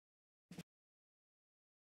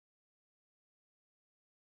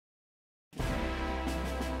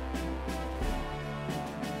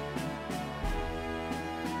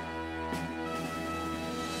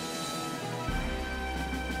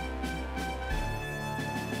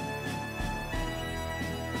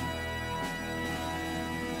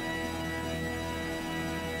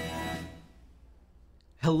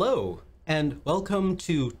Hello, and welcome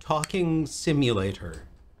to Talking Simulator.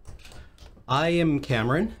 I am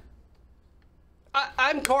Cameron.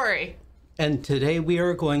 I'm Corey. And today we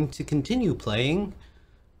are going to continue playing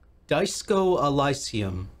Disco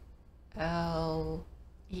Elysium. L-E-E-L-Y.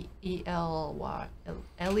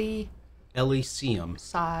 Ellie. Elysium.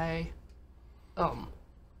 Sigh. Or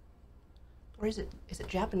is it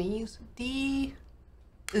Japanese? D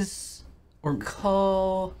is Or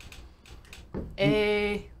ko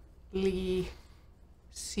a li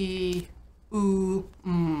si u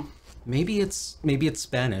maybe it's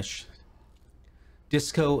Spanish.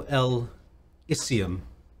 Disco Elysium.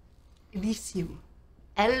 Elysium.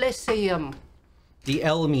 Elysium. The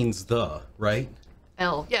L means the, right?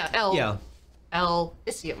 L. Yeah, L. Yeah.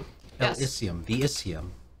 Elysium. Yes. Elysium. The Isium.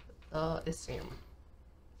 Elysium.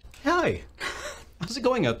 Hi. How's it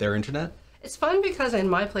going out there, Internet? It's fun because in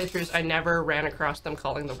my playthroughs, I never ran across them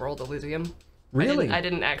calling the world Elysium. Really? I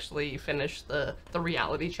didn't actually finish the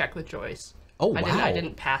reality check with Joyce. Oh, wow. I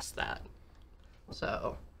didn't pass that.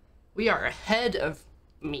 So, we are ahead of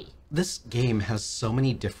me. This game has so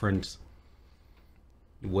many different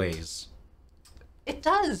ways. It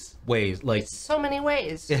does. Ways, like... So many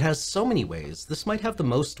ways. It has so many ways. This might have the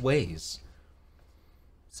most ways.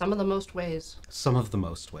 Some of the most ways. Some of the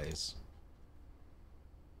most ways.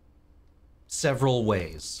 Several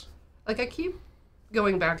ways. Like, I keep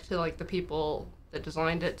going back to, like, the people that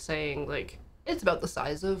designed it saying, like, it's about the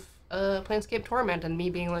size of Planescape Torment, and me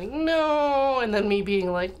being like, no, and then me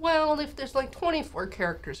being like, well, if there's, like, 24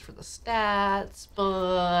 characters for the stats,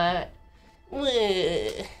 but...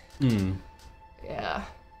 Yeah.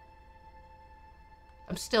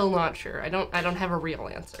 I'm still not sure. I don't have a real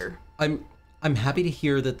answer. I'm happy to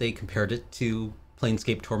hear that they compared it to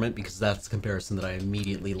Planescape Torment, because that's the comparison that I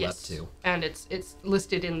immediately leapt to. And it's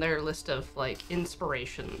listed in their list of, like,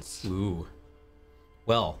 inspirations. Ooh.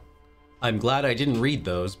 Well, I'm glad I didn't read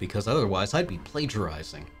those, because otherwise I'd be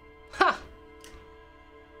plagiarizing. Ha!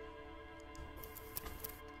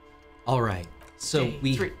 Alright, so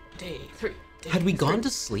Day three. Had we gone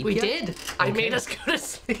to sleep We yet? did. I made us go to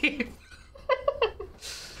sleep.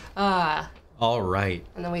 Alright.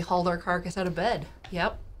 And then we hauled our carcass out of bed.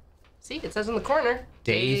 Yep. See, it says in the corner.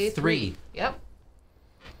 Day 3. Yep.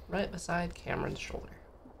 Right beside Cameron's shoulder.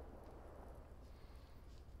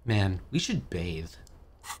 Man, we should bathe.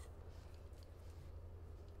 I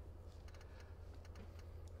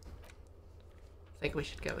think we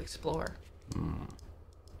should go explore.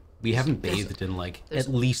 We haven't bathed in, like, at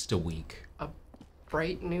least a week. A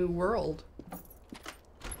bright new world.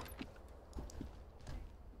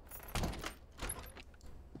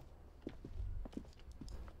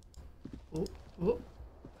 Ooh, ooh.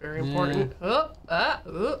 Very important. Yeah.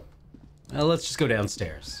 Ooh. Let's just go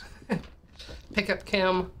downstairs. Pick up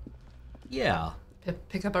Kim. Yeah.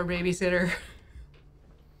 Pick up our babysitter.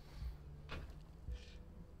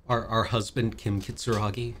 Our husband, Kim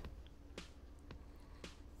Kitsuragi.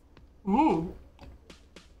 Ooh.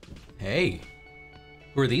 Hey.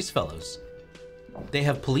 Who are these fellows? They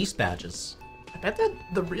have police badges. I bet they're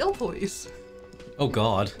the real police. Oh,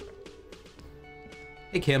 God.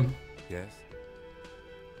 Hey, Kim. Yes?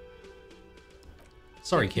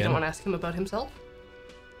 Sorry, You Kim. don't want to ask him about himself?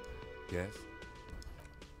 Yes?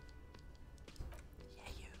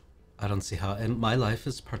 I don't see how, and my life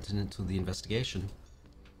is pertinent to the investigation.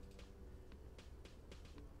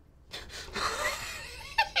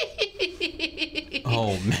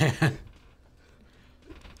 Oh, man.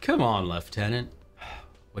 Come on, Lieutenant.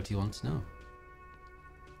 What do you want to know?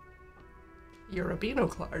 You're a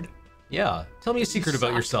Binoclard. Yeah, tell me a secret about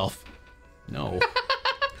suck. yourself. No.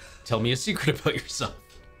 Tell me a secret about yourself.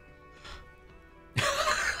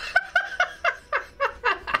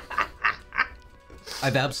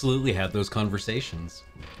 I've absolutely had those conversations.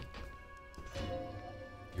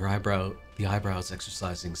 The eyebrow's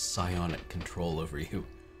exercising psionic control over you.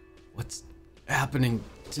 What's happening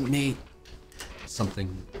to me?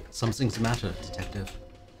 Something's the matter, detective.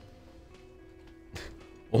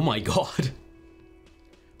 Oh my God.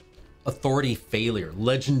 Authority failure,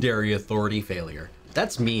 legendary authority failure.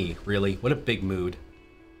 That's me, really. What a big mood.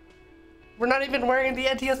 We're not even wearing the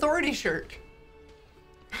anti-authority shirt.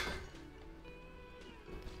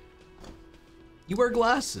 You wear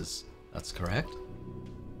glasses. That's correct.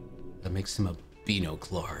 That makes him a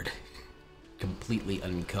Binoclard. Completely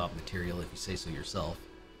uncut material, if you say so yourself.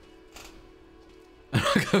 I'm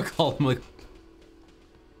not gonna call him like...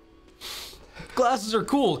 Glasses are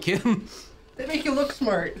cool, Kim. They make you look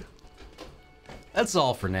smart. That's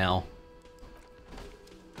all for now.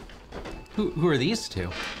 Who are these two?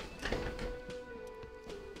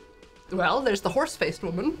 Well, there's the horse-faced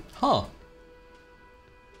woman. Huh.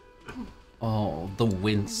 Oh, the I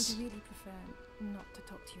wince. would really prefer not to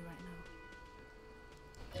talk to you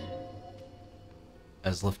right now.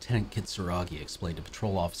 As Lieutenant Kitsuragi explained to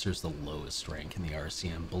patrol officers, the lowest rank in the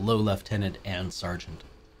RCM, below lieutenant and sergeant.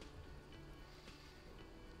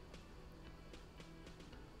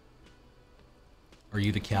 Are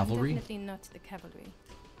you the cavalry? I'm definitely not the cavalry.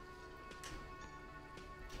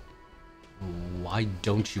 Why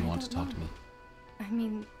don't you I want to don't talk to know. me? I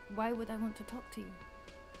mean, why would I want to talk to you?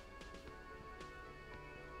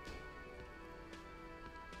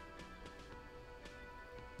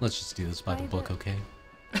 Let's just do this by the Why book, the- okay?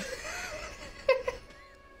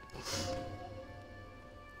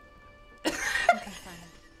 Okay, fine.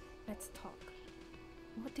 Let's talk.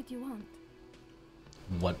 What did you want?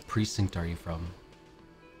 What precinct are you from?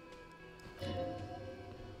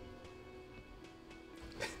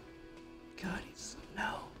 Goodies.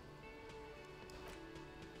 No.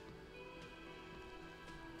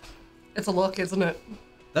 It's a look, isn't it?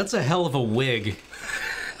 That's a hell of a wig.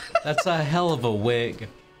 That's a hell of a wig.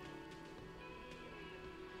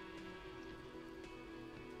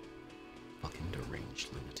 Fucking deranged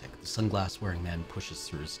lunatic. The sunglass-wearing man pushes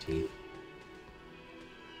through his teeth.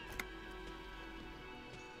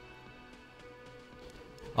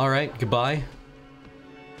 Alright, goodbye.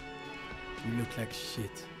 You look like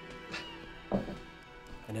shit.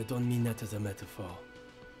 And I don't mean that as a metaphor.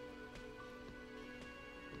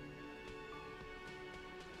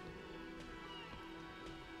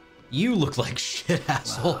 You look like shit,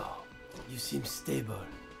 asshole. Wow. You seem stable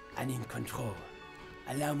and in control.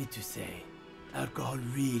 Allow me to say, alcohol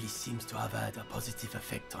really seems to have had a positive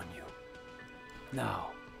effect on you.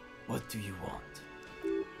 Now, what do you want?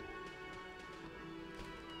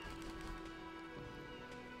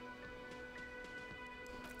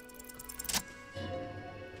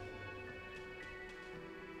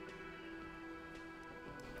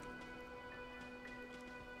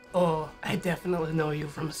 Oh, I definitely know you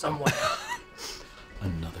from somewhere.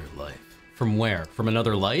 Another life. From where? From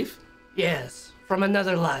another life? Yes, from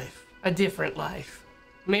another life. A different life.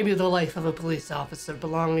 Maybe the life of a police officer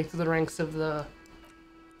belonging to the ranks of the...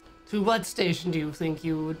 To what station do you think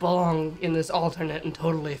you would belong in this alternate and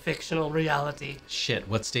totally fictional reality? Shit,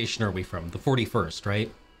 what station are we from? The 41st,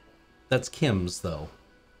 right? That's Kim's, though.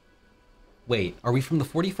 Wait, are we from the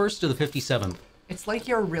 41st or the 57th? It's like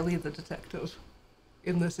you're really the detective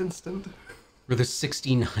in this instant. We're the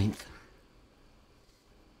 69th.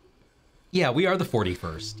 Yeah, we are the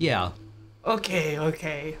 41st, yeah.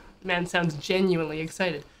 Okay. Man sounds genuinely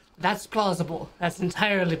excited. That's plausible. That's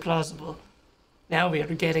entirely plausible. Now we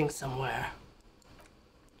are getting somewhere.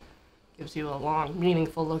 Gives you a long,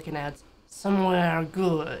 meaningful look and adds, somewhere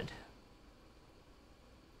good.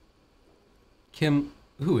 Kim,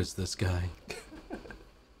 who is this guy?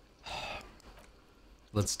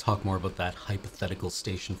 Let's talk more about that hypothetical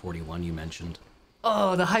Station 41 you mentioned.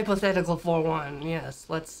 Oh, the hypothetical 4-1. Yes,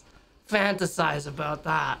 let's fantasize about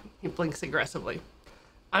that. He blinks aggressively.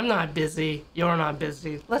 I'm not busy. You're not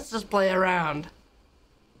busy. Let's just play around.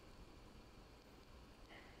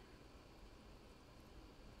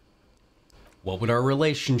 What would our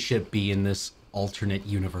relationship be in this alternate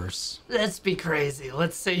universe? Let's be crazy.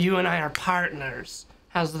 Let's say you and I are partners.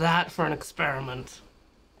 How's that for an experiment?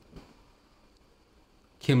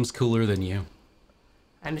 Kim's cooler than you.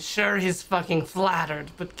 I'm sure he's fucking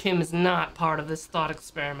flattered, but Kim is not part of this thought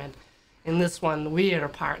experiment. In this one, we are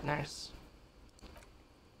partners.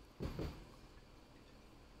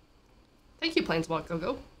 Thank you, Planeswalk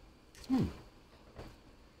Go-Go.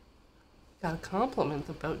 Got a compliment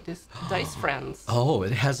about this Dice Friends. Oh,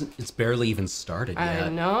 it's barely even started yet. I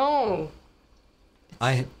know.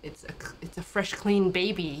 I It's a fresh, clean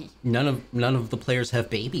baby. none of the players have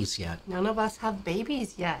babies yet. None of us have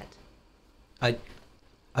babies yet. I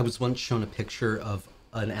was once shown a picture of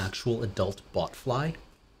an actual adult botfly.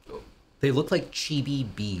 They look like chibi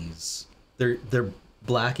bees. They're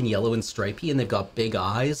black and yellow and stripy, and they've got big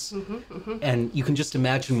eyes. And you can just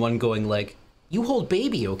imagine one going like, "You hold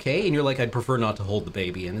baby, okay?" And you're like, "I'd prefer not to hold the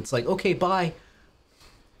baby." And it's like, "Okay, bye.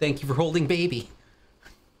 Thank you for holding baby."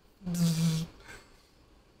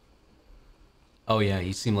 Oh yeah,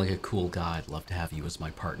 you seem like a cool guy. I'd love to have you as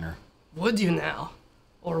my partner. Would you now?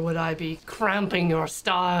 Or would I be cramping your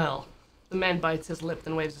style? The man bites his lip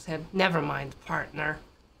and waves his head. Never mind, partner.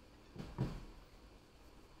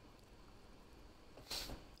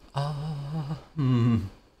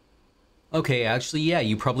 Okay, actually, yeah,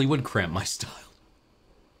 you probably would cramp my style.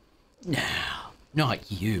 No,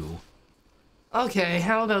 not you. Okay,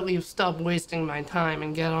 how about you stop wasting my time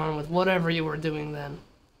and get on with whatever you were doing then?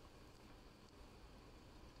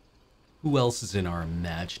 Who else is in our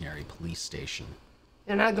imaginary police station?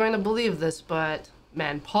 You're not going to believe this, but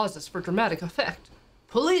man pauses for dramatic effect.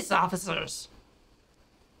 Police officers!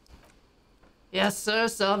 Yes, sir,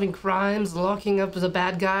 solving crimes, locking up the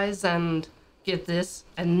bad guys, and get this,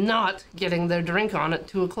 and not getting their drink on at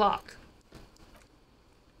 2 o'clock.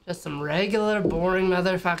 Just some regular, boring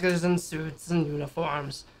motherfuckers in suits and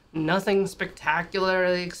uniforms. Nothing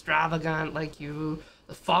spectacularly extravagant like you,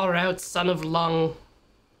 the far-out son of Lung.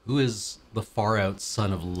 Who is the far-out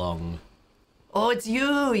son of Lung? Oh, it's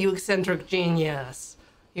you, you eccentric genius.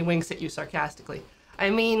 He winks at you sarcastically. I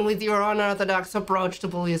mean, with your unorthodox approach to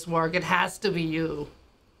police work, it has to be you.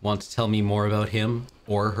 Want to tell me more about him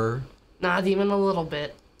or her? Not even a little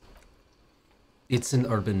bit. It's an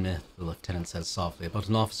urban myth, the lieutenant says softly, about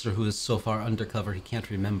an officer who is so far undercover he can't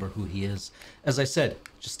remember who he is. As I said,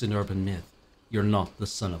 just an urban myth. You're not the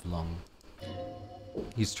son of Lung.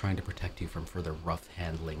 He's trying to protect you from further rough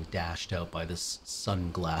handling dashed out by this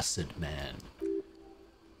sunglassed man.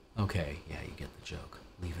 Okay, yeah, you get the joke.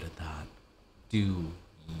 Leave it at that. Do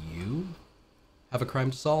you have a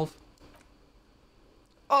crime to solve?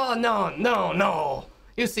 Oh, no.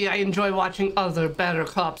 You see, I enjoy watching other better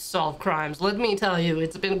cops solve crimes. Let me tell you,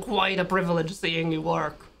 it's been quite a privilege seeing you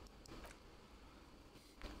work.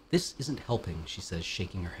 This isn't helping, she says,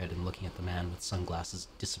 shaking her head and looking at the man with sunglasses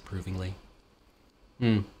disapprovingly.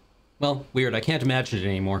 Well, weird. I can't imagine it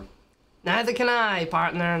anymore. Neither can I,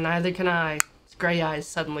 partner, neither can I. His gray eyes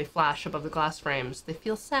suddenly flash above the glass frames. They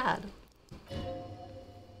feel sad.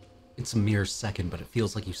 It's a mere second, but it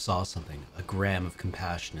feels like you saw something. A gram of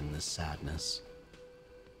compassion in this sadness.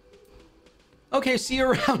 Okay, see you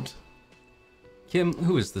around. Kim,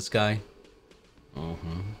 who is this guy?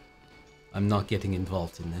 I'm not getting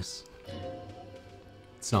involved in this.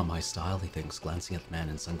 It's not my style, he thinks, glancing at the man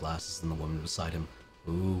in sunglasses and the woman beside him.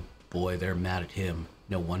 Ooh, boy, they're mad at him.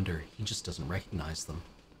 No wonder, he just doesn't recognize them.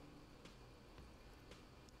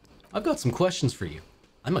 I've got some questions for you.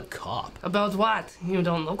 I'm a cop. About what? You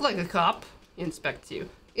don't look like a cop. He inspects you.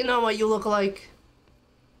 You know what you look like?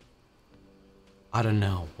 I don't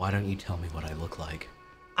know. Why don't you tell me what I look like?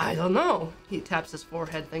 I don't know. He taps his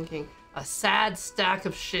forehead thinking, a sad stack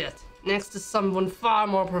of shit, next to someone far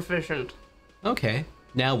more proficient. Okay.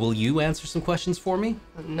 Now, will you answer some questions for me?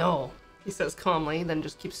 No, he says calmly, then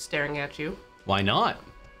just keeps staring at you. Why not?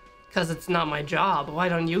 'Cause it's not my job. Why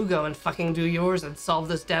don't you go and fucking do yours and solve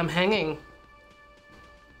this damn hanging?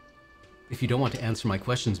 If you don't want to answer my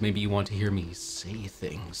questions, maybe you want to hear me say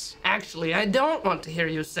things. Actually, I don't want to hear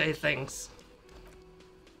you say things.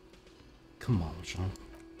 Come on, Jean.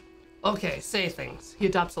 Okay, say things. He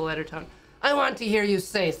adopts a lighter tone. I want to hear you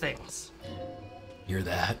say things. Hear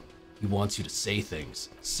that? He wants you to say things.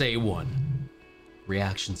 Say one.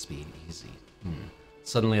 Reaction speed, easy.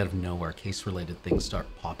 Suddenly out of nowhere, case-related things start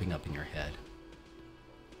popping up in your head.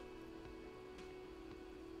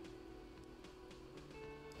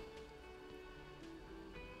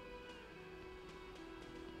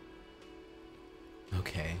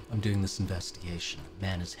 Okay, I'm doing this investigation.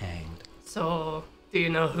 Man is hanged. So, do you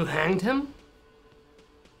know who hanged him?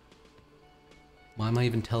 Why am I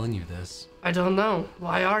even telling you this? I don't know.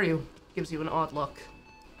 Why are you? Gives you an odd look.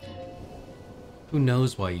 Who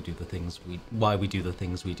knows why we do the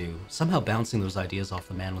things we do? Somehow bouncing those ideas off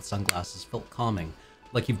the man with sunglasses felt calming,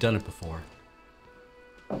 like you've done it before.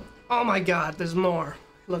 Oh my god, there's more.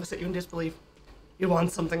 He looks at you in disbelief. You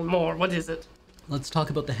want something more. What is it? Let's talk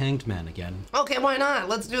about the hanged man again. Okay, why not?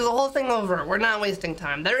 Let's do the whole thing over. We're not wasting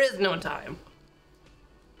time. There is no time.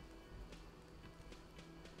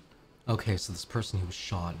 Okay, so this person who was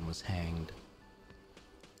shot and was hanged.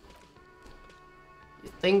 You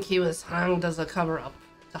think he was hanged as a cover-up?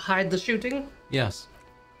 To hide the shooting? Yes.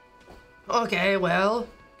 Okay, well,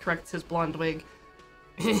 corrects his blonde wig.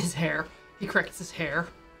 His hair. He corrects his hair.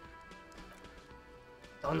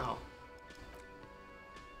 Don't know.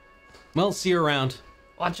 Well, see you around.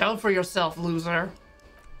 Watch out for yourself, loser.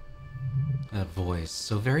 That voice,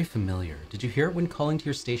 so very familiar. Did you hear it when calling to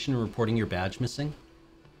your station and reporting your badge missing?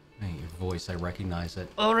 Hey, your voice, I recognize it.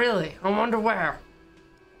 Oh, really? I wonder where.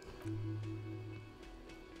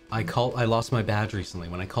 I lost my badge recently.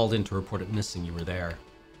 When I called in to report it missing, you were there.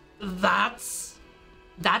 That's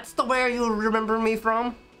the where you remember me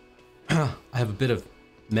from? I have a bit of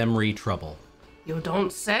memory trouble. You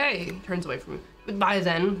don't say. He turns away from you. Goodbye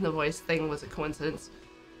then. The voice thing was a coincidence.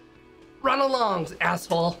 Run along,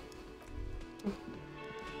 asshole.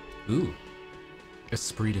 Ooh.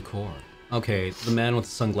 Esprit de corps. Okay, the man with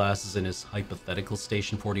the sunglasses in his hypothetical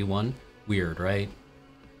Station 41. Weird, right?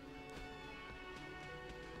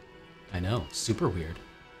 I know, super weird.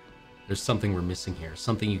 There's something we're missing here.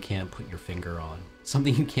 Something you can't put your finger on.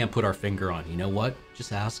 Something you can't put our finger on. You know what?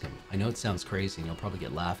 Just ask him. I know it sounds crazy and you'll probably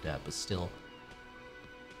get laughed at, but still.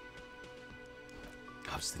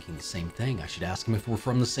 I was thinking the same thing. I should ask him if we're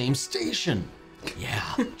from the same station.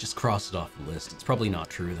 Yeah, just cross it off the list. It's probably not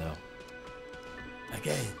true, though.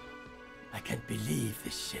 Again, I can't believe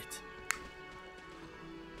this shit.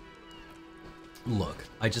 Look,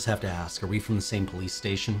 I just have to ask. Are we from the same police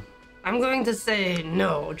station? I'm going to say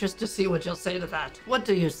no, just to see what you'll say to that. What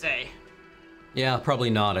do you say? Yeah, probably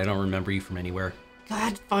not. I don't remember you from anywhere.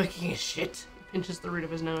 God fucking shit. He pinches the root of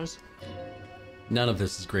his nose. None of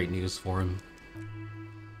this is great news for him.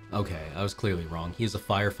 Okay, I was clearly wrong. He's a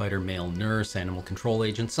firefighter, male nurse, animal control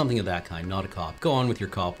agent, something of that kind, not a cop. Go on with your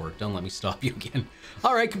cop work. Don't let me stop you again.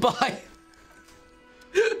 All right, goodbye.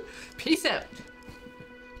 Peace out.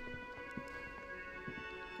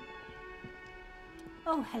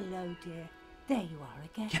 Oh, hello, dear. There you are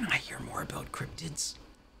again. Can I hear more about cryptids?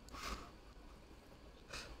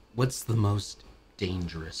 What's the most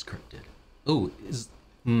dangerous cryptid? Oh,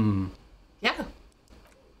 Yeah.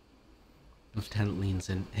 Lieutenant leans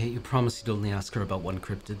in. Hey, you promised you'd only ask her about one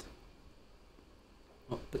cryptid.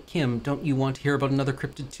 Oh, but Kim, don't you want to hear about another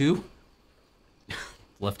cryptid too?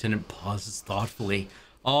 Lieutenant pauses thoughtfully.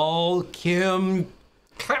 Oh, Kim.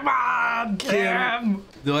 Come on, Kim!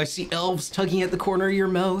 Do I see elves tugging at the corner of your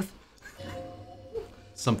mouth?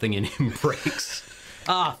 Something in him breaks.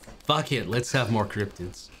 Ah, fuck it. Let's have more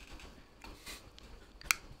cryptids.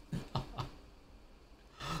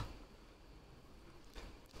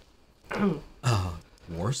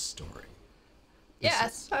 War story.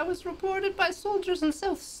 Yes, I was reported by soldiers in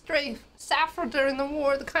South Strafe. Saffron during the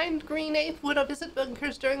war, the kind green ape would visit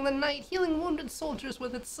bunkers during the night, healing wounded soldiers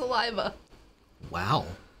with its saliva. Wow.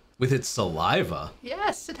 With its saliva?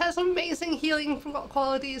 Yes, it has amazing healing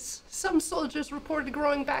qualities. Some soldiers reported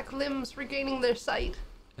growing back limbs, regaining their sight.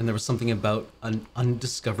 And there was something about an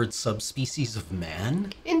undiscovered subspecies of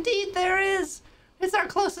man? Indeed, there is. It's our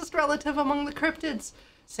closest relative among the cryptids.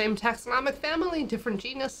 Same taxonomic family, different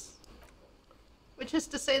genus. Which is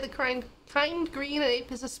to say the kind green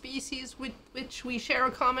ape is a species with which we share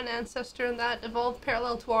a common ancestor and that evolved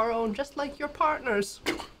parallel to our own, just like your partners.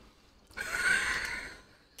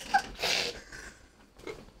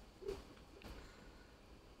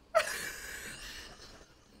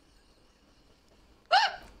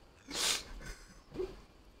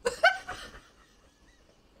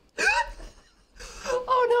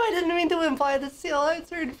 Oh no, I didn't mean to imply that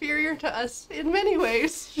coelites are inferior to us in many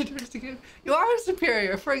ways. You are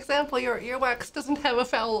superior. For example, your earwax doesn't have a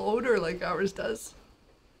foul odor like ours does.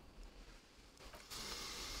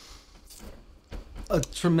 A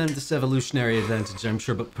tremendous evolutionary advantage, I'm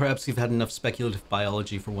sure, but perhaps you've had enough speculative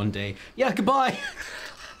biology for one day. Yeah, goodbye!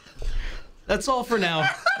 That's all for now.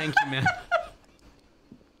 Thank you, man.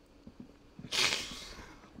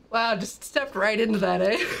 Wow, just stepped right into that,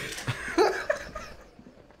 eh?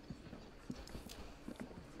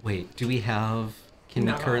 Wait, do we have... Can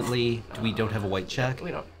we currently... We don't have a white check?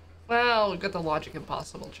 We don't. Well, we've got the logic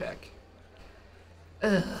impossible check.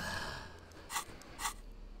 Ugh.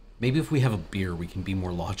 Maybe if we have a beer, we can be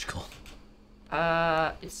more logical.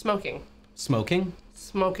 It's smoking. Smoking?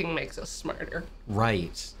 Smoking makes us smarter.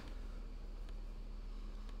 Right.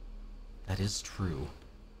 That is true.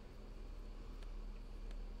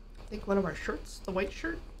 I think one of our shirts, the white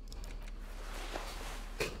shirt.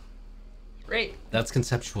 Great. That's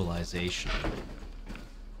conceptualization.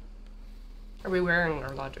 Are we wearing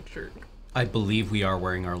our logic shirt? I believe we are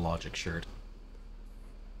wearing our logic shirt.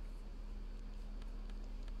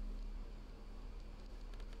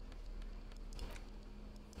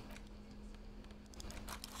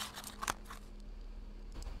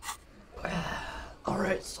 All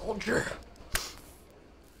right, soldier.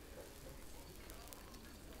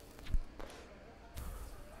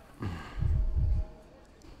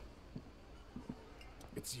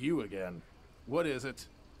 It's you again. What is it?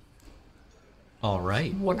 All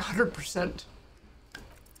right. 100%.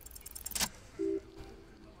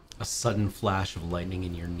 A sudden flash of lightning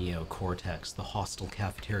in your neocortex. The hostile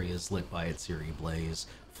cafeteria is lit by its eerie blaze.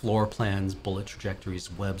 Floor plans, bullet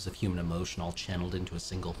trajectories, webs of human emotion all channeled into a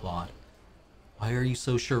single thought. Why are you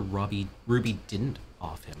so sure Ruby didn't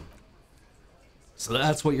off him? So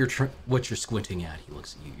that's what you're squinting at. He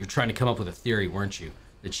looks at you. You're trying to come up with a theory, weren't you?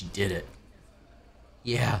 That she did it.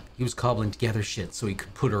 Yeah, he was cobbling together shit so he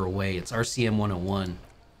could put her away. It's RCM 101.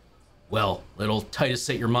 Well, little Titus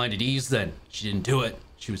set your mind at ease then. She didn't do it.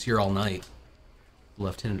 She was here all night. The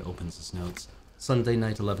lieutenant opens his notes. Sunday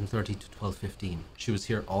night, 11:30 to 12:15. She was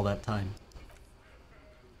here all that time.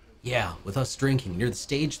 Yeah, with us drinking, near the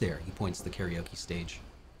stage there. He points to the karaoke stage.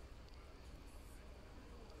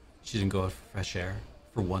 She didn't go out for fresh air,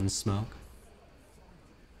 for one smoke.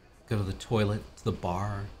 Go to the toilet, to the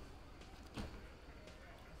bar.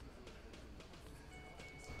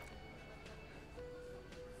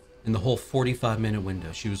 In the whole 45-minute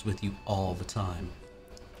window, she was with you all the time.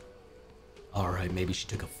 Alright, maybe she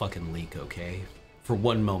took a fucking leak, okay? For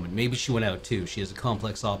one moment. Maybe she went out too. She has a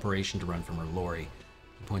complex operation to run from her lorry.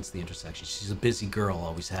 He points to the intersection. She's a busy girl,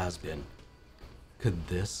 always has been. Could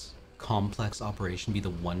this complex operation be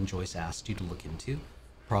the one Joyce asked you to look into?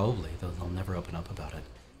 Probably, though they'll never open up about it.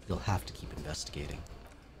 You'll have to keep investigating.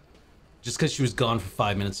 Just because she was gone for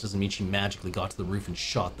 5 minutes doesn't mean she magically got to the roof and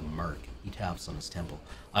shot the merc. He taps on his temple.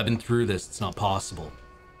 I've been through this. It's not possible.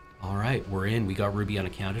 Alright, we're in. We got Ruby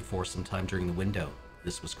unaccounted for sometime during the window.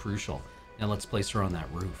 This was crucial. Now let's place her on that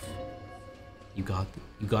roof. You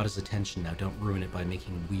got his attention. Now don't ruin it by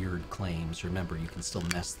making weird claims. Remember, you can still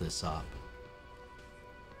mess this up.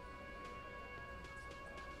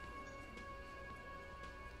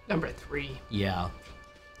 Number 3. Yeah.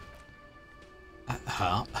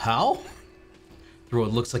 How? Through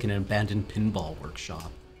what looks like an abandoned pinball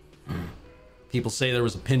workshop. People say there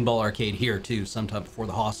was a pinball arcade here too, sometime before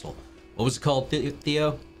the hostel. What was it called,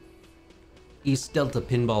 Theo? East Delta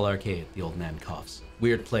Pinball Arcade, the old man coughs.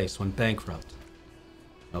 Weird place, went bankrupt.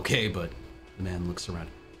 Okay, but the man looks around.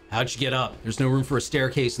 How'd you get up? There's no room for a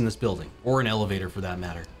staircase in this building, or an elevator for that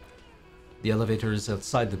matter. The elevator is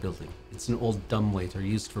outside the building. It's an old dumbwaiter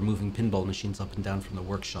used for moving pinball machines up and down from the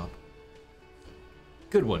workshop.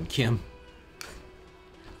 Good one, Kim.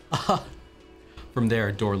 From there,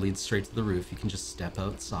 a door leads straight to the roof. You can just step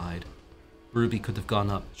outside. Ruby could have gone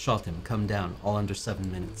up, shot him, come down, all under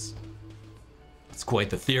 7 minutes. That's quite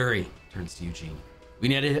the theory, turns to Eugene. We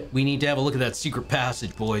need to have a look at that secret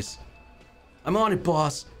passage, boys. I'm on it,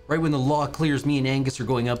 boss. Right when the law clears, me and Angus are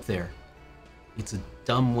going up there. It's a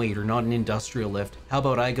dumbwaiter, not an industrial lift. How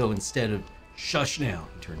about I go instead of... Shush now,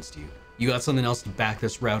 he turns to you. You got something else to back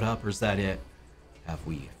this route up, or is that it? Have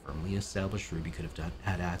we firmly established Ruby could have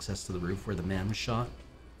had access to the roof where the man was shot?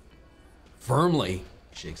 Firmly,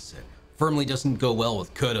 shakes his head. Firmly doesn't go well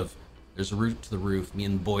with could've. There's a route to the roof. Me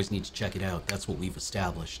and the boys need to check it out. That's what we've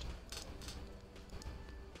established.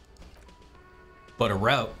 But a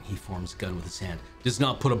route, he forms a gun with his hand, does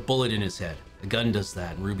not put a bullet in his head. A gun does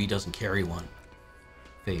that, and Ruby doesn't carry one.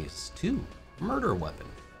 Phase 2. Murder weapon.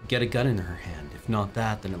 Get a gun in her hand. If not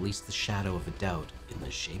that, then at least the shadow of a doubt in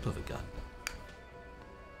the shape of a gun.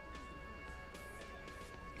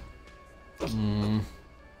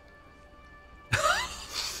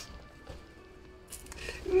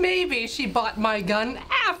 Maybe she bought my gun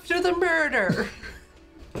after the murder.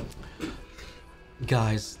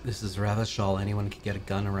 Guys, this is Ravachol. Anyone can get a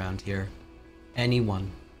gun around here.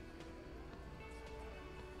 Anyone.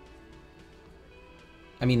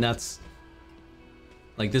 I mean, that's...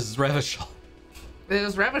 Like, this is Ravachol. It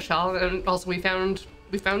was Ravachol, and also we found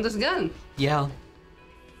this gun. Yeah.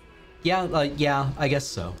 Yeah, I guess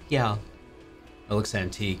so. Yeah. It looks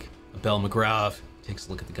antique. A Belle McGrath. Takes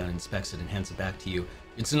a look at the gun, inspects it, and hands it back to you.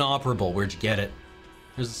 It's inoperable. Where'd you get it?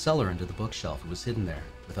 There's a cellar under the bookshelf. It was hidden there,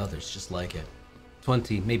 with others just like it.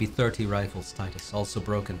 20, maybe 30 rifles, Titus, also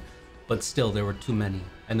broken. But still, there were too many,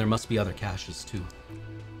 and there must be other caches, too.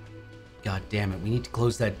 God damn it, we need to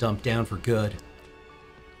close that dump down for good.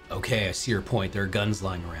 Okay, I see your point. There are guns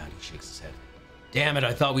lying around. He shakes his head. Damn it,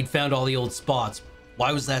 I thought we'd found all the old spots.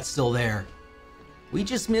 Why was that still there? We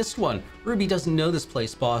just missed one. Ruby doesn't know this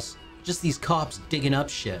place, boss. Just these cops digging up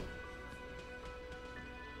shit.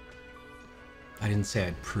 I didn't say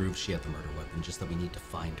I'd prove she had the murder weapon, just that we need to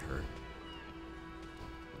find her.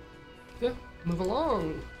 Yeah, move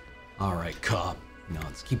along. Alright, cop.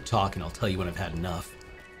 Nods. Keep talking, I'll tell you when I've had enough.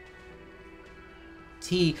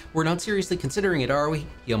 T, we're not seriously considering it, are we?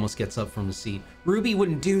 He almost gets up from the seat. Ruby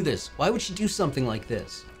wouldn't do this. Why would she do something like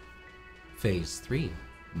this? Phase 3.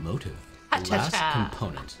 Motive. The last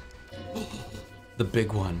component. The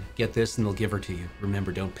big one. Get this and they'll give her to you.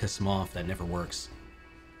 Remember, don't piss them off. That never works.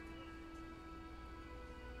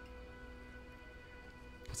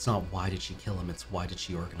 It's not why did she kill him, it's why did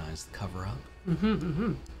she organize the cover-up.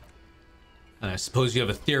 And I suppose you have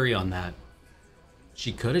a theory on that.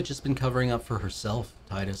 She could have just been covering up for herself,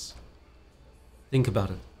 Titus. Think about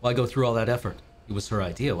it. Why go through all that effort? It was her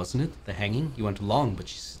idea, wasn't it? The hanging? You went along, but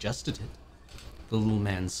she suggested it. The little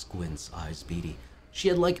man squints, eyes beady. She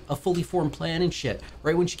had like a fully formed plan and shit,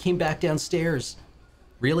 right when she came back downstairs.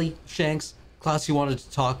 Really, Shanks? Classy wanted to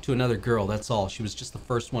talk to another girl, that's all. She was just the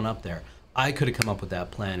first one up there. I could have come up with that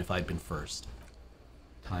plan if I'd been first.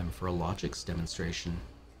 Time for a logics demonstration.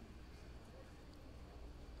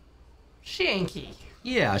 Shanky.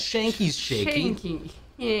 Yeah, Shanky's shaky. Shanky.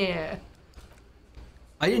 Yeah.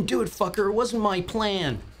 I didn't do it, fucker. It wasn't my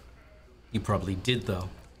plan. You probably did, though.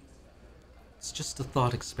 It's just a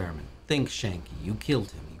thought experiment. Think, Shanky. You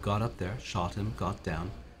killed him. You got up there, shot him, got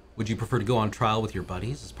down. Would you prefer to go on trial with your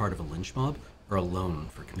buddies as part of a lynch mob, or alone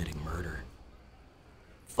for committing murder?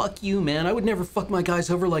 Fuck you, man. I would never fuck my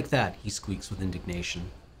guys over like that, he squeaks with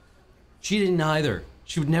indignation. She didn't either.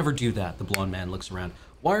 She would never do that, the blonde man looks around.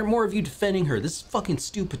 Why aren't more of you defending her? This is fucking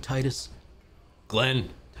stupid, Titus. Glenn,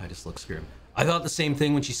 Titus looks grim. I thought the same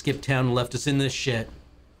thing when she skipped town and left us in this shit.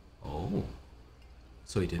 Oh.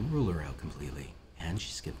 So he didn't rule her out completely, and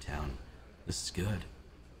she skipped town. This is good.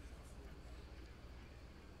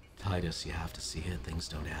 Titus, you have to see it. Things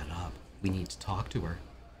don't add up. We need to talk to her.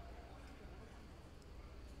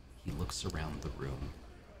 He looks around the room.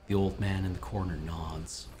 The old man in the corner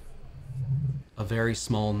nods. A very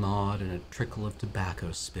small nod and a trickle of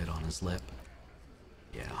tobacco spit on his lip.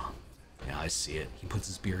 Yeah, I see it. He puts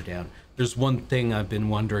his beer down. There's one thing I've been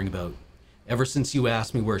wondering about. Ever since you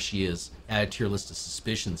asked me where she is, add it to your list of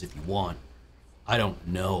suspicions if you want. I don't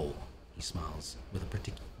know, he smiles, with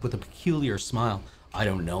a peculiar smile. I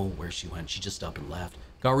don't know where she went. She just up and left.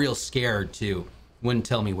 Got real scared, too. Wouldn't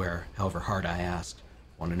tell me where, however hard I asked.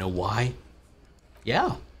 Want to know why?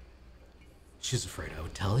 Yeah. She's afraid I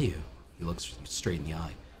would tell you. He looks straight in the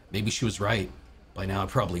eye. Maybe she was right. By now I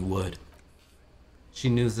probably would. She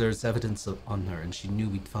knew there's evidence on her, and she knew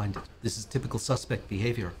we'd find it. This is typical suspect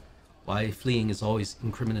behavior. Why fleeing is always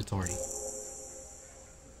incriminatory.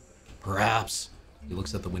 Perhaps. He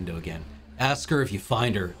looks at the window again. Ask her if you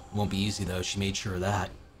find her. Won't be easy, though. She made sure of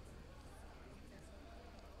that.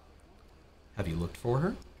 Have you looked for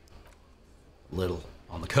her? Little.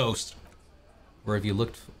 On the coast. Where have you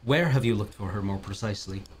looked for her more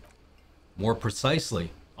precisely? More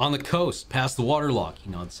precisely? On the coast, past the waterlock. He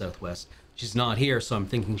nods southwest. She's not here, so I'm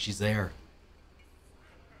thinking she's there.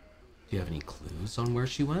 Do you have any clues on where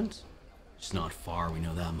she went? She's not far, we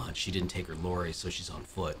know that much. She didn't take her lorry, so she's on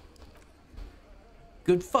foot.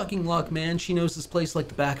 Good fucking luck, man. She knows this place like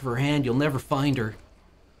the back of her hand. You'll never find her.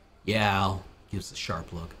 Yeah, Al gives a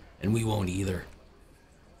sharp look. And we won't either.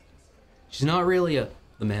 She's not really a...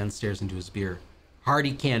 The man stares into his beer.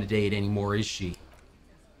 Hardy candidate anymore, is she?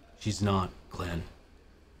 She's not, Glenn.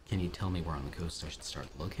 Can you tell me where on the coast I should start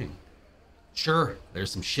looking? Sure,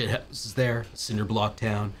 there's some shit houses there. Cinder block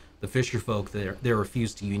town. The fisher folk there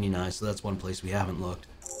refuse to unionize, so that's one place we haven't looked.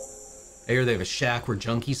 I hear they have a shack where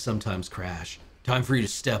junkies sometimes crash. Time for you to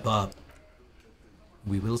step up.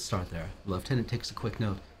 We will start there. The lieutenant takes a quick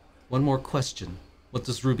note. One more question. What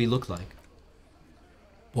does Ruby look like?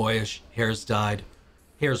 Boyish. Hair's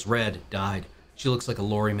red, dyed. She looks like a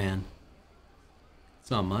lorry man.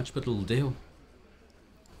 It's not much, but it'll do.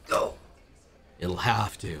 Go. It'll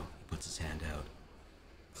have to. He puts his hand out.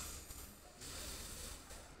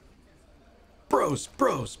 Bros.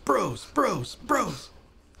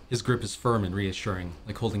 His grip is firm and reassuring,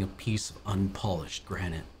 like holding a piece of unpolished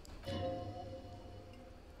granite.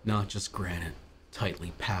 Not just granite,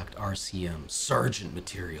 tightly packed RCM, sergeant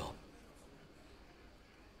material.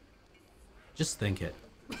 Just think it.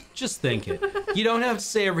 You don't have to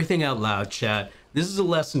say everything out loud, chat. This is a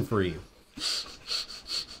lesson for you.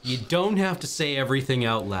 You don't have to say everything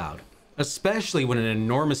out loud. Especially when an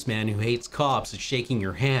enormous man who hates cops is shaking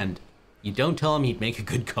your hand. You don't tell him he'd make a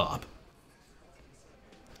good cop.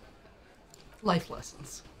 Life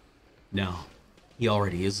lessons. No, he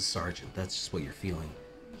already is a sergeant. That's just what you're feeling.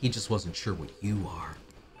 He just wasn't sure what you are.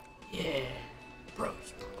 Yeah.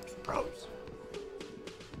 Bros.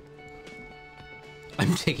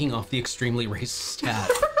 I'm taking off the extremely racist hat.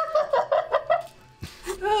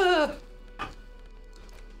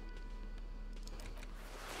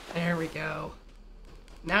 There we go.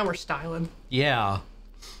 Now we're styling. Yeah.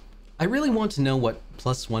 I really want to know what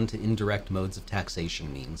 +1 to indirect modes of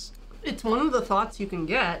taxation means. It's one of the thoughts you can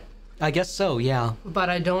get. I guess so, yeah. But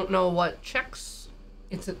I don't know what checks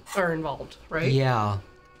are involved, right? Yeah.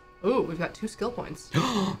 Ooh, we've got 2 skill points.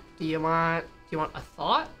 Do you want a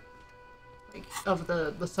thought? Like, of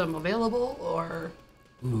the sum available, or...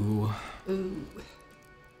 Ooh.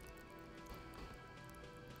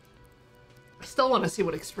 I still want to see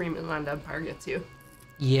what Extreme Inland Empire gets you.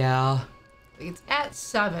 Yeah. Like, it's at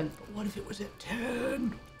 7, but what if it was at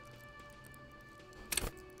 10?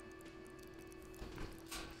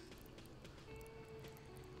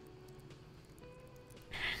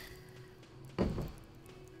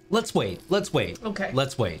 Let's wait. Okay.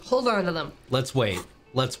 Let's wait. Hold on to them. Let's wait.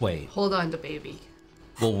 Hold on to baby.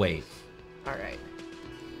 We'll wait. All right.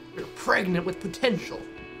 You're pregnant with potential.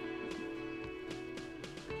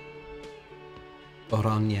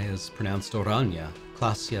 Orania is pronounced Orania.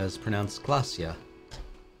 Klasia is pronounced Klasia.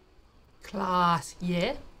 Class,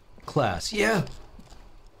 yeah? Class, yeah.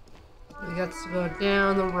 We got to go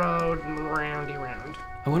down the road and roundy round.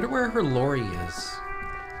 I wonder where her lorry is.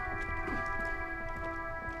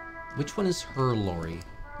 Which one is her lorry?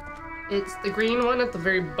 It's the green one at the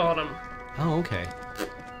very bottom. Oh, okay.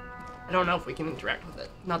 I don't know if we can interact with it.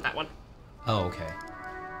 Not that one. Oh, okay.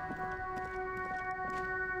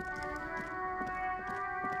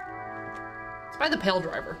 It's by the Pale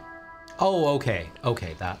Driver. Oh, okay.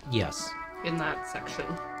 Okay, yes. In that section.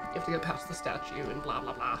 You have to get past the statue and blah,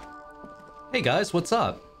 blah, blah. Hey guys, what's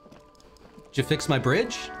up? Did you fix my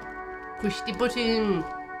bridge? Push the button.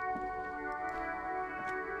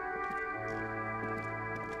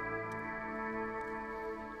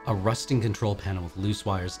 A rusting control panel with loose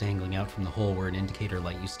wires dangling out from the hole where an indicator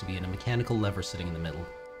light used to be, and a mechanical lever sitting in the middle.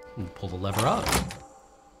 You pull the lever up.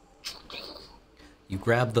 You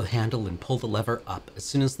grab the handle and pull the lever up. As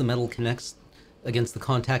soon as the metal connects against the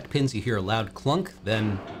contact pins, you hear a loud clunk,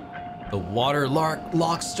 then the water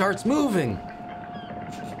lock starts moving.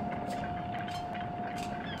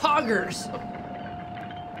 Poggers!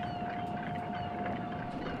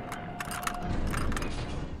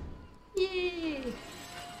 Yay!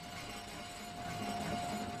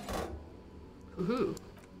 Woohoo.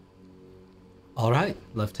 All right,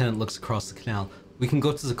 Lieutenant looks across the canal. We can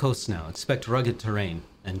go to the coast now. Expect rugged terrain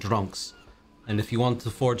and drunks. And if you want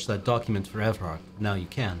to forge that document for Everard, now you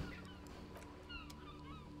can.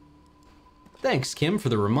 Thanks, Kim, for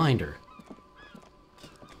the reminder.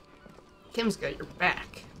 Kim's got your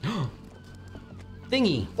back.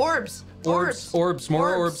 Thingy. Orbs! Orbs,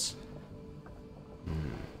 more orbs.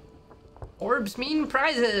 Orbs mean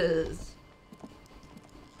prizes!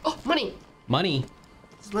 Oh, money! Money.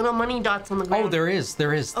 There's little money dots on the ground. Oh, there is.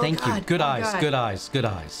 Oh, Thank you. God. Good Oh, eyes, God. good eyes, good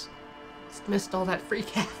eyes. Just missed all that free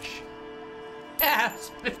cash. Ah, it's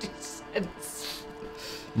 50 cents.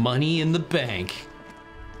 Money in the bank.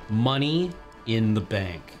 Money in the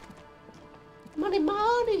bank. Money,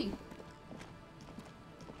 money!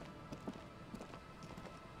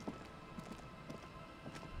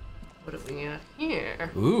 What have we got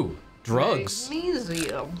here? Ooh, drugs.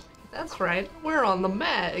 Magnesium. That's right, we're on the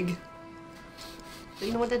mag. Do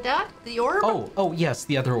you know what the dot? The orb? Oh, yes,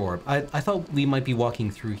 the other orb. I thought we might be walking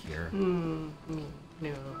through here. No.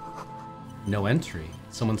 No entry.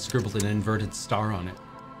 Someone scribbled an inverted star on it.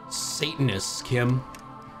 Satanists, Kim.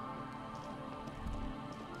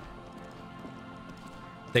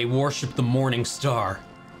 They worship the morning star.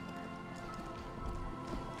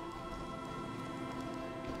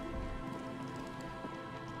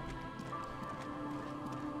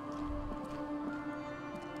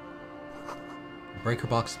 Breaker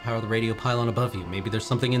box to power the radio pylon above you. Maybe there's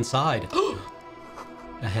something inside.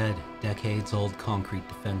 Ahead, decades-old concrete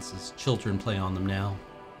defenses. Children play on them now.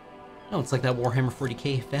 No, it's like that Warhammer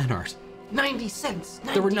 40k fan art. 90 cents.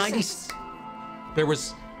 There were 90 cents.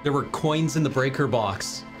 There were coins in the breaker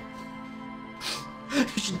box. You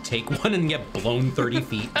should take one and get blown 30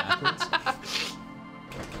 feet backwards.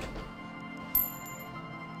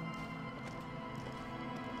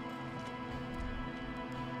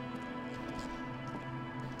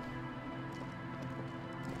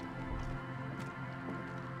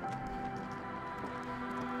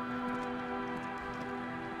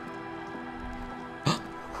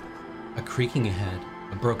 A creaking ahead,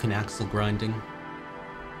 a broken axle grinding.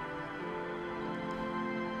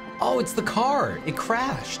 Oh, it's the car! It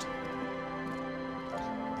crashed!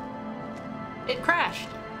 It crashed.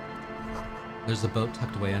 There's a boat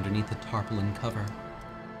tucked away underneath the tarpaulin cover.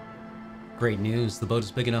 Great news, the boat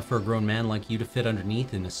is big enough for a grown man like you to fit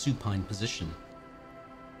underneath in a supine position.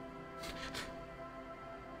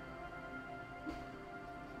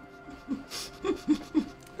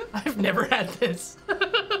 I've never had this.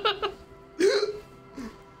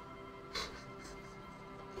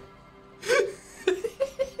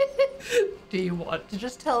 Do you want to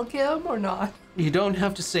just tell Kim or not? You don't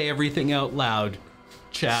have to say everything out loud,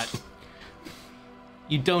 chat.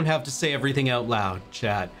 You don't have to say everything out loud,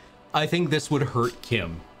 chat. I think this would hurt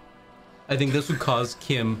Kim. I think this would cause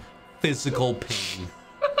Kim physical pain.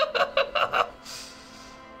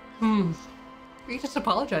 You just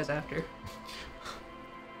apologize after.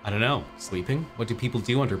 I don't know. Sleeping? What do people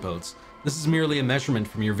do under boats? This is merely a measurement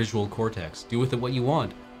from your visual cortex. Do with it what you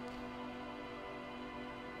want.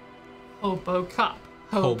 Hobo cop.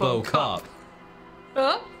 Hobo cop.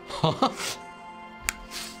 Huh?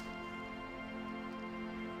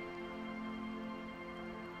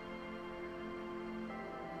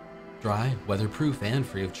 Dry, weatherproof, and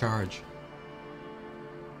free of charge.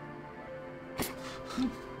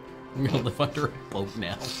 I'm gonna live under a boat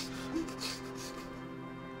now.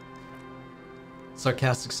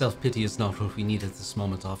 Sarcastic self-pity is not what we need at this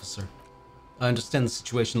moment, officer. I understand the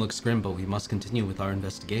situation looks grim, but we must continue with our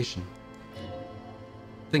investigation.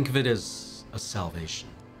 Think of it as a salvation.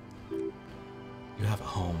 You have a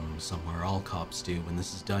home somewhere, all cops do. When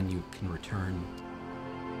this is done, you can return.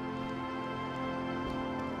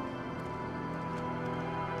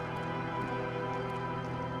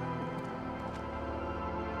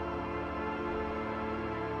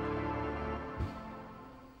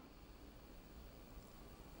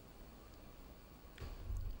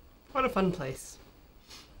 What a fun place.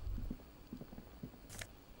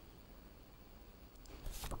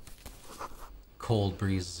 Cold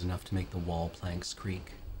breeze is enough to make the wall planks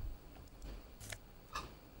creak.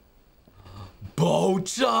 Bow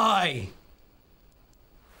tie!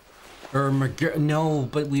 No,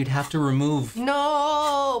 but we'd have to remove...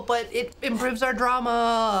 No, but it improves our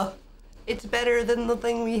drama. It's better than the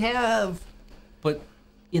thing we have. But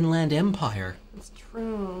Inland Empire... It's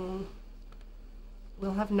true.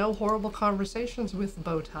 We'll have no horrible conversations with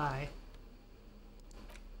bow tie.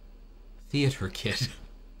 Theater kid.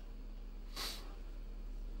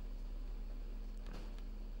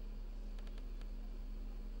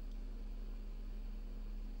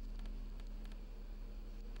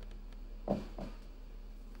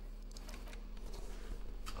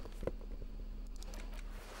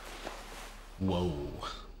 Whoa.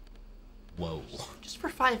 Whoa. Just for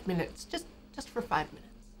 5 minutes. Just for 5 minutes.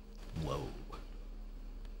 Whoa.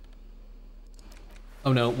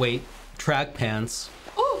 Oh no, wait. Track pants.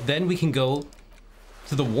 Oh! Then we can go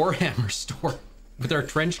to the Warhammer store with our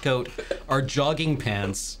trench coat, our jogging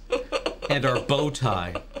pants, and our bow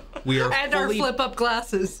tie. And our flip-up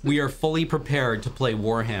glasses. We are fully prepared to play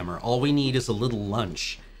Warhammer. All we need is a little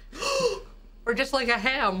lunch. Or just like a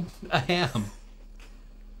ham. A ham.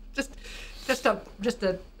 Just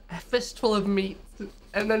a fistful of meat,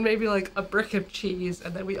 and then maybe like a brick of cheese,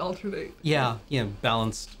 and then we alternate. Yeah,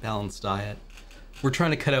 balanced diet. We're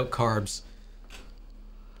trying to cut out carbs.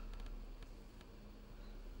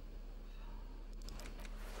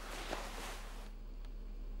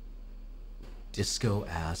 Disco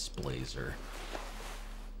ass blazer.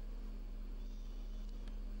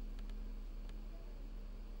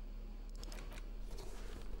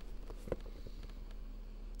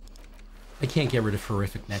 I can't get rid of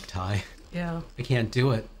horrific necktie. Yeah. I can't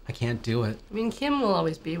do it. I can't do it. I mean, Kim will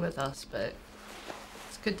always be with us, but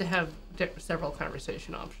it's good to have several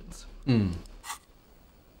conversation options.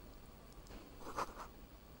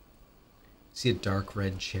 See a dark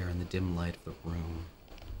red chair in the dim light of the room.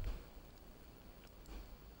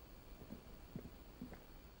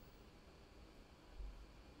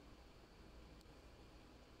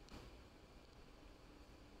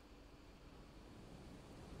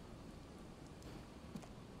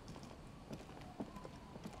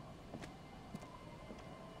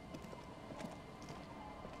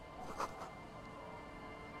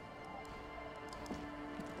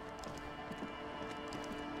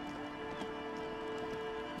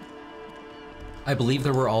 I believe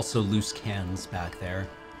there were also loose cans back there.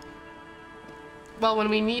 Well, when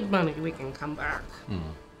we need money, we can come back.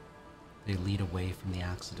 They lead away from the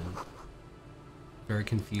accident. Very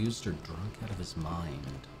confused or drunk out of his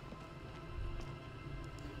mind.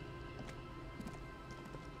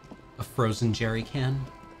 A frozen jerry can?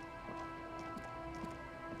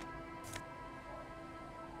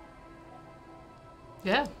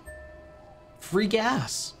 Yeah. Free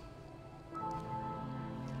gas!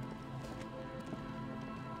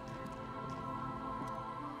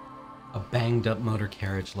 A banged-up motor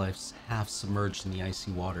carriage lies half submerged in the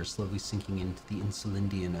icy water, slowly sinking into the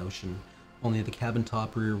Insulindian Ocean. Only the cabin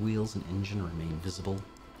top, rear wheels, and engine remain visible.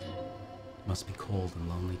 It must be cold and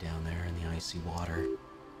lonely down there in the icy water.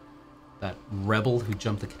 That rebel who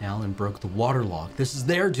jumped the canal and broke the water lock. This is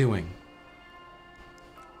their doing!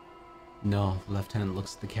 No, the lieutenant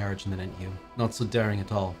looks at the carriage and then at you. Not so daring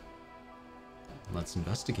at all. Let's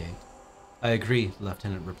investigate. I agree, the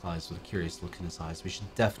lieutenant replies with a curious look in his eyes. We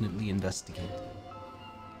should definitely investigate.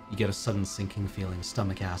 You get a sudden sinking feeling.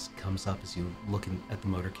 Stomach acid comes up as you look at the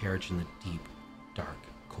motor carriage in the deep, dark,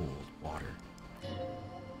 cold water.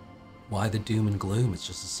 Why the doom and gloom? It's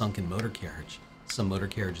just a sunken motor carriage. Some motor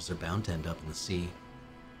carriages are bound to end up in the sea.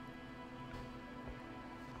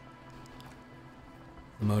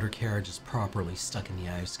 The motor carriage is properly stuck in the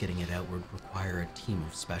ice. Getting it out would require a team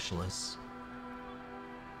of specialists.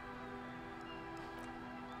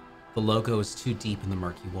 The logo is too deep in the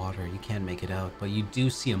murky water. You can't make it out, but you do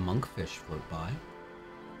see a monkfish float by.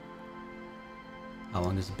 How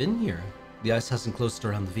long has it been here? The ice hasn't closed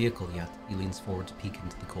around the vehicle yet. He leans forward to peek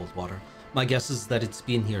into the cold water. My guess is that it's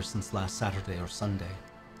been here since last Saturday or Sunday.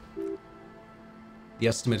 The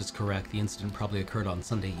estimate is correct. The incident probably occurred on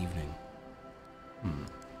Sunday evening.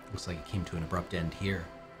 Looks like it came to an abrupt end here.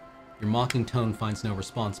 Your mocking tone finds no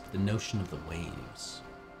response, but the notion of the waves.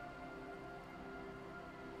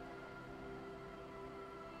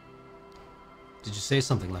 Did you say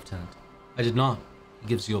something, Lieutenant? I did not. He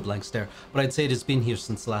gives you a blank stare, but I'd say it has been here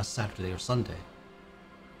since last Saturday or Sunday.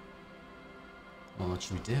 Well, what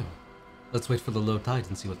should we do? Let's wait for the low tide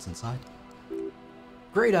and see what's inside.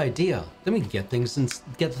 Great idea. Then we can get the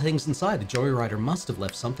things inside. The Joyrider must have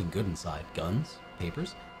left something good inside. Guns,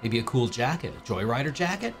 papers, maybe a cool jacket. A Joyrider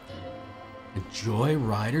jacket? A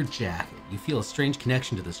Joyrider jacket. You feel a strange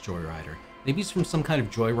connection to this Joyrider. Maybe he's from some kind of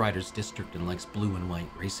Joyrider's district and likes blue and white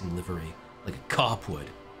racing livery, like a cop would.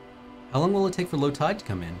 How long will it take for low tide to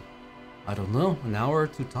come in? I don't know. An hour or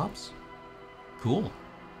two tops? Cool.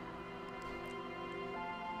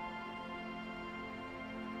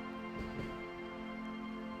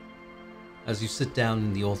 As you sit down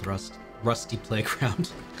in the old rusty playground,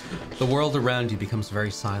 the world around you becomes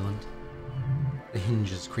very silent. The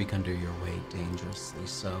hinges creak under your weight, dangerously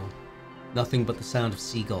so. Nothing but the sound of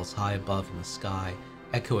seagulls high above in the sky,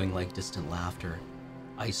 echoing like distant laughter.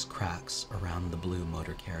 Ice cracks around the blue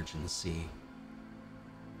motor carriage in the sea.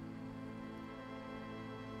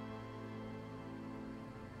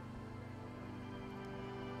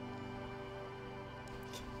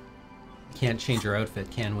 Can't change your outfit,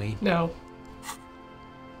 can we? No.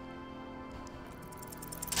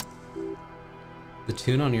 The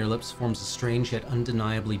tune on your lips forms a strange yet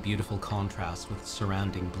undeniably beautiful contrast with the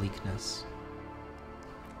surrounding bleakness.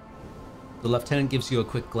 The lieutenant gives you a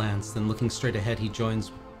quick glance, then looking straight ahead, he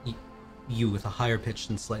joins you with a higher pitched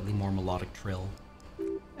and slightly more melodic trill.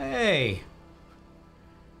 Hey!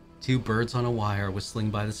 Two birds on a wire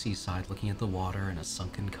whistling by the seaside, looking at the water in a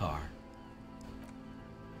sunken car.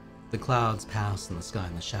 The clouds pass in the sky,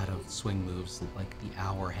 and the shadow of the swing moves like the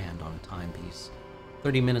hour hand on a timepiece.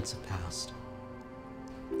 30 minutes have passed.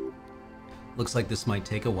 Looks like this might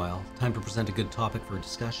take a while. Time to present a good topic for a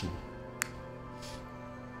discussion.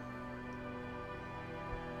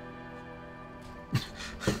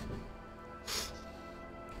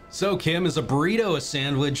 So, Kim, is a burrito a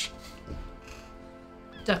sandwich?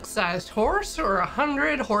 Duck-sized horse or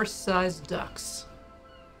 100 horse-sized ducks?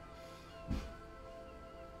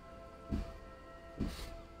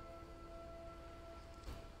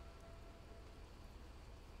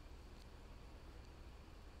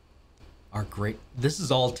 This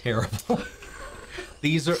is all terrible.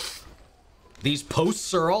 These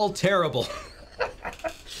posts are all terrible.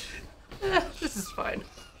 This is fine.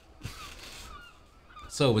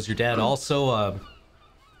 So, was your dad also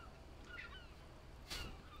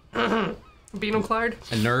Beano Clyde?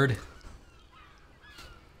 a nerd?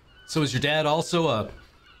 So, is your dad also a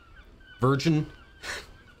virgin?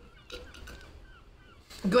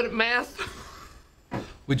 Good at math?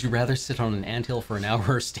 Would you rather sit on an anthill for an hour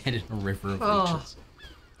or stand in a river of leeches?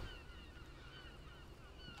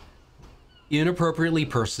 Inappropriately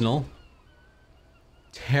personal.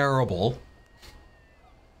 Terrible.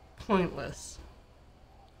 Pointless.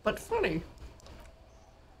 But funny.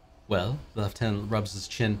 Well, the lieutenant rubs his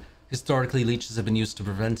chin. Historically, leeches have been used to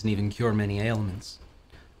prevent and even cure many ailments.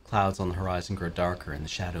 Clouds on the horizon grow darker, and the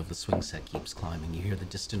shadow of the swing set keeps climbing. You hear the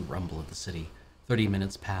distant rumble of the city. 30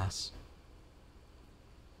 minutes pass.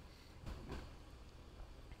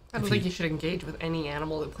 I don't think you should engage with any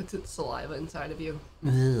animal that puts its saliva inside of you.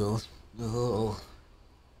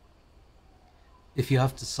 If you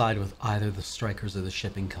have to side with either the strikers or the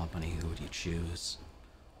shipping company, who would you choose?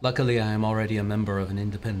 Luckily, I am already a member of an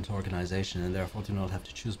independent organization and therefore do not have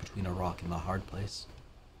to choose between a rock and a hard place.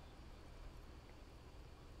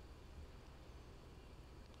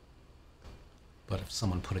 But if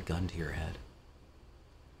someone put a gun to your head...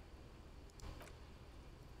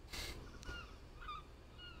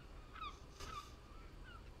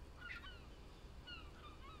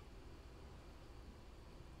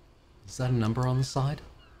 Is that a number on the side?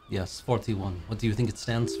 Yes, 41. What do you think it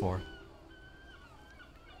stands for?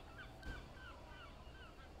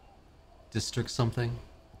 District something?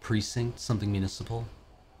 Precinct? Something municipal?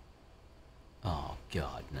 Oh,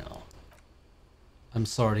 God, no. I'm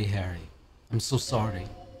sorry, Harry. I'm so sorry.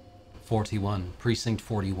 41. Precinct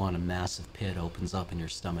 41. A massive pit opens up in your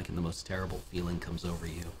stomach and the most terrible feeling comes over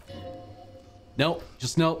you. Nope.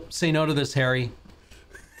 Just nope. Say no to this, Harry.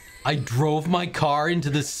 I drove my car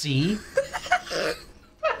into the sea?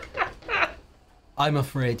 I'm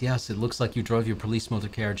afraid, yes. It looks like you drove your police motor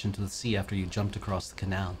carriage into the sea after you jumped across the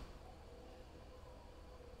canal.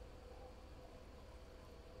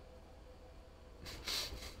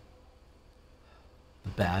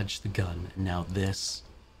 The badge, the gun, and now this.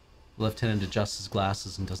 The lieutenant adjusts his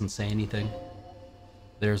glasses and doesn't say anything.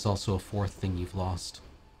 There's also a fourth thing you've lost.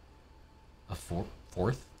 A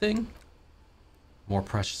fourth thing? More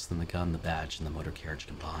precious than the gun, the badge, and the motor carriage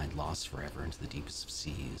combined, lost forever into the deepest of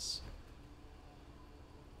seas.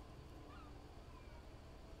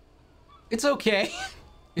 It's okay.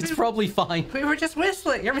 It's probably fine. We were just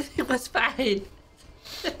whistling. Everything was fine.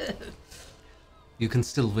 You can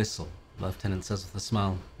still whistle, the lieutenant says with a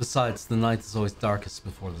smile. Besides, the night is always darkest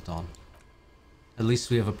before the dawn. At least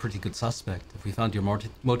we have a pretty good suspect. If we found your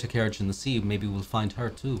motor carriage in the sea, maybe we'll find her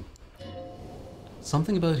too.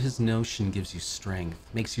 Something about his notion gives you strength,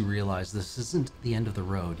 makes you realize this isn't the end of the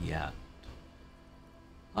road yet.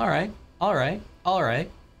 Alright, alright,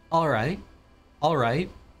 alright, alright,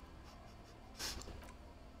 alright.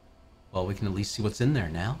 Well, we can at least see what's in there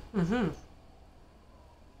now. Mm-hmm.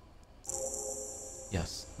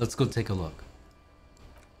 Yes, let's go take a look.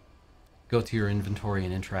 Go to your inventory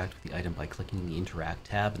and interact with the item by clicking the Interact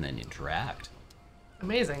tab and then Interact.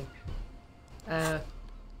 Amazing.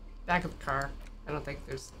 Back of the car. I don't think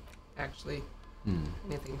there's actually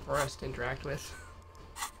anything for us to interact with.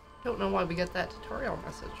 Don't know why we get that tutorial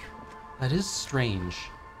message. That is strange.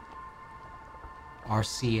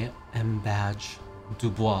 RCM badge,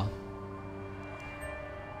 Dubois.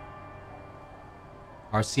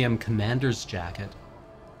 RCM commander's jacket.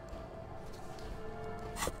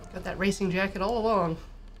 Got that racing jacket all along.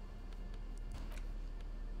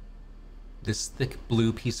 This thick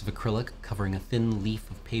blue piece of acrylic covering a thin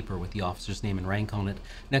leaf of paper with the officer's name and rank on it.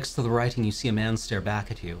 Next to the writing, you see a man stare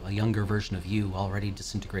back at you, a younger version of you, already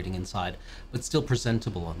disintegrating inside, but still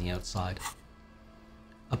presentable on the outside.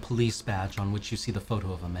 A police badge on which you see the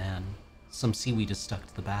photo of a man. Some seaweed is stuck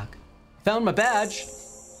to the back. Found my badge!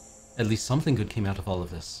 At least something good came out of all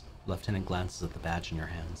of this. The lieutenant glances at the badge in your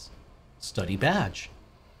hands. Study badge.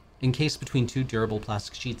 Encased between two durable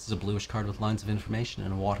plastic sheets is a bluish card with lines of information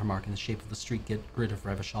and a watermark in the shape of the street grid of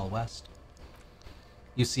Revachol West.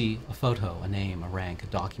 You see a photo, a name, a rank, a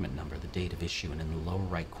document number, the date of issue, and in the lower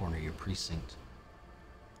right corner your precinct.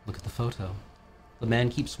 Look at the photo. The man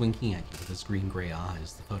keeps winking at you with his green-gray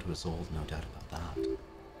eyes. The photo is old, no doubt about that.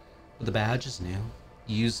 But the badge is new.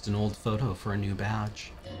 You used an old photo for a new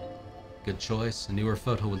badge. Good choice. A newer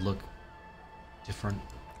photo would look different.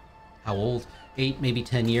 How old? 8, maybe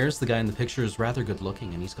 10 years. The guy in the picture is rather good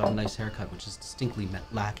looking, and he's got a nice haircut, which is distinctly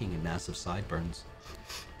lacking in massive sideburns.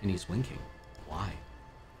 And he's winking. Why?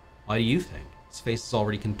 Why do you think? His face is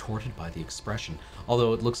already contorted by the expression,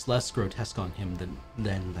 although it looks less grotesque on him than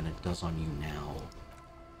it does on you now.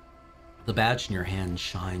 The badge in your hand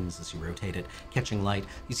shines as you rotate it, catching light.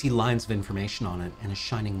 You see lines of information on it and a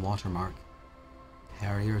shining watermark.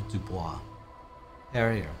 Harrier Dubois.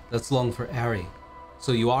 Harrier. That's long for Harry.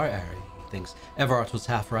 So you are Harry, he thinks. Everard was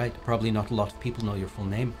half right. Probably not a lot of people know your full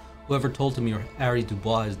name. Whoever told him you're Harry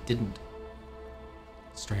Dubois didn't.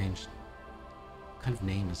 Strange. What kind of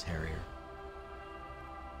name is Harrier?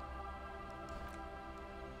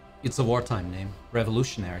 It's a wartime name.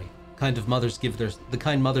 Revolutionary. The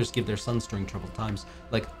kind mothers give their sons during troubled times,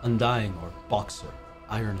 like Undying or Boxer,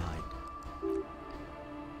 Ironhide.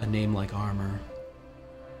 A name like armor.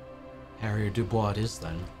 Harrier Dubois it is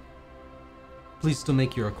then. Pleased to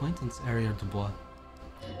make your acquaintance, Harrier Dubois.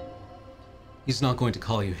 He's not going to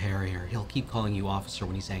call you Harrier. He'll keep calling you officer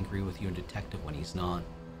when he's angry with you and detective when he's not.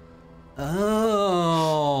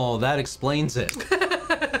 Oh, that explains it.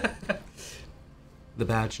 The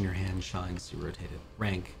badge in your hand shines. You rotate it.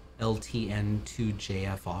 Rank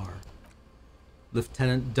LTN2JFR.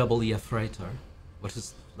 Lieutenant W. Freighter. What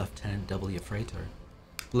is Lieutenant W. Freighter?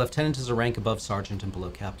 The lieutenant is a rank above sergeant and below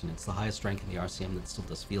captain. It's the highest rank in the RCM that still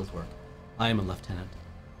does field work. I am a lieutenant,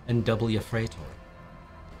 and W. Freighter.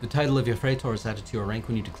 The title of Freighter is added to your rank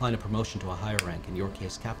when you decline a promotion to a higher rank, in your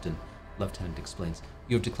case captain, the lieutenant explains.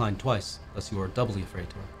 You have declined twice, thus you are W.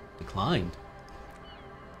 Freighter. Declined?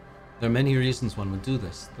 There are many reasons one would do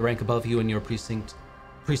this. The rank above you in your precinct's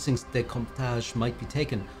décomptage might be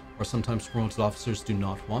taken, or sometimes promoted officers do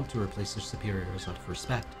not want to replace their superiors out of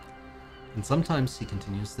respect. And sometimes, he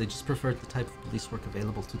continues, they just prefer the type of police work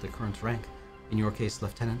available to their current rank, in your case,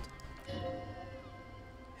 lieutenant.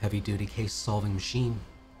 Heavy-duty case-solving machine.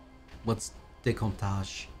 What's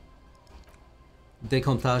décomptage?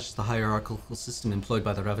 Décomptage is the hierarchical system employed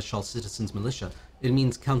by the Revachol Citizens Militia. It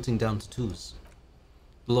means counting down to twos.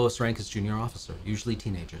 The lowest rank is junior officer, usually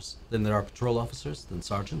teenagers. Then there are patrol officers, then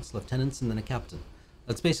sergeants, lieutenants, and then a captain.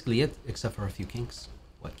 That's basically it, except for a few kinks.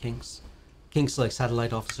 What kinks? Kinks like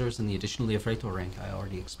satellite officers and the additional Freighter rank I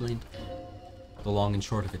already explained. The long and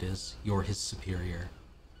short of it is, you're his superior.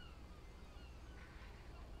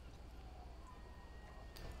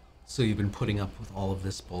 So you've been putting up with all of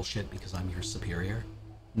this bullshit because I'm your superior?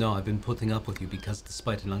 No, I've been putting up with you because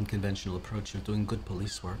despite an unconventional approach, you're doing good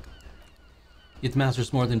police work. It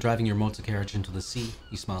matters more than driving your motor carriage into the sea,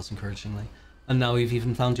 he smiles encouragingly. And now we've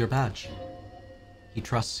even found your badge. He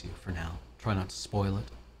trusts you for now. Try not to spoil it.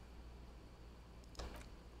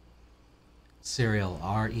 Serial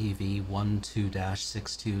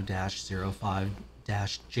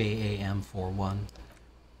REV12-62-05-JAM41.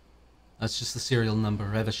 That's just the serial number.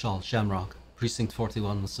 Revachol, Shamrock, Precinct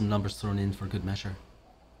 41 with some numbers thrown in for good measure.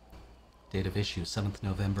 Date of issue, 7th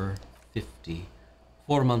November, 50.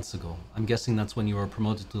 4 months ago. I'm guessing that's when you were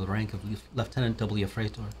promoted to the rank of Lieutenant W.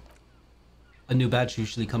 Freitor. A new badge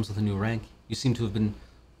usually comes with a new rank. You seem to have been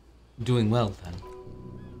doing well then.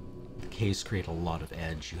 The K's create a lot of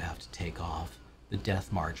edge you have to take off. The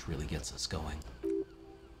death march really gets us going.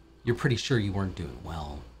 You're pretty sure you weren't doing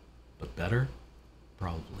well, but better?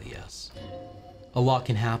 Probably yes. A lot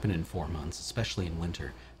can happen in 4 months, especially in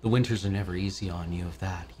winter. The winters are never easy on you, of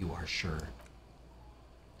that you are sure.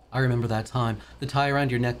 I remember that time. The tie around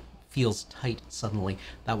your neck feels tight suddenly.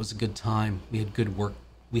 That was a good time. We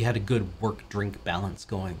had a good work-drink balance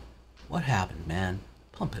going. What happened, man?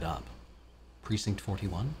 Pump it up. Precinct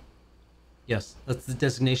 41? Yes, that's the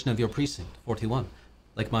designation of your precinct, 41.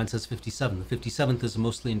 Like mine says 57. The 57th is a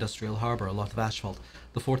mostly industrial harbor, a lot of asphalt.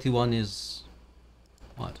 The 41 is...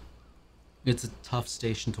 what? It's a tough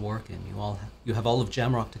station to work in. You have all of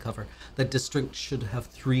Jamrock to cover. That district should have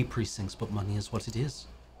 3 precincts, but money is what it is.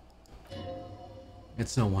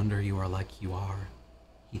 It's no wonder you are like you are,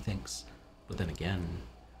 he thinks. But then again,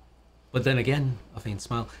 a faint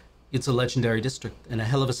smile. It's a legendary district, and a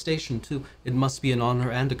hell of a station, too. It must be an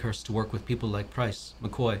honor and a curse to work with people like Price,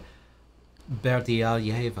 McCoy,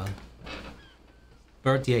 Berdiayeva.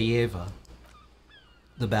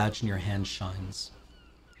 The badge in your hand shines.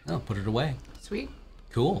 Oh, put it away. Sweet.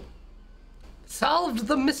 Cool. Solved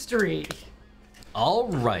the mystery. All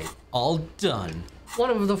right, all done. One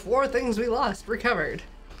of the 4 things we lost recovered.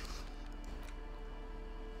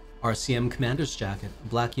 RCM commander's jacket, a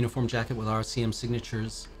black uniform jacket with RCM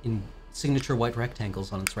signatures in signature white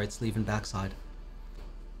rectangles on its right sleeve and backside.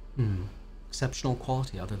 Exceptional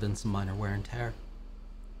quality other than some minor wear and tear.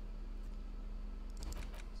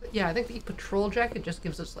 So, yeah, I think the patrol jacket just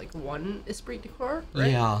gives us like 1 esprit de corps,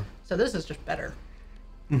 right? Yeah. So this is just better.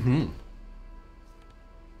 And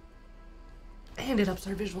it ups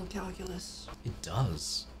our visual calculus. It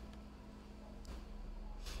does.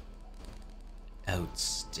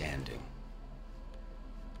 Outstanding.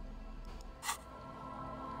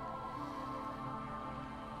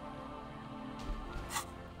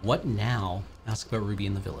 What now? Ask about Ruby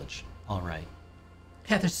in the village. All right.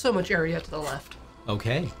 Yeah, there's so much area to the left.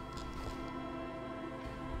 Okay.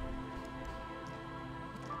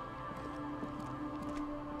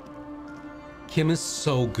 Kim is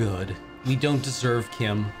so good. We don't deserve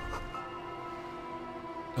Kim.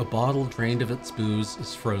 A bottle drained of its booze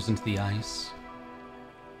is frozen to the ice.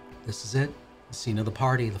 This is it. The scene of the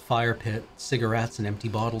party, the fire pit, cigarettes and empty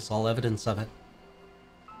bottles, all evidence of it.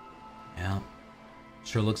 Yeah.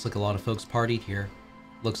 Sure looks like a lot of folks partied here.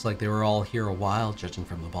 Looks like they were all here a while, judging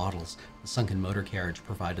from the bottles. The sunken motor carriage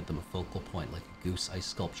provided them a focal point like a goose ice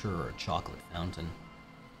sculpture or a chocolate fountain.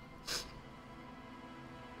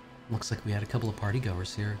 Looks like we had a couple of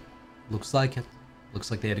partygoers here. Looks like it.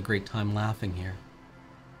 Looks like they had a great time laughing here.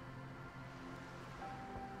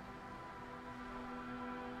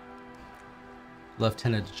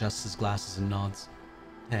 Lieutenant adjusts his glasses and nods.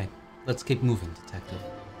 Hey, let's keep moving, detective.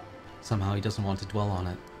 Somehow he doesn't want to dwell on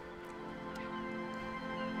it.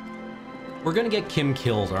 We're gonna get Kim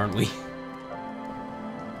killed, aren't we?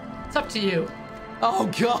 It's up to you. Oh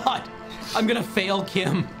god! I'm gonna fail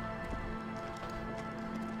Kim!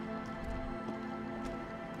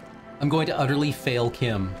 I'm going to utterly fail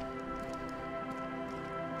Kim.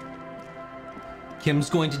 Kim's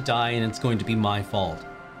going to die and it's going to be my fault.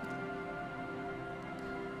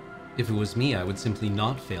 If it was me, I would simply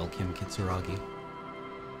not fail Kim Kitsuragi.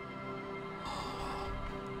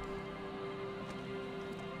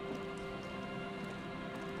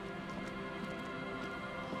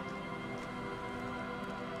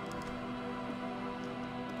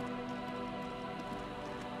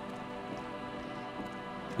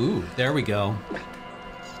 Ooh, there we go.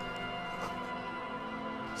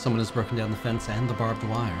 Someone has broken down the fence and the barbed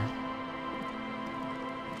wire.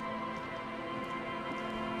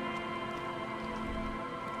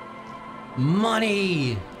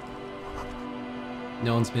 Money!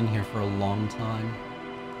 No one's been here for a long time.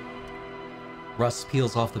 Rust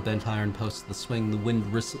peels off the bent iron posts of the swing. The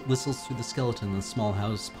wind whistles through the skeleton in the small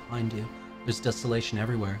house behind you. There's desolation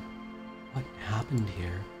everywhere. What happened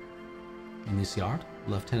here? In this yard,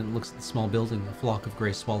 the lieutenant looks at the small building. A flock of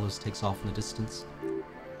grey swallows takes off in the distance.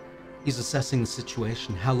 He's assessing the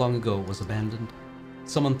situation, how long ago it was abandoned.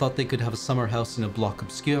 Someone thought they could have a summer house in a bloc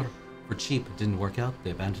obscur. For cheap, it didn't work out.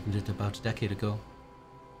 They abandoned it about a decade ago.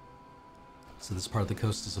 So this part of the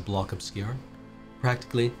coast is a bloc obscur.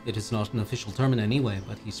 Practically, it is not an official term in any way,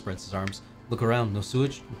 but he spreads his arms. Look around, no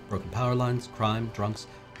sewage, broken power lines, crime, drunks.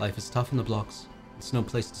 Life is tough in the blocks. It's no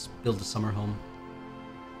place to build a summer home.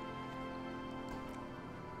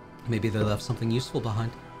 Maybe they left something useful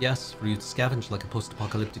behind. Yes, for you to scavenge like a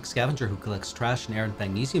post-apocalyptic scavenger who collects trash and errant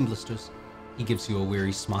magnesium blisters. He gives you a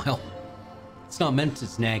weary smile. It's not meant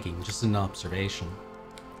as nagging, just an observation.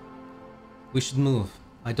 We should move.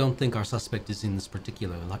 I don't think our suspect is in this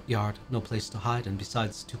particular yard. No place to hide, and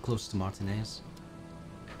besides, too close to Martinez.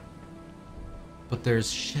 But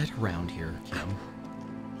there's shit around here, Kim.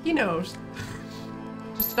 He knows.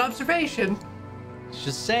 Just an observation.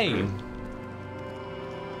 Just saying.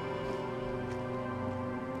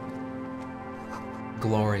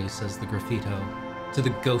 Glory, says the graffito, to the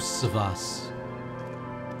ghosts of us.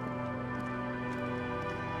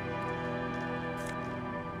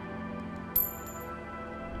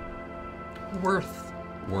 Worth.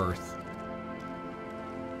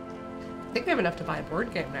 I think we have enough to buy a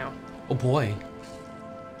board game now. Oh boy.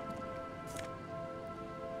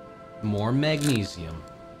 More magnesium.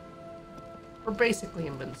 We're basically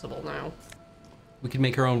invincible now. We can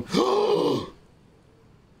make our own.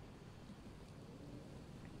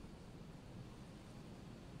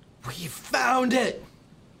 We found it!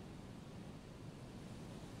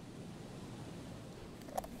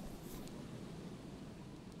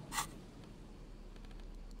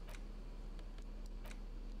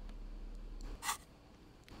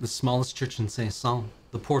 The smallest church in Saint-Saëns.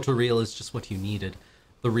 The portal reel is just what you needed.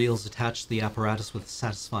 The reels attach to the apparatus with a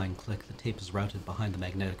satisfying click. The tape is routed behind the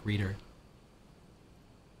magnetic reader.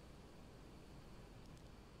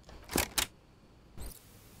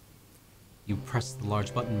 You press the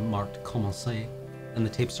large button marked Commencer, and the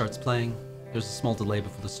tape starts playing. There's a small delay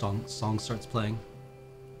before the song starts playing.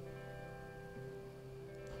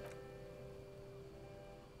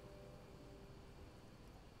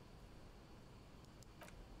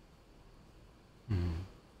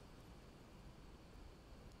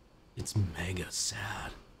 It's mega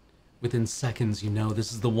sad. Within seconds, you know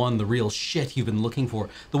this is the one, the real shit you've been looking for.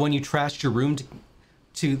 The one you trashed your room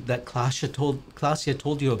to that Klasia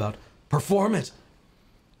told you about. Perform it!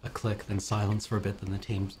 A click, then silence for a bit, then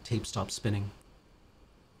the tape stops spinning.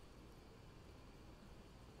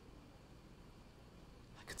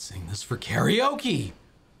 I could sing this for karaoke!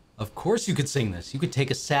 Of course you could sing this. You could take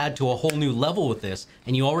a sad to a whole new level with this,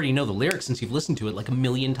 and you already know the lyrics since you've listened to it like a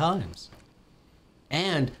million times.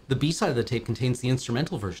 And the B-side of the tape contains the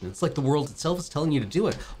instrumental version. It's like the world itself is telling you to do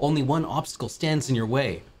it. Only one obstacle stands in your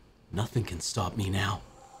way. Nothing can stop me now.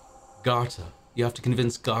 Garta. You have to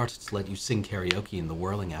convince Garta to let you sing karaoke in the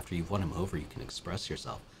whirling. After you've won him over, you can express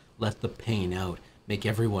yourself. Let the pain out. Make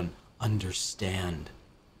everyone understand.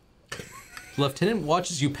 The lieutenant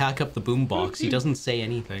watches you pack up the boombox. He doesn't say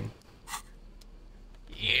anything.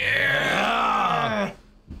 Yeah!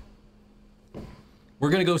 We're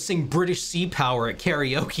gonna go sing British Sea Power at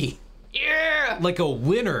karaoke. Yeah! Like a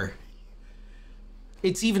winner.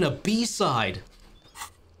 It's even a B-side.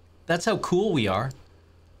 That's how cool we are.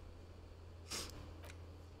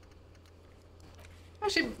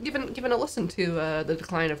 Actually, given a listen to The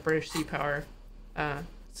Decline of British Sea Power,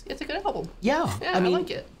 it's a good album. Yeah, I mean, I like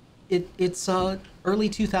it. It's early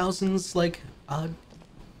 2000s, like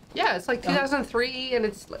yeah, it's like 2003, and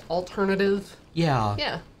it's like alternative. Yeah.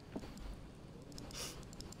 Yeah.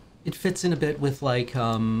 It fits in a bit with like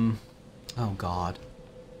oh god.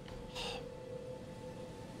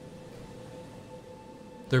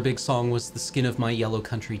 Their big song was The Skin of My Yellow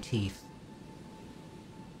Country Teeth.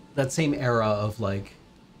 That same era of like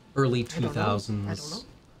early 2000s. I don't know.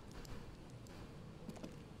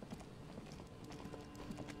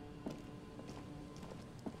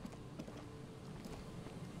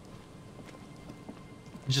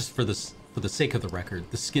 Just for the sake of the record,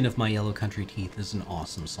 The Skin of My Yellow Country Teeth is an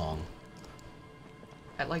awesome song.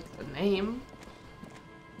 I like the name.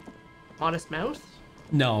 Modest Mouse?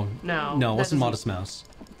 No, it wasn't doesn't- Modest Mouse.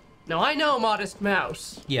 No, I know Modest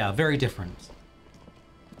Mouse. Yeah, very different.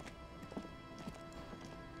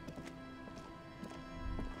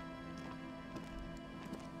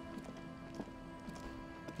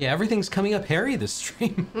 Yeah, everything's coming up hairy this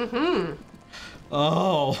stream. Mm-hmm.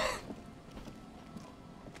 Oh.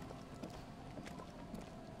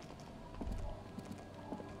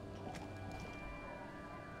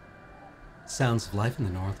 Sounds of life in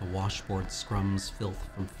the north, a washboard scrums filth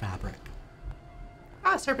from fabric.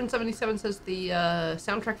 Serpent77 says the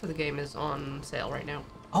soundtrack for the game is on sale right now.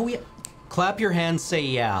 Oh yeah. Clap your hands, say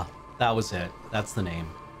yeah. That was it. That's the name.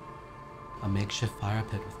 A makeshift fire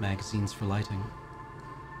pit with magazines for lighting.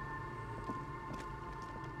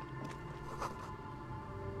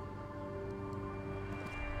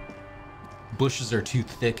 Bushes are too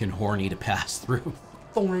thick and horny to pass through.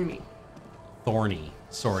 Thorny. Thorny,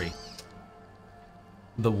 sorry.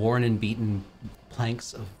 The worn and beaten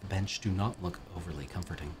planks of the bench do not look overly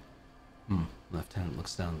comforting. Lieutenant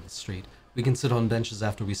looks down the street. We can sit on benches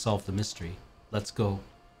after we solve the mystery. Let's go.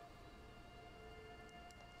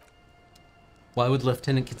 Why would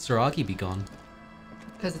Lieutenant Kitsuragi be gone?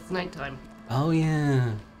 Because it's nighttime. Oh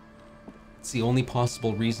yeah. It's the only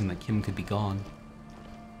possible reason that Kim could be gone.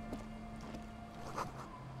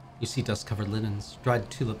 You see dust-covered linens, dried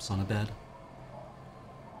tulips on a bed.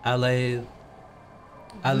 Allez-vous-en.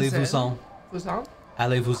 Vous-en?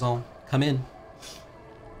 Allez-vous-en. Come in.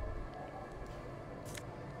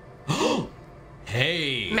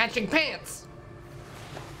 Hey! Matching pants!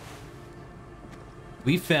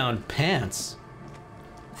 We found pants.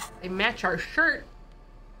 They match our shirt.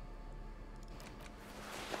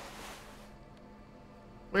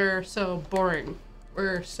 We're so boring.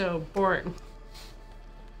 We're so boring.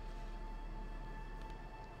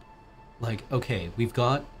 Like, okay, we've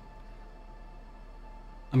got...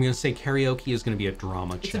 I'm gonna say karaoke is gonna be a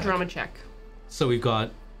drama check. It's a drama check. So we've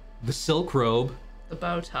got the silk robe. The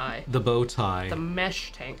bow tie. The bow tie. The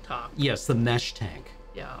mesh tank top. Yes, the mesh tank.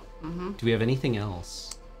 Yeah. Mm-hmm. Do we have anything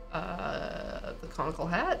else? The conical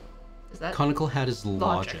hat? Is that? Conical hat is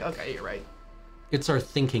logic. Okay, you're right. It's our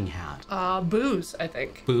thinking hat. Booze, I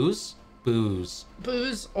think. Booze? Booze.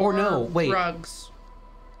 Booze Or no, wait. drugs.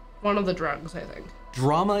 One of the drugs, I think.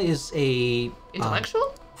 Drama is a...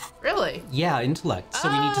 Intellectual? Really? Yeah, intellect. So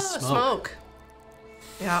we need to smoke.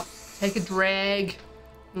 Yeah. Take a drag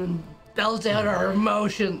and belt out our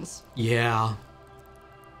emotions. Yeah.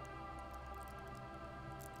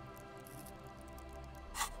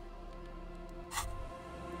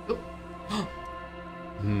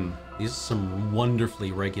 These are some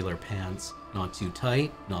wonderfully regular pants. Not too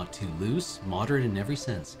tight, not too loose, moderate in every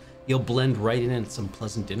sense. You'll blend right in at some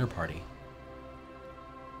pleasant dinner party.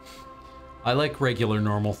 I like regular,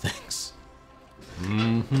 normal things.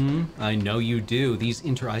 I know you do. These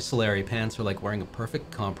inter-isolary pants are like wearing a perfect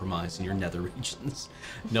compromise in your nether regions.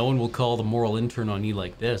 No one will call the moral intern on you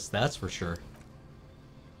like this, that's for sure.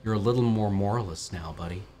 You're a little more moralist now,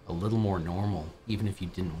 buddy. A little more normal, even if you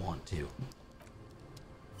didn't want to.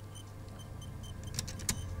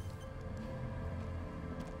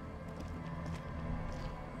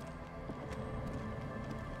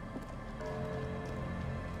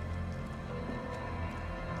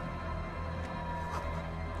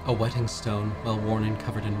 A wetting stone, well worn and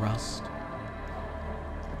covered in rust.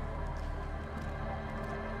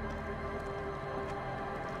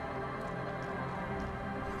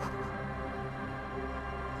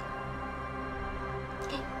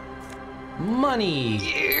 Money!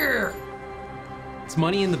 Yeah! It's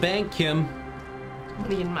money in the bank, Kim.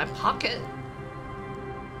 Money in my pocket.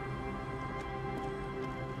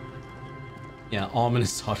 Yeah,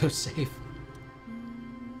 ominous autosave.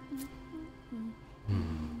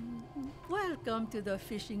 Welcome to the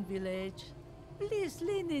fishing village. Please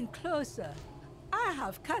lean in closer. I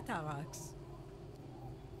have cataracts.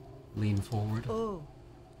 Lean forward. Oh,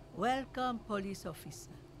 welcome, police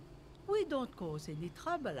officer. We don't cause any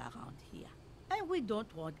trouble around here. And we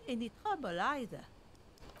don't want any trouble either.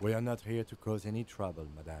 We are not here to cause any trouble,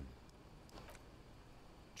 madame.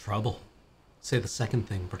 Trouble. Say the second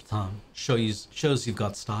thing, Bertrand. Shows you've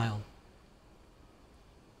got style.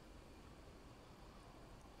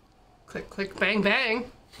 Click, click, bang,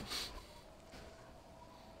 bang.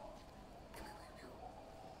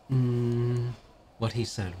 What he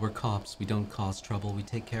said. We're cops. We don't cause trouble. We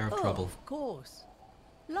take care of trouble. Of course.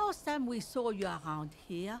 Last time we saw you around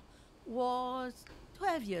here was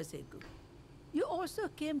 12 years ago. You also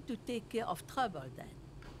came to take care of trouble then.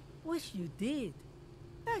 Which you did.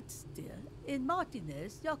 But still, in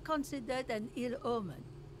Martinez, you're considered an ill omen.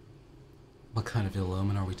 What kind of ill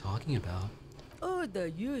omen are we talking about? Oh, the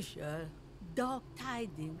usual. Dark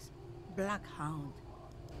tidings. Black Hound.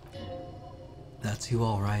 That's you,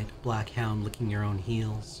 all right. Black Hound licking your own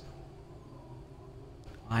heels.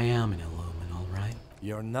 I am an ill omen, all right.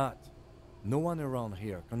 You're not. No one around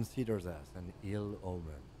here considers us an ill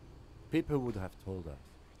omen. People would have told us.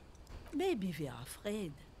 Maybe we are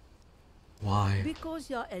afraid. Why? Because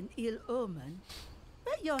you're an ill omen,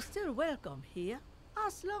 but you're still welcome here,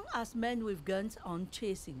 as long as men with guns aren't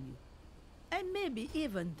chasing you. And maybe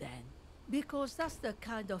even then, because that's the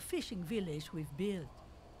kind of fishing village we've built.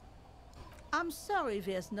 I'm sorry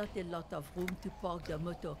there's not a lot of room to park the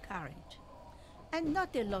motor carriage. And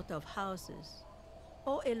not a lot of houses.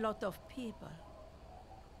 Or a lot of people.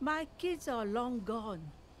 My kids are long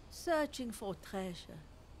gone, searching for treasure.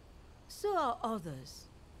 So are others.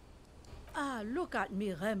 Ah, look at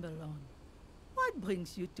me ramble on. What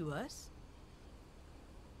brings you to us?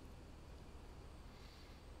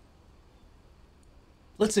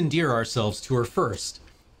 Let's endear ourselves to her first.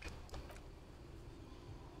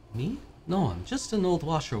 Me? No, I'm just an old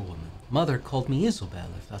washerwoman. Mother called me Isobel,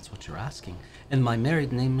 if that's what you're asking. And my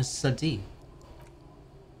married name is Sadi.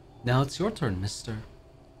 Now it's your turn, mister.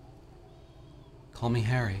 Call me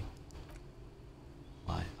Harry.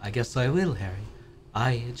 Why, I guess I will, Harry.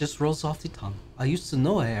 It just rolls off the tongue. I used to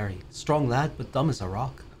know a Harry. Strong lad, but dumb as a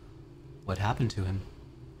rock. What happened to him?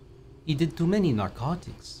 He did too many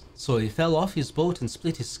narcotics. So he fell off his boat and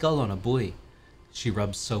split his skull on a buoy. She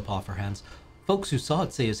rubs soap off her hands. Folks who saw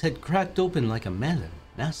it say his head cracked open like a melon.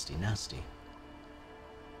 Nasty, nasty.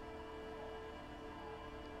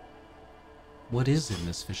 What is in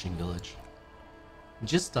this fishing village?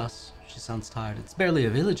 Just us. She sounds tired. It's barely a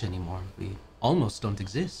village anymore. We almost don't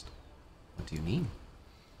exist. What do you mean?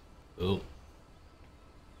 Oh.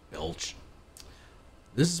 Belch.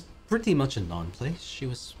 This is pretty much a non-place.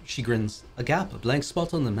 She grins. A gap, a blank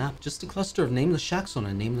spot on the map. Just a cluster of nameless shacks on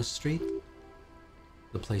a nameless street.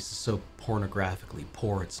 The place is so pornographically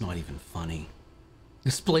poor, it's not even funny.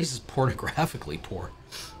 This place is pornographically poor.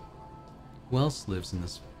 Who else lives in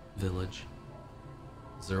this village?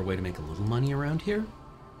 Is there a way to make a little money around here?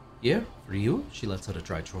 Yeah, for you? She lets out a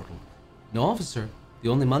dry chortle. No, officer. The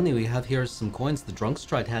only money we have here is some coins the drunks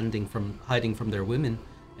tried hiding from their women,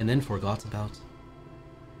 and then forgot about.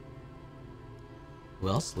 Who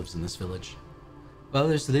else lives in this village? Well,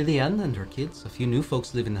 there's Lillian and her kids. A few new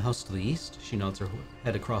folks live in the house to the east. She nods her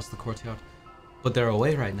head across the courtyard. But they're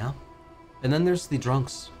away right now. And then there's the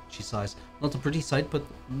drunks. She sighs. Not a pretty sight, but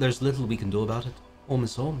there's little we can do about it. Home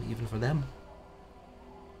is home, even for them.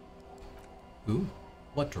 Who?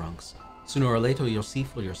 What drunks? Sooner or later you'll see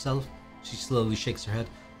for yourself. She slowly shakes her head.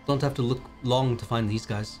 Don't have to look long to find these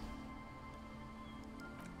guys.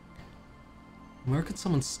 Where could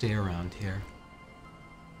someone stay around here?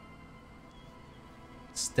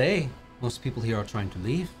 Stay? Most people here are trying to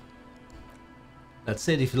leave. That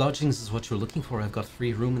said, if lodgings is what you're looking for, I've got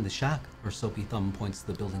free room in the shack. Her soapy thumb points to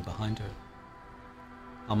the building behind her.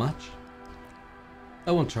 How much?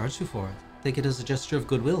 I won't charge you for it. Take it as a gesture of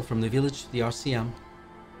goodwill from the village to the RCM.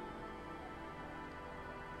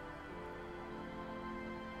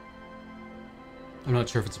 I'm not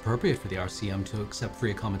sure if it's appropriate for the RCM to accept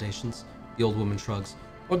free accommodations. The old woman shrugs.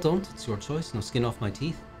 Or don't, it's your choice. No skin off my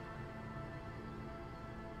teeth.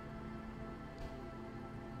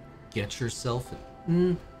 Get yourself...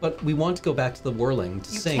 but we want to go back to the whirling to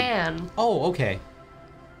sing. You can. Oh, okay.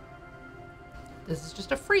 This is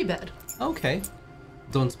just a free bed. Okay.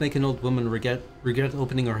 Don't make an old woman regret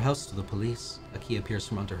opening her house to the police. A key appears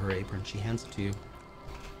from under her apron. She hands it to you.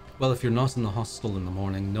 Well, if you're not in the hostel in the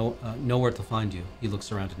morning, nowhere to find you. He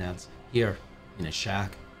looks around and adds, here, in a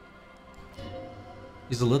shack.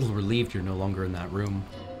 He's a little relieved you're no longer in that room.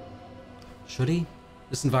 Should he?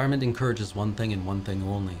 This environment encourages one thing and one thing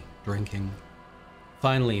only. Drinking.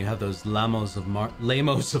 Finally, you have those lamos of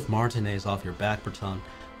Martinez off your back, Berton.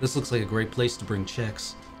 This looks like a great place to bring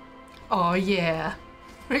chicks. Oh yeah.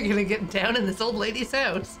 We're gonna get down in this old lady's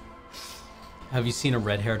house. Have you seen a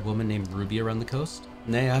red-haired woman named Ruby around the coast?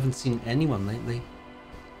 Nay, I haven't seen anyone lately.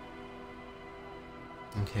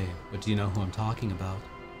 Okay, but do you know who I'm talking about?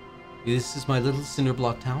 This is my little cinder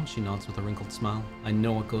block town, she nods with a wrinkled smile. I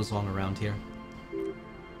know what goes on around here.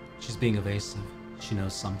 She's being evasive. She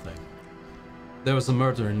knows something. There was a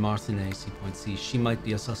murder in Martinez, he points east. She might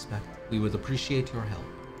be a suspect. We would appreciate your help.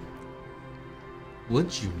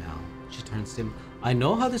 Would you now? She turns to him. I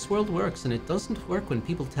know how this world works, and it doesn't work when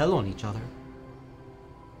people tell on each other.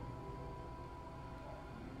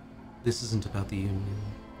 This isn't about the Union,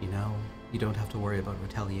 you know. You don't have to worry about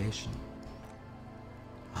retaliation.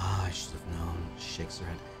 Ah, I should have known. She shakes her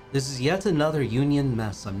head. This is yet another Union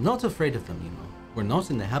mess. I'm not afraid of them, you know. We're not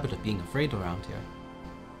in the habit of being afraid around here.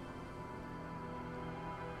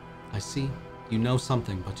 I see. You know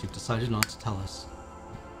something, but you've decided not to tell us.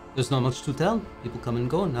 There's not much to tell. People come and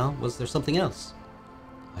go now. Was there something else?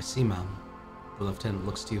 I see, ma'am. The lieutenant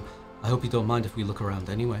looks to you. I hope you don't mind if we look around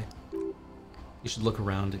anyway. You should look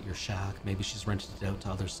around at your shack. Maybe she's rented it out to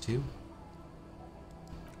others too.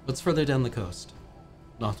 What's further down the coast?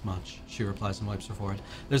 Not much, she replies and wipes her forehead.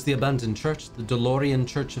 There's the abandoned church, the DeLorean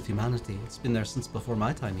Church of Humanity. It's been there since before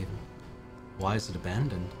my time even. Why is it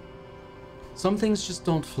abandoned? Some things just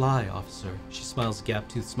don't fly, officer. She smiles a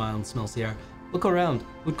gap-toothed smile and smells the air. Look around.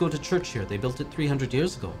 We'd go to church here. They built it 300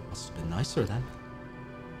 years ago. Must have been nicer then.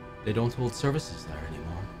 They don't hold services there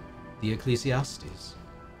anymore. The Ecclesiastes.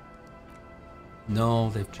 No,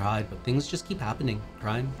 they've tried, but things just keep happening.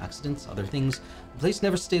 Crime, accidents, other things. The place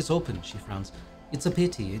never stays open, she frowns. It's a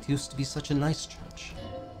pity. It used to be such a nice church.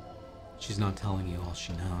 She's not telling you all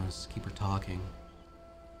she knows. Keep her talking.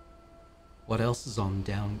 What else is on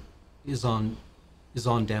down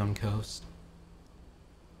coast?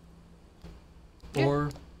 Yeah.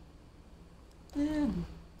 Or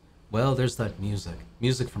well, there's that music.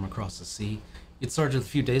 Music from across the sea. It started a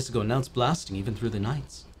few days ago, and now it's blasting even through the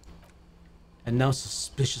nights. And now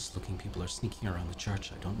suspicious-looking people are sneaking around the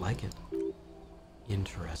church. I don't like it.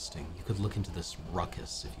 Interesting. You could look into this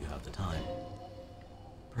ruckus if you have the time.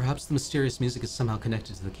 Perhaps the mysterious music is somehow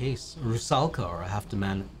connected to the case. A Rusalka or a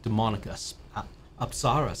half-demonic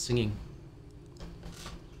Apsara singing.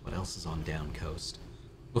 What else is on down coast?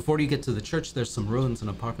 Before you get to the church, there's some ruins, an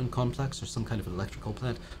apartment complex or some kind of electrical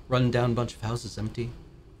plant. Run down bunch of houses empty.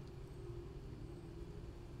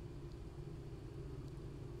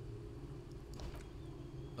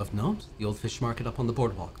 Of note, the old fish market up on the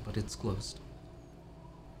boardwalk, but it's closed.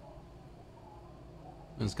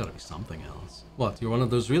 There's gotta be something else. What, you're one of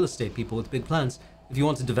those real estate people with big plans? If you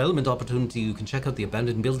want a development opportunity, you can check out the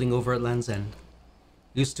abandoned building over at Land's End.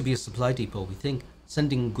 Used to be a supply depot, we think,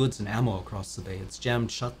 sending goods and ammo across the bay. It's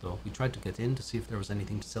jammed shut, though. We tried to get in to see if there was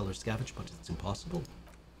anything to sell or scavenge, but it's impossible.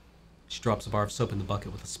 She drops a bar of soap in the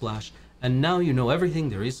bucket with a splash. And now you know everything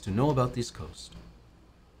there is to know about this coast.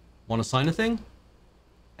 Want to sign a thing?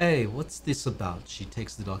 Hey, what's this about? She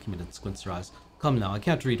takes the document and squints her eyes. Come now, I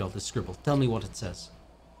can't read all this scribble. Tell me what it says.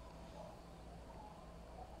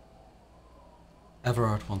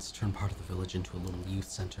 Everard wants to turn part of the village into a little youth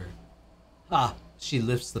center. Ah, she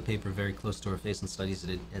lifts the paper very close to her face and studies it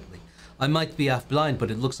intently. I might be half blind,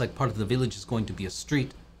 but it looks like part of the village is going to be a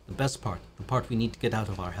street. The best part, the part we need to get out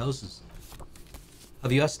of our houses.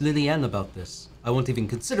 Have you asked Lillian about this? I won't even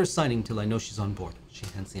consider signing till I know she's on board. She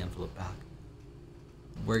hands the envelope back.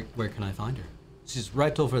 Where can I find her? She's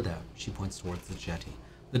right over there. She points towards the jetty.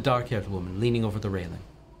 The dark-haired woman leaning over the railing.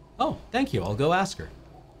 Oh, thank you. I'll go ask her.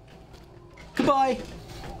 Goodbye.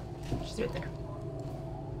 She's right there.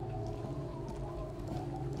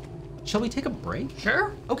 Shall we take a break?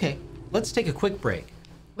 Sure. Okay, let's take a quick break.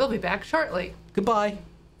 We'll be back shortly. Goodbye.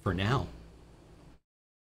 For now.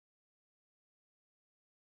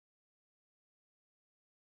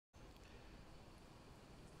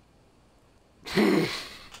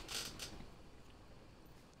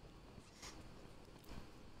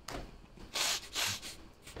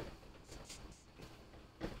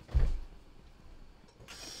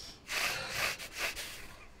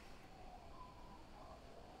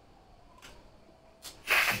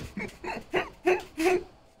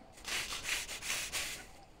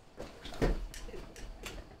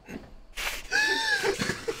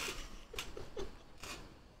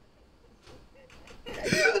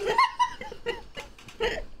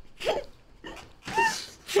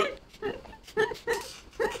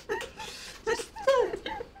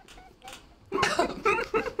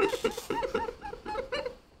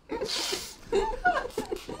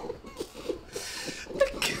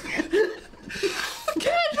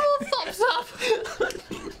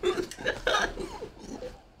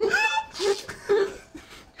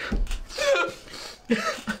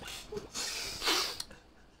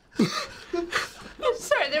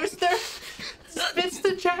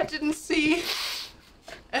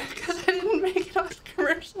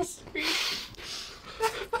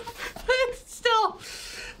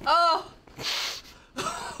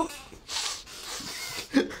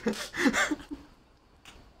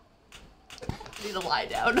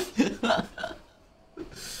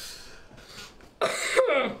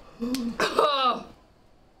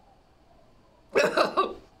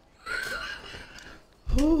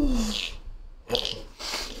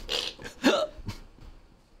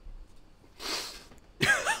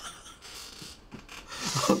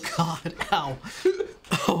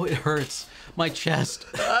 Hurts. My chest.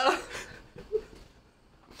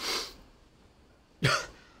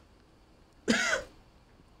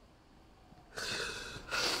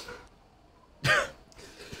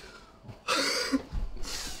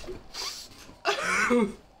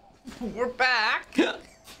 We're back.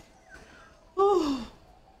 I'm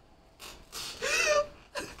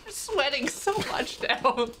sweating so much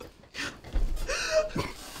now.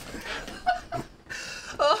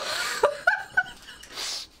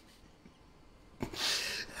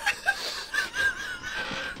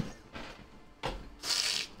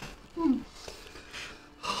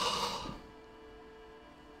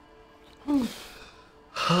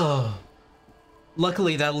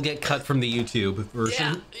 Luckily, that'll get cut from the YouTube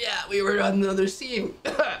version. Yeah, we were on another scene.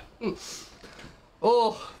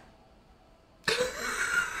 Oh.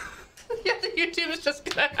 Yeah, the YouTube is just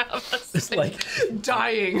gonna have us It's like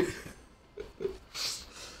dying.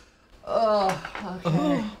 Oh,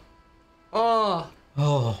 okay. Oh.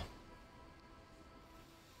 oh.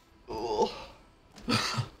 Oh.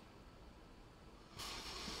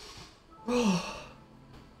 Oh.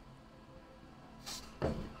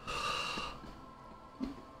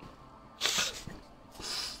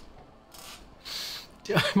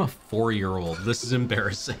 I'm a 4-year-old. This is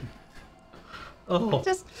embarrassing. Oh.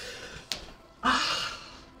 Just. I'm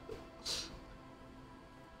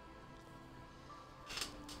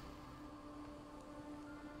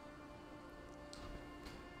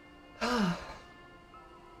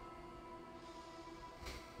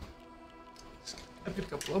gonna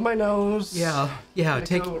go blow my nose. Yeah, Gonna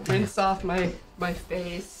take go rinse off my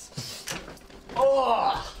face.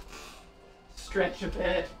 Oh, stretch a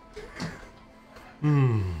bit.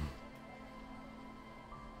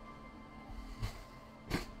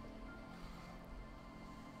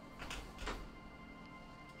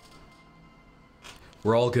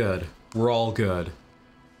 We're all good. We're all good.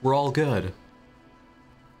 We're all good.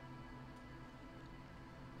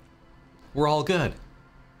 We're all good.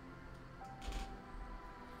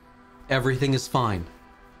 Everything is fine.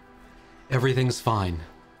 Everything's fine.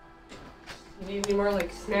 You need any more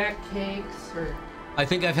like snack cakes or? I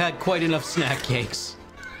think I've had quite enough snack cakes.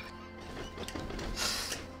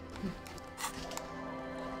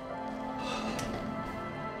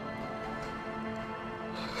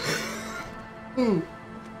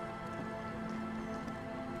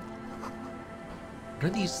 What are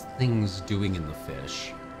these things doing in the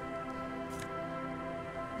fish?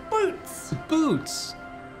 Boots. Boots!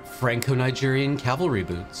 Franco-Nigerian cavalry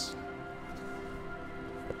boots.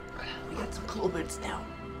 We got some cool boots now.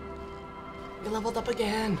 We leveled up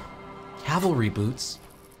again. Cavalry boots?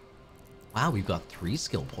 Wow, we've got 3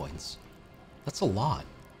 skill points. That's a lot.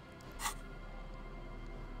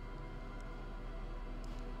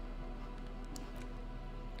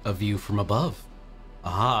 A view from above.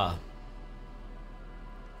 Aha.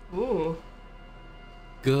 Ooh.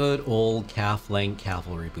 Good old calf-length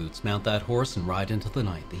cavalry boots. Mount that horse and ride into the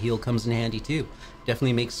night. The heel comes in handy too.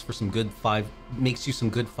 Definitely makes for some good makes you some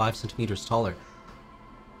good 5 centimeters taller.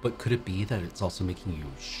 But could it be that it's also making you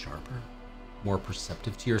sharper? More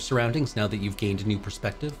perceptive to your surroundings now that you've gained a new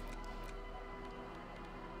perspective?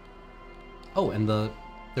 Oh, and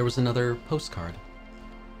there was another postcard.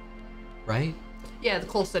 Right? Yeah, the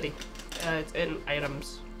Coal City. It's in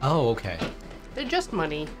items. Oh, okay. They're just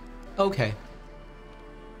money. Okay.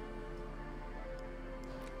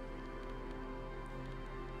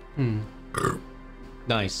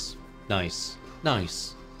 Nice. Nice.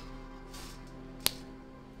 Nice.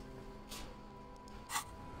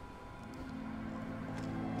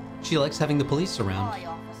 She likes having the police around. Hi,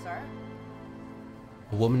 officer.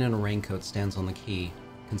 A woman in a raincoat stands on the quay,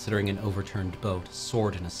 considering an overturned boat. A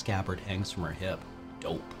sword in a scabbard hangs from her hip.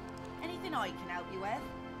 Dope. Anything I can help you with?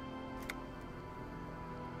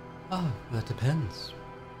 Ah, that depends.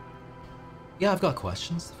 Yeah, I've got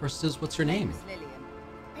questions. The first is, what's your name? Name's Lillian.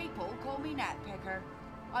 People call me Netpicker.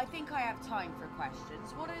 I think I have time for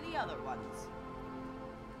questions. What are the other ones?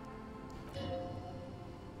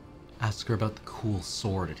 Ask her about the cool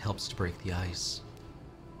sword. It helps to break the ice.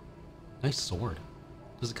 Nice sword.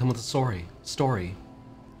 Does it come with a story?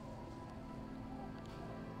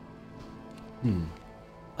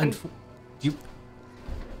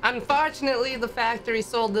 Unfortunately, the factory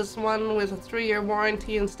sold this one with a 3-year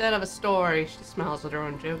warranty instead of a story. She smiles at her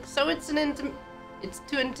own joke. So it's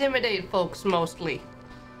to intimidate folks mostly.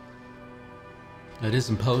 It is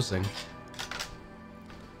imposing.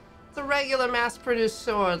 It's a regular mass-produced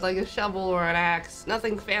sword, like a shovel or an axe.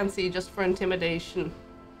 Nothing fancy, just for intimidation.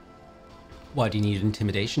 Why do you need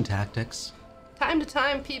intimidation tactics? Time to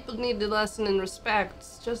time, people need a lesson in respect.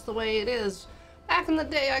 It's just the way it is. Back in the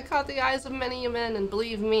day, I caught the eyes of many a man, and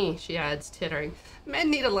believe me, she adds, tittering,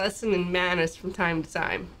 men need a lesson in manners from time to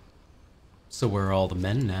time. So where are all the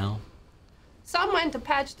men now? Some went to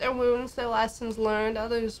patch their wounds, their lessons learned.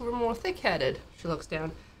 Others were more thick-headed. She looks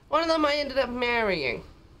down. One of them I ended up marrying.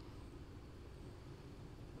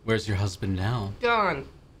 Where's your husband now? Gone.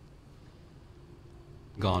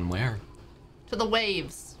 Gone where? To the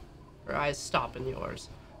waves. Her eyes stop in yours.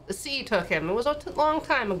 The sea took him. It was a long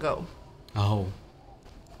time ago. Oh.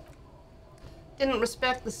 Didn't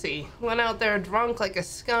respect the sea. Went out there drunk like a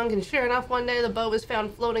skunk, and sure enough, one day the boat was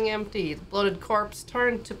found floating empty. The bloated corpse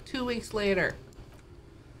turned to 2 weeks later.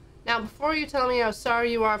 Now, before you tell me how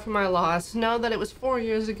sorry you are for my loss, know that it was 4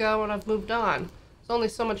 years ago and I've moved on. only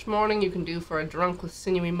so much mourning you can do for a drunk with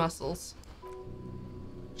sinewy muscles.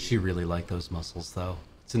 She really liked those muscles, though.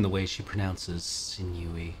 It's in the way she pronounces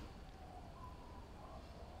sinewy.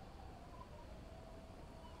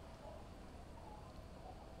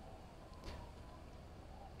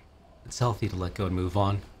 It's healthy to let go and move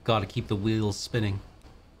on. Gotta keep the wheels spinning.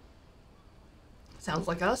 Sounds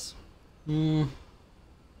like us.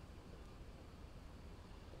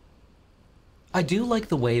 I do like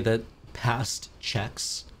the way that past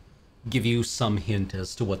checks give you some hint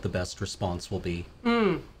as to what the best response will be.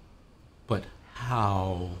 But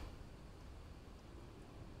how?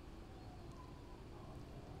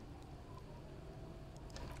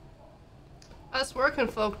 Us working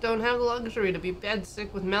folk don't have the luxury to be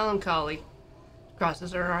bedsick with melancholy.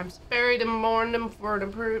 Crosses her arms, buried and mourned him for an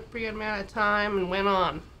appropriate amount of time, and went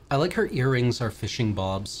on. I like her earrings are fishing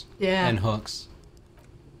bobs. Yeah. And hooks.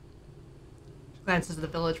 She glances at the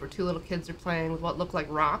village where two little kids are playing with what look like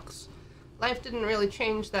rocks. Life didn't really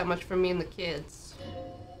change that much for me and the kids.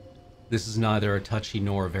 This is neither a touchy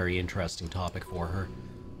nor a very interesting topic for her.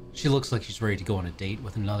 She looks like she's ready to go on a date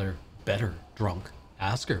with another, better drunk.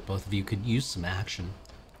 Ask her, both of you could use some action.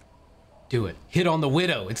 Do it. Hit on the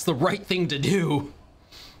widow. It's the right thing to do.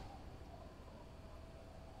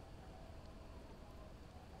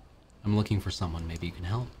 I'm looking for someone. Maybe you can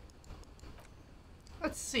help.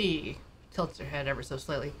 Let's see. Tilts her head ever so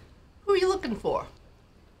slightly. Who are you looking for?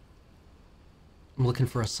 I'm looking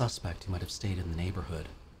for a suspect who might have stayed in the neighborhood.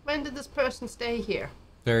 When did this person stay here?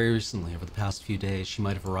 Very recently, over the past few days. She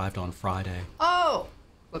might have arrived on Friday. Oh!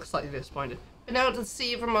 Looks slightly disappointed. Been out to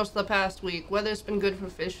sea for most of the past week. Weather's been good for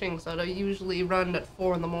fishing, so I usually run at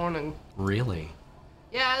 4 in the morning. Really?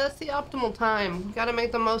 Yeah, that's the optimal time. Gotta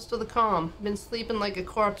make the most of the calm. Been sleeping like a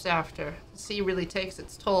corpse after. The sea really takes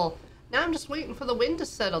its toll. Now I'm just waiting for the wind to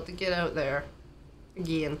settle to get out there.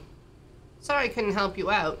 Again. Sorry I couldn't help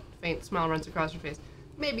you out. Faint smile runs across her face.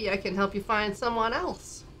 Maybe I can help you find someone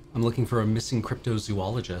else. I'm looking for a missing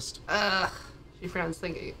cryptozoologist. Ugh. She frowns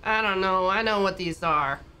thinking. I don't know. I know what these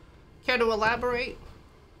are. Care to elaborate?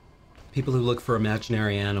 People who look for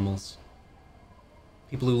imaginary animals.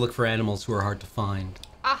 People who look for animals who are hard to find.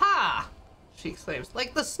 Aha! She exclaims.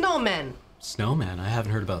 Like the snowmen. Snowman? I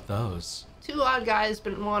haven't heard about those. Two odd guys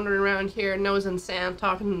been wandering around here, nose in sand,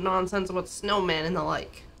 talking nonsense about snowmen and the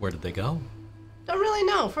like. Where did they go? Don't really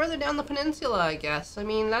know. Further down the peninsula, I guess. I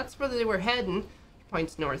mean, that's where they were heading. She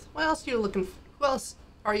points north. Who else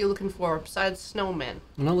are you looking for besides snowmen?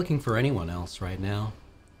 I'm not looking for anyone else right now.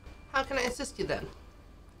 How can I assist you then,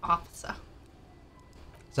 officer?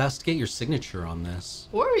 I was asked to get your signature on this.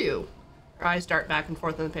 Who are you? Her eyes dart back and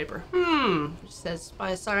forth on the paper. She says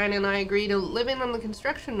by a sign, and I agree to live in on the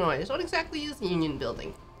construction noise. What exactly is the Union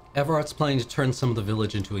building? Everart's planning to turn some of the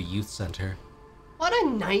village into a youth center. What a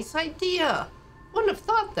nice idea! Wouldn't have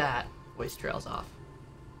thought that. Voice trails off.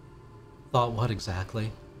 Thought what exactly?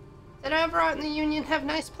 Did Everart and the Union have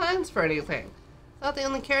nice plans for anything? Thought they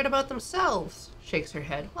only cared about themselves. Shakes her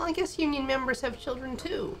head. Well, I guess Union members have children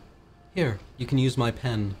too. Here, you can use my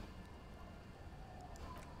pen.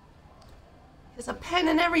 There's a pen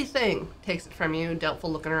and everything. Takes it from you,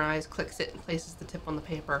 doubtful look in her eyes, clicks it, and places the tip on the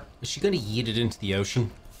paper. Is she gonna yeet it into the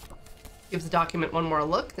ocean? Gives the document one more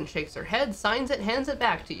look, then shakes her head, signs it, hands it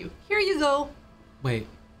back to you. Here you go. Wait,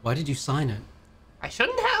 why did you sign it? I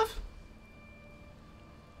shouldn't have.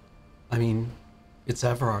 I mean, it's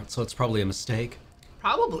Everart, so it's probably a mistake.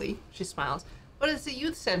 Probably, she smiles. But it's a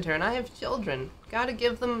youth center and I have children. Gotta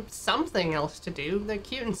give them something else to do. They're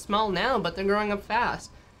cute and small now, but they're growing up fast.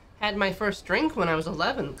 Had my first drink when I was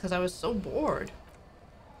 11 because I was so bored.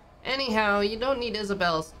 Anyhow, you don't need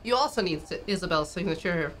Isabel's. You also need Isabel's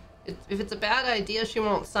signature. If it's a bad idea, she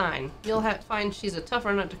won't sign. You'll find she's a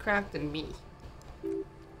tougher nut to crack than me.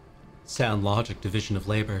 Sound logic, division of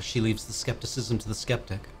labor. She leaves the skepticism to the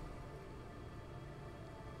skeptic.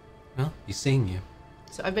 Well, he's seeing you.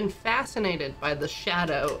 So I've been fascinated by the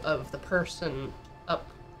shadow of the person up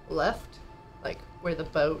left, like where the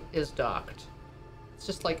boat is docked. It's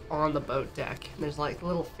just like on the boat deck. And there's like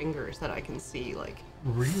little fingers that I can see like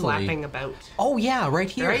flapping about. Oh yeah, right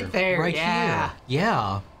here. Right there, Right yeah. here.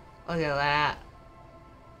 Yeah. Look at that.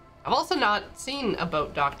 I've also not seen a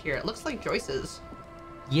boat docked here. It looks like Joyce's.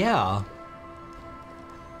 Yeah.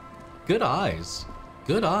 Good eyes.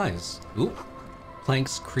 Good eyes. Oop.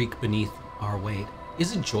 Planks creak beneath our weight.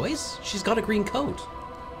 Is it Joyce? She's got a green coat.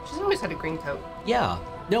 She's always had a green coat. Yeah.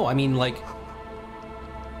 No, I mean, like...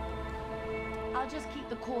 I'll just keep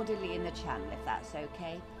the cordially in the channel if that's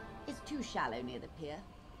okay. It's too shallow near the pier.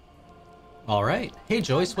 All right. Hey,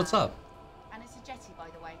 Joyce, what's up? And it's a jetty, by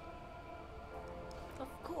the way. Of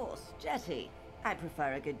course, jetty. I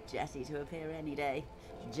prefer a good jetty to appear any day.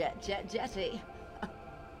 Jetty.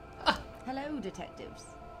 Hello, detectives.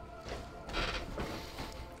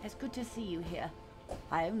 It's good to see you here.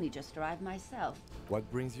 I only just arrived myself. What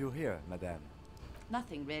brings you here, madame?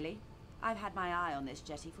 Nothing, really. I've had my eye on this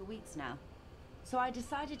jetty for weeks now. So I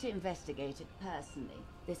decided to investigate it personally.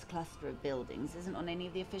 This cluster of buildings isn't on any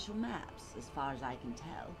of the official maps, as far as I can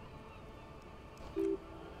tell.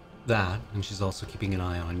 That, and she's also keeping an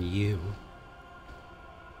eye on you.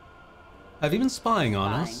 Have you been spying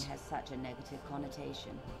on us? Spying has such a negative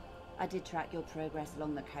connotation. I did track your progress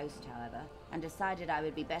along the coast, however, and decided I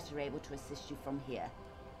would be better able to assist you from here.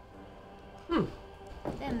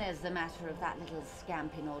 Then there's the matter of that little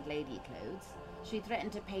scamp in old lady clothes. She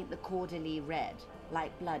threatened to paint the Cordelie red,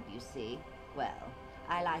 like blood, you see. Well,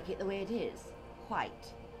 I like it the way it is.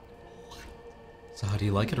 White. So how do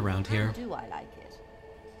you like it around here? How do I like it?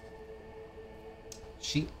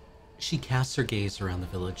 She casts her gaze around the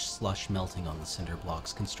village, slush melting on the cinder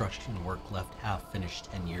blocks, construction work left half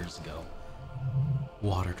finished 10 years ago.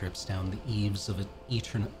 Water drips down the eaves of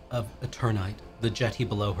Eternite. The jetty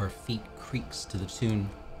below her feet creaks to the tune.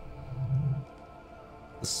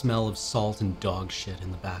 The smell of salt and dog shit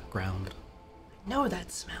in the background. Know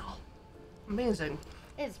that smell. Amazing.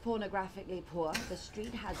 It's pornographically poor. The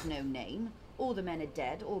street has no name. All the men are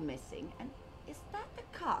dead or missing. And is that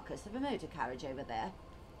the carcass of a motor carriage over there?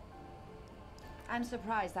 I'm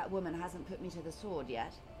surprised that woman hasn't put me to the sword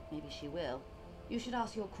yet. Maybe she will. You should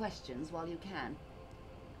ask your questions while you can.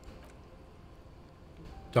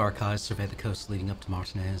 Dark eyes survey the coast leading up to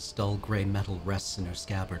Martinez. Dull grey metal rests in her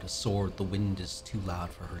scabbard, a sword the wind is too loud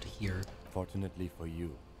for her to hear. Fortunately for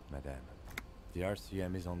you, madame, the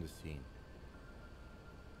RCM is on the scene.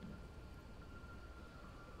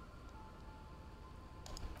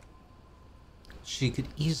 She could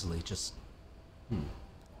easily just...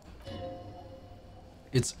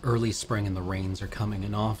 It's early spring and the rains are coming.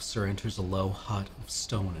 An officer enters a low hut of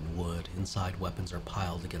stone and wood. Inside, weapons are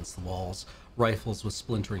piled against the walls. Rifles with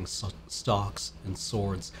splintering stocks and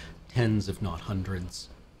swords, tens if not hundreds.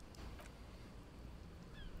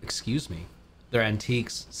 Excuse me. They're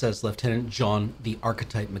antiques, says Lieutenant John, the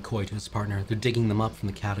archetype McCoy, to his partner. They're digging them up from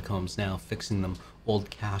the catacombs now, fixing them old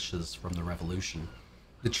caches from the Revolution.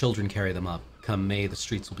 The children carry them up. Come May, the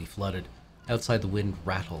streets will be flooded. Outside, the wind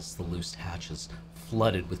rattles the loose hatches,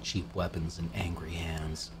 flooded with cheap weapons and angry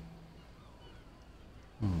hands.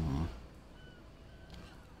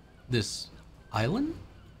 This island?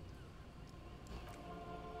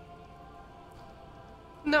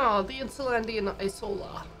 No, the Insulandian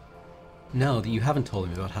Isola. No, you haven't told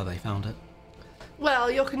me about how they found it. Well,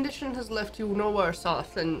 your condition has left you no worse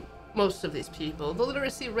off than most of these people. The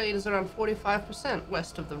literacy rate is around 45%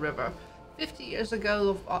 west of the river. 50 years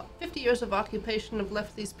of occupation have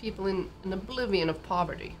left these people in an oblivion of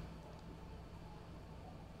poverty.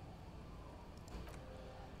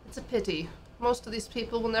 It's a pity. Most of these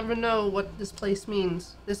people will never know what this place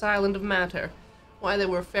means, this island of matter, why they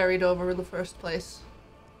were ferried over in the first place.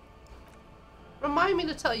 Remind me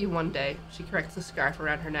to tell you one day, she corrects the scarf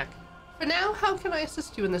around her neck. For now, how can I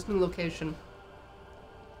assist you in this new location?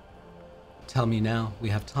 Tell me now, we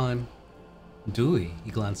have time. Do we?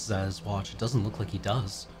 He glances at his watch. It doesn't look like he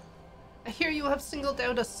does. I hear you have singled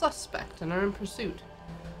out a suspect and are in pursuit.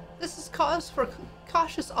 This is cause for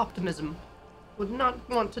cautious optimism. Would not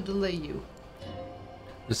want to delay you.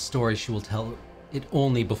 This story she will tell it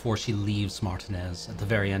only before she leaves Martinez at the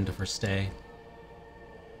very end of her stay.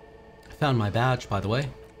 I found my badge, by the way.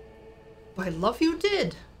 By love you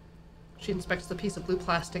did. She inspects the piece of blue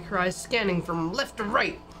plastic, her eyes scanning from left to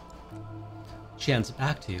right. She hands it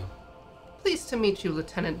back to you. Pleased to meet you,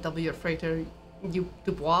 Lieutenant W. Freighter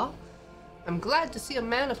Dubois. I'm glad to see a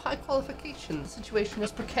man of high qualification. The situation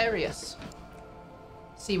is precarious.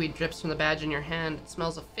 Seaweed drips from the badge in your hand. It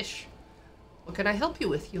smells of fish. What can I help you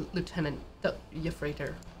with, Lieutenant W.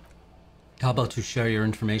 Freighter? How about you share your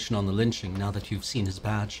information on the lynching now that you've seen his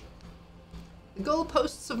badge? The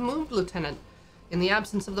goalposts have moved, Lieutenant. In the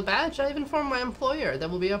absence of the badge, I've informed my employer there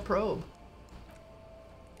will be a probe.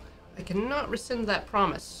 I cannot rescind that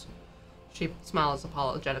promise. She smiles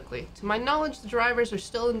apologetically. To my knowledge, the drivers are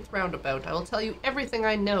still in the roundabout. I will tell you everything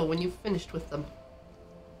I know when you've finished with them.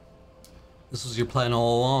 This was your plan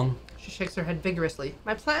all along. She shakes her head vigorously.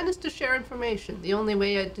 My plan is to share information. The only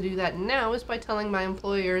way to do that now is by telling my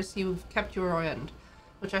employers you've kept your end.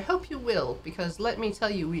 Which I hope you will, because let me tell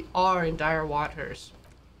you, we are in dire waters.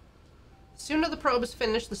 The sooner the probe is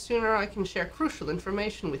finished, the sooner I can share crucial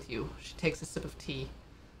information with you. She takes a sip of tea.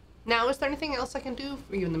 Now, is there anything else I can do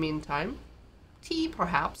for you in the meantime? Tea,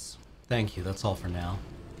 perhaps? Thank you, that's all for now.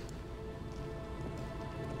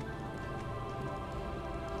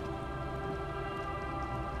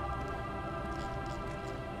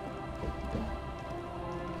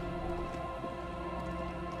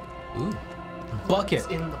 Ooh. Bucket.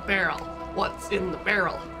 What's in the barrel? What's in the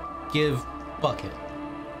barrel? Give bucket.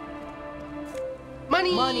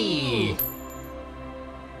 Money! Money!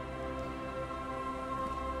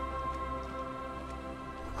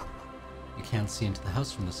 You can't see into the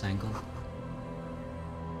house from this angle.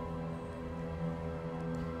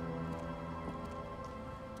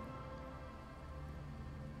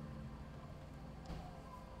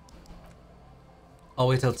 I'll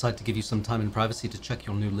wait outside to give you some time in privacy to check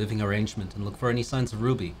your new living arrangement and look for any signs of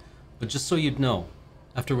Ruby. But just so you'd know,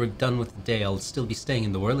 after we're done with the day, I'll still be staying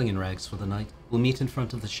in the Whirling Rags for the night. We'll meet in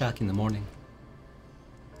front of the shack in the morning.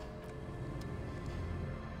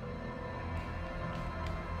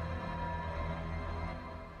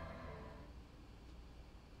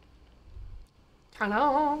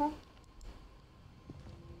 Ta-da!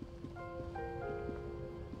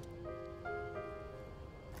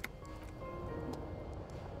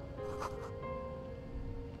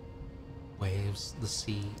 Waves, the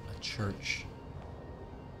sea, a church.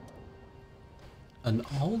 An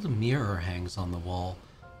old mirror hangs on the wall.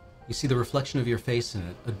 You see the reflection of your face in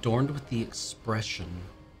it, adorned with the expression.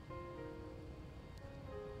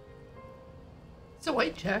 It's a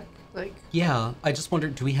white check. Like, Yeah, I just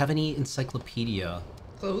wondered, do we have any encyclopedia?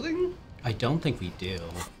 clothing? I don't think we do.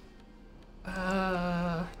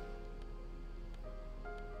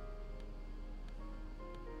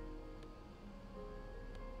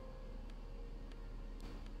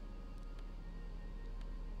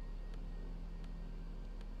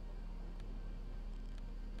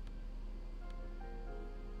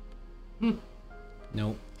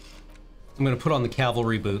 Nope. I'm gonna put on the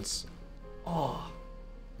cavalry boots. Oh.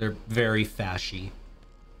 They're very fashy.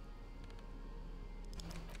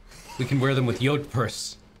 We can wear them with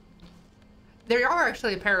Yodpurs. There are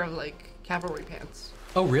actually a pair of, like, cavalry pants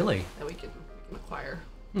Oh, really? that we can acquire.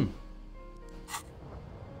 Hmm.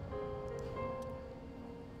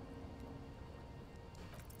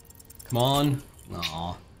 Come on. Aw.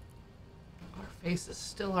 Our face is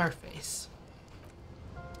still our face.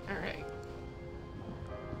 Alright.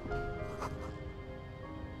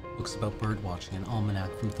 Books about birdwatching, an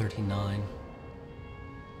almanac from 39.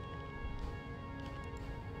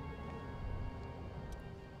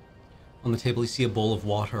 On the table you see a bowl of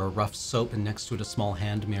water, a rough soap, and next to it a small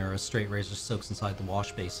hand mirror. A straight razor soaks inside the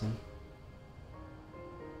wash basin.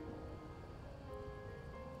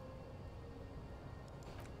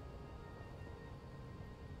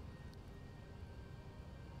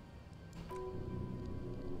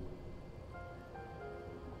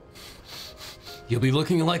 You'll be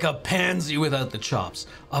looking like a pansy without the chops.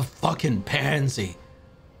 A fucking pansy.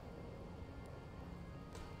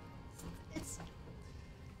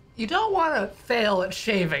 You don't want to fail at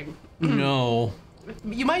shaving. No.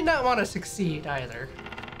 You might not want to succeed either.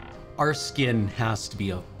 Our skin has to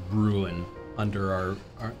be a ruin under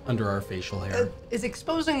our facial hair. Is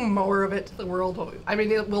exposing more of it to the world? I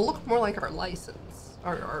mean, it will look more like our license,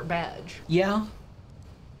 our badge. Yeah.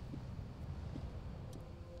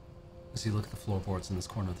 As you look at the floorboards in this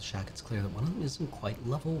corner of the shack, it's clear that one of them isn't quite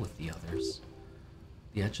level with the others.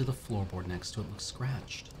 The edge of the floorboard next to it looks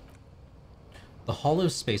scratched. The hollow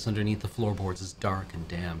space underneath the floorboards is dark and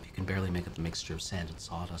damp. You can barely make out the mixture of sand and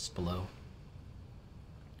sawdust below.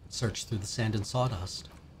 Search through the sand and sawdust.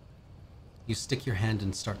 You stick your hand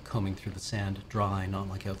and start combing through the sand, dry, not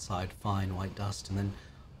like outside, fine white dust, and then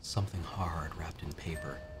something hard wrapped in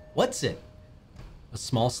paper. What's it? A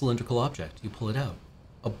small cylindrical object. You pull it out.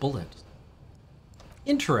 A bullet.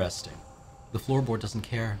 Interesting. The floorboard doesn't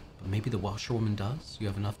care, but maybe the washerwoman does. You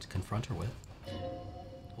have enough to confront her with.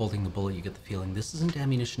 Holding the bullet, you get the feeling this isn't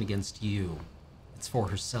ammunition against you. It's for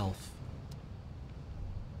herself.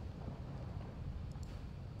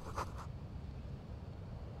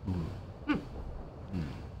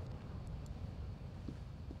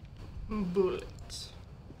 Bullet.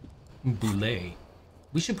 Boulet.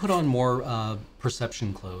 We should put on more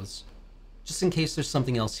perception clothes. Just in case there's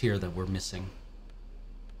something else here that we're missing.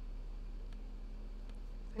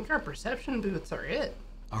 I think our perception boots are it.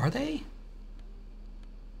 Are they?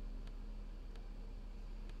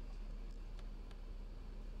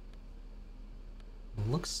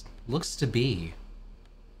 Looks to be.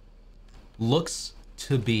 Looks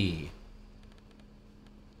to be.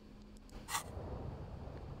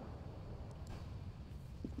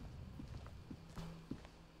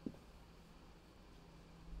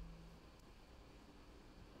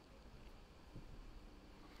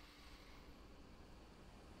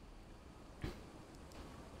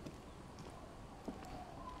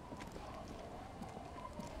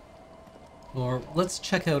 Or let's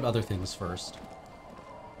check out other things first.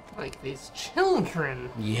 Like these children.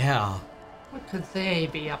 Yeah. What could they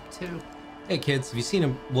be up to? Hey kids, have you seen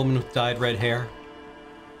a woman with dyed red hair?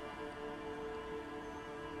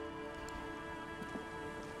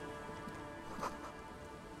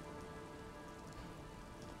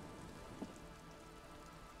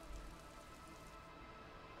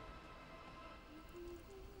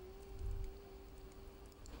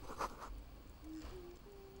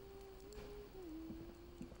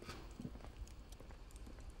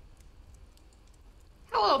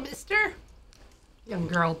 Hello, mister. Young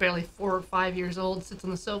girl, barely 4 or 5 years old, sits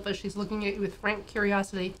on the sofa. She's looking at you with frank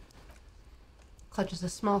curiosity. Clutches a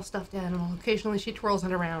small stuffed animal. Occasionally she twirls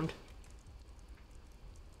it around.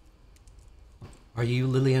 Are you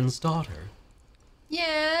Lillian's daughter?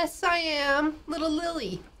 Yes, I am. Little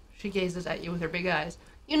Lily. She gazes at you with her big eyes.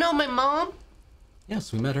 You know my mom?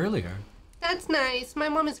 Yes, we met earlier. That's nice. My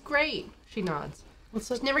mom is great. She nods. What's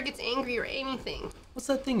She that? never gets angry or anything. What's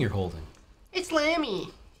that thing you're holding? It's Lammy.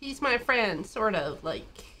 He's my friend, sort of,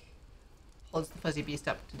 like... Holds the fuzzy beast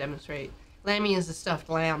up to demonstrate. Lammy is a stuffed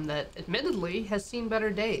lamb that, admittedly, has seen better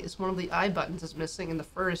days. One of the eye buttons is missing and the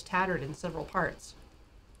fur is tattered in several parts.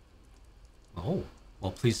 Oh, well,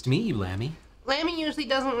 pleased to meet you, Lammy. Lammy usually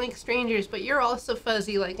doesn't like strangers, but you're also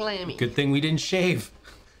fuzzy like Lammy. Good thing we didn't shave.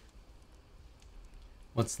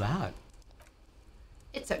 What's that?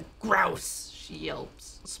 It's a grouse, she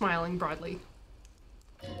yelps, smiling broadly.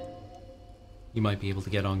 You might be able to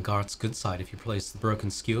get on Garth's good side if you place the broken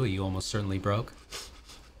skewer you almost certainly broke.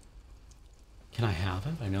 Can I have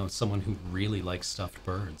it? I know someone who really likes stuffed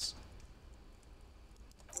birds.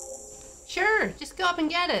 Sure, just go up and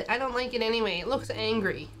get it. I don't like it anyway. It looks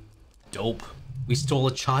angry. Dope. We stole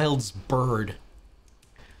a child's bird.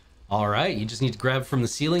 Alright, you just need to grab from the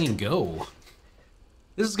ceiling and go.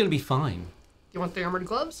 This is gonna be fine. You want the armored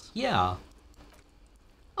gloves? Yeah.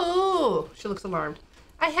 Oh, she looks alarmed.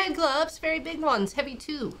 I had gloves, very big ones, heavy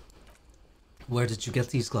too. Where did you get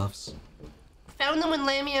these gloves? Found them when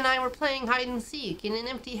Lammy and I were playing hide and seek in an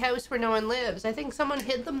empty house where no one lives. I think someone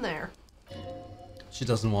hid them there. She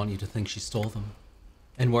doesn't want you to think she stole them.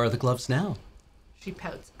 And where are the gloves now? She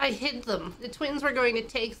pouts. I hid them. The twins were going to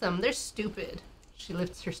take them. They're stupid. She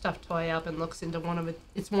lifts her stuffed toy up and looks into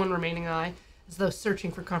its one remaining eye, as though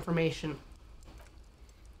searching for confirmation.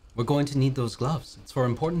 We're going to need those gloves. It's for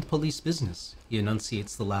important police business. He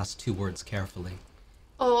enunciates the last two words carefully.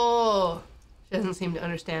 Oh. She doesn't seem to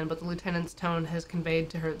understand, but the lieutenant's tone has conveyed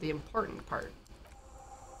to her the important part.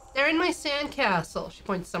 They're in my sandcastle. She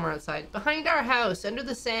points somewhere outside. Behind our house, under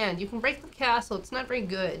the sand. You can break the castle. It's not very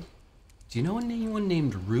good. Do you know anyone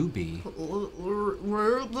named Ruby?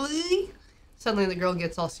 Ruby? Suddenly the girl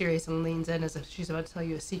gets all serious and leans in as if she's about to tell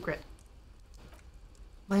you a secret.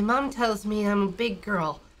 My mom tells me I'm a big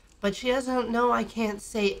girl, but she doesn't know I can't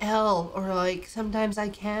say L, or like, sometimes I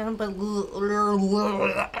can, but...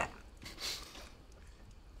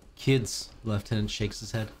 Kids, the lieutenant shakes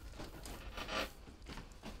his head.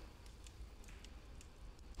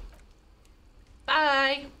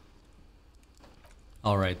 Bye!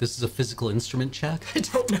 Alright, this is a physical instrument check. I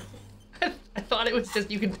don't know. I thought it was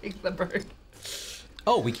just you can take the bird.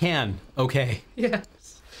 Oh, we can. Okay.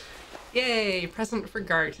 Yes. Yay, present for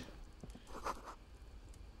Gart.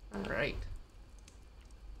 Alright.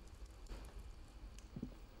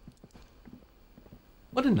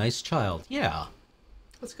 What a nice child. Yeah.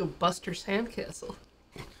 Let's go bust her sandcastle.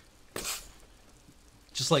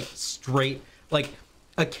 Just like straight, like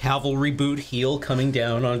a cavalry boot heel coming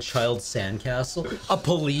down on a child's sandcastle. A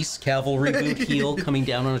police cavalry boot heel coming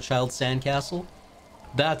down on a child's sandcastle.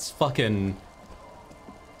 That's fucking...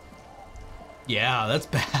 Yeah, that's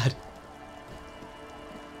bad.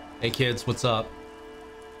 Hey kids, what's up?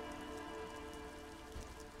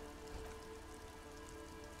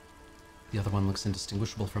 The other one looks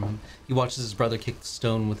indistinguishable from him. He watches his brother kick the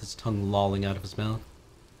stone with his tongue lolling out of his mouth.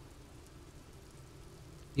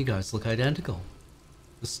 You guys look identical.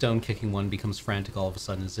 The stone-kicking one becomes frantic all of a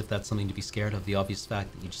sudden, as if that's something to be scared of, the obvious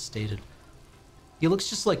fact that you just stated. He looks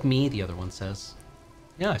just like me, the other one says.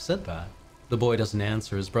 Yeah, I said that. The boy doesn't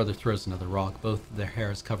answer. His brother throws another rock. Both of their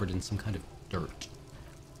hair is covered in some kind of dirt.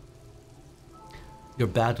 You're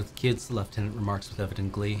bad with kids, the lieutenant remarks with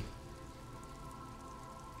evident glee.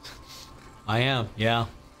 I am, yeah.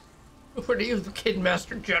 What are you, the Kid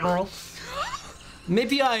Master General?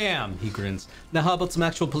 Maybe I am, he grins. Now how about some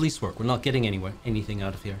actual police work? We're not getting anything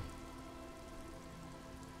out of here.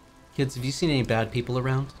 Kids, have you seen any bad people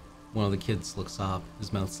around? One of the kids looks up,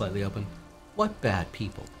 his mouth slightly open. What bad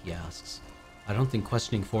people? He asks. I don't think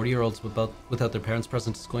questioning 40-year-olds without their parents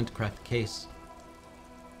present is going to crack the case.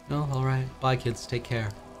 No, alright. Bye, kids. Take care.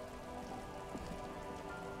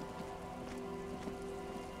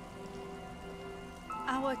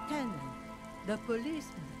 Our tenant, The policeman.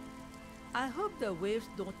 I hope the waves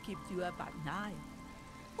don't keep you up at night.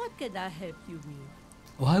 What can I help you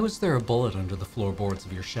with? Why was there a bullet under the floorboards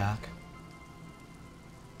of your shack?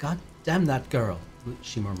 God damn that girl,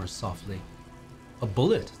 she murmurs softly. A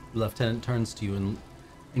bullet? The lieutenant turns to you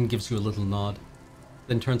and gives you a little nod,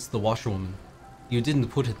 then turns to the washerwoman. You didn't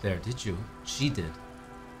put it there, did you? She did.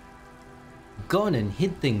 Gone and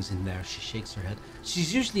hid things in there, she shakes her head.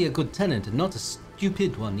 She's usually a good tenant and not a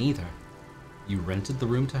stupid one either. You rented the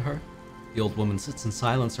room to her? The old woman sits in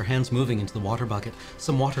silence, her hands moving into the water bucket.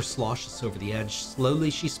 Some water sloshes over the edge. Slowly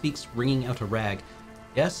she speaks, wringing out a rag.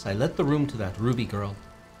 Yes, I let the room to that Ruby girl.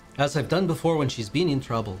 As I've done before when she's been in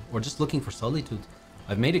trouble, or just looking for solitude.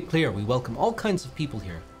 I've made it clear we welcome all kinds of people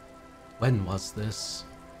here. When was this?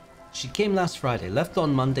 She came last Friday, left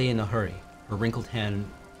on Monday in a hurry. Her wrinkled hand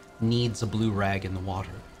kneads a blue rag in the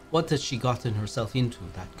water. What has she gotten herself into,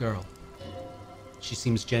 that girl? She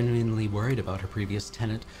seems genuinely worried about her previous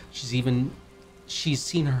tenant. She's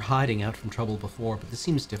seen her hiding out from trouble before, but this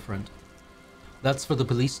seems different. That's for the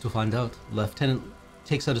police to find out. The lieutenant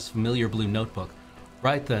takes out his familiar blue notebook.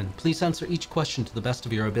 Right then, please answer each question to the best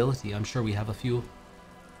of your ability. I'm sure we have a few.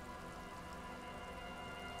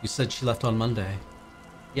 You said she left on Monday.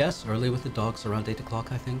 Yes, early with the dogs, around 8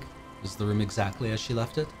 o'clock, I think. Is the room exactly as she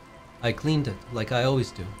left it? I cleaned it, like I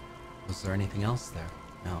always do. Was there anything else there?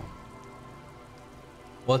 No.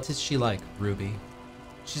 What is she like, Ruby?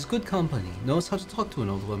 She's good company, knows how to talk to an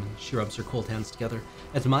old woman. She rubs her cold hands together.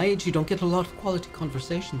 At my age, you don't get a lot of quality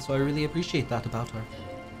conversation, so I really appreciate that about her.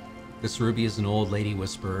 This Ruby is an old lady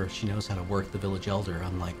whisperer. She knows how to work the village elder,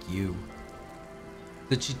 unlike you.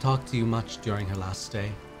 Did she talk to you much during her last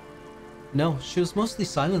stay? No, she was mostly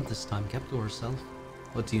silent this time, kept to herself.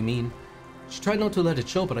 What do you mean? She tried not to let it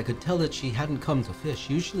show, but I could tell that she hadn't come to fish.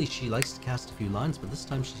 Usually she likes to cast a few lines, but this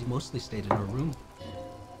time she mostly stayed in her room.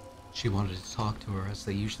 She wanted to talk to her, as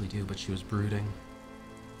they usually do, but she was brooding.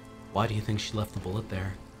 Why do you think she left the bullet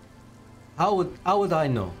there? How would I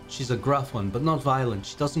know? She's a gruff one, but not violent.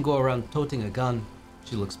 She doesn't go around toting a gun.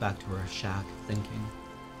 She looks back to her shack, thinking.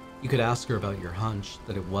 You could ask her about your hunch,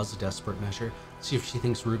 that it was a desperate measure. See if she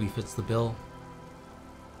thinks Ruby fits the bill.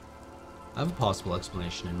 I have a possible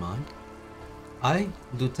explanation in mind. I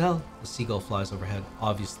do tell. A seagull flies overhead,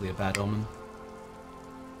 obviously a bad omen.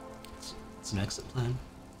 It's an exit plan.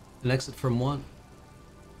 An exit from what?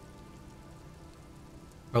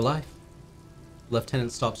 Her life. The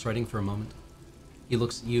lieutenant stops writing for a moment. He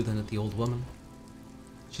looks at you, then at the old woman.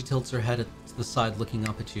 She tilts her head to the side, looking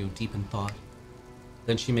up at you, deep in thought.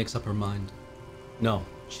 Then she makes up her mind. No,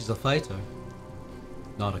 she's a fighter.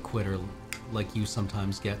 Not a quitter like you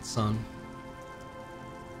sometimes get, son.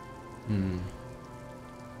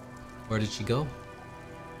 Where did she go?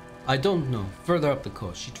 I don't know. Further up the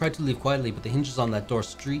coast. She tried to leave quietly, but the hinges on that door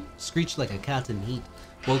screeched like a cat in heat.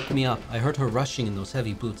 Woke me up. I heard her rushing in those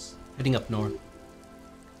heavy boots, heading up north.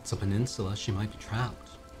 It's a peninsula. She might be trapped.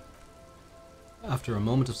 After a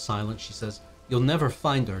moment of silence, she says, You'll never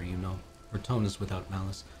find her, you know. Her tone is without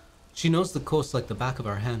malice. She knows the coast like the back of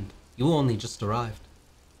her hand. You only just arrived.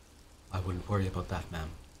 I wouldn't worry about that, ma'am.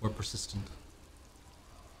 We're persistent.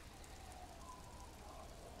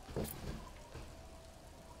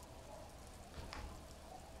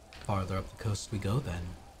 Farther up the coast we go, then.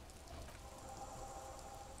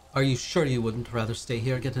 Are you sure you wouldn't rather stay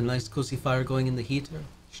here, get a nice cozy fire going in the heater?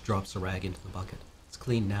 She drops a rag into the bucket. It's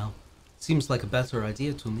clean now. Seems like a better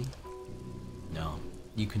idea to me. No,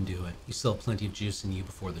 you can do it. You still have plenty of juice in you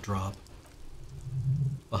before the drop.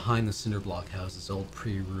 Behind the cinder block houses, old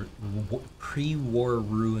pre-war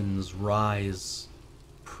ruins rise.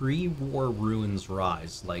 Pre-war ruins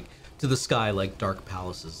rise, like, to the sky like dark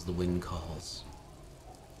palaces, the wind calls.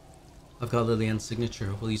 I've got Lillian's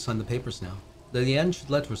signature. Will you sign the papers now? Lillian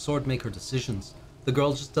should let her sword make her decisions. The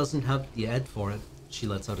girl just doesn't have the head for it. She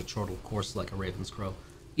lets out a chortle coarse like a raven's crow.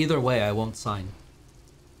 Either way, I won't sign.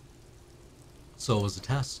 So it was a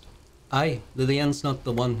test. Aye, Lillian's not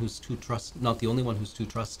the only one who's too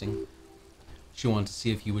trusting. She wanted to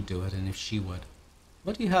see if you would do it and if she would.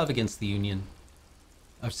 What do you have against the Union?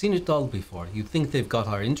 I've seen it all before. You'd think they've got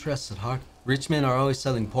our interests at heart. Rich men are always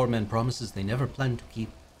selling poor men promises they never plan to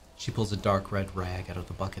keep. She pulls a dark red rag out of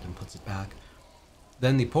the bucket and puts it back.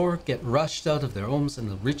 Then the poor get rushed out of their homes and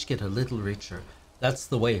the rich get a little richer. That's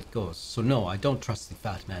the way it goes. So no, I don't trust the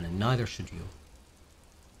fat man, and neither should you.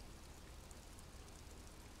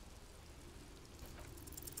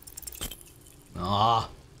 Ah,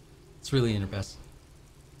 it's really in her best.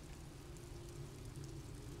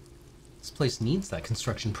 This place needs that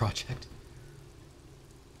construction project.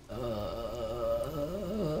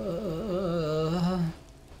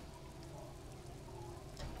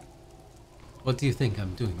 What do you think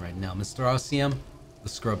I'm doing right now, Mr. RCM? The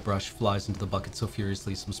scrub brush flies into the bucket so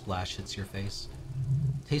furiously some splash hits your face.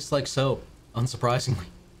 Tastes like soap, unsurprisingly.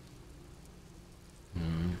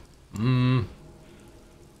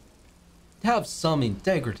 Have some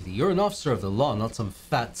integrity. You're an officer of the law, not some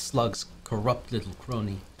fat slug's corrupt little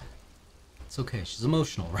crony. It's okay, she's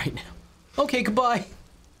emotional right now. Okay, goodbye!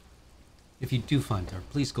 If you do find her,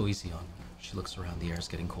 please go easy on her. She looks around, the air's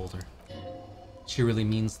getting colder. She really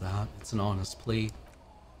means that. It's an honest plea.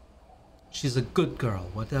 She's a good girl,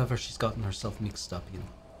 whatever she's gotten herself mixed up in.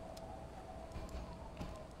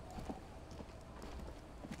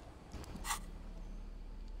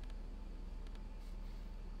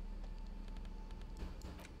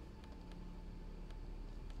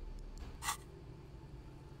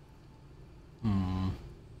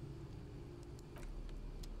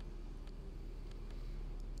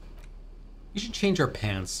 You should change our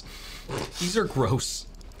pants. These are gross.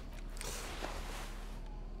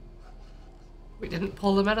 We didn't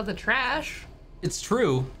pull them out of the trash. It's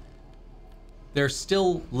true. They're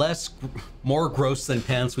still more gross than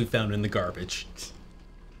pants we found in the garbage.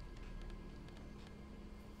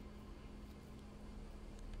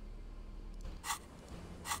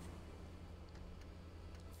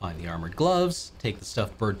 Find the armored gloves, take the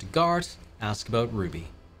stuffed bird to Gart, ask about Ruby.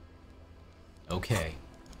 Okay.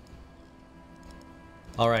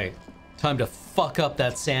 Alright, time to fuck up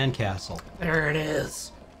that sandcastle. There it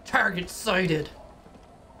is. Target sighted.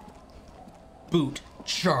 Boot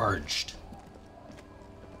charged.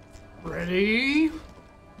 Ready?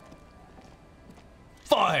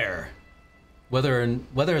 Fire! Weather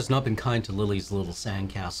has not been kind to Lily's little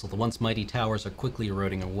sandcastle. The once mighty towers are quickly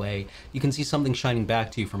eroding away. You can see something shining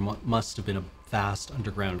back to you from what must have been a vast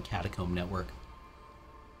underground catacomb network.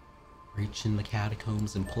 Reach in the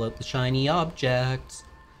catacombs and pull out the shiny objects.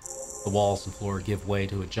 The walls and floor give way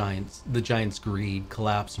to the giant's greed,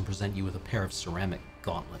 collapse and present you with a pair of ceramic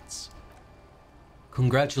gauntlets.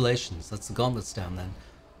 Congratulations, that's the gauntlets down then.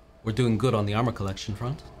 We're doing good on the armor collection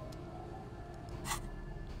front.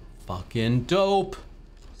 Fucking dope!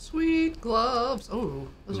 Sweet gloves. Oh,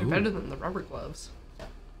 those are Ooh. better than the rubber gloves.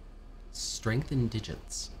 Strengthen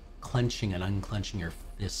digits. Clenching and unclenching your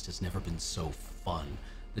fist has never been so fun.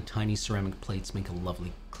 The tiny ceramic plates make a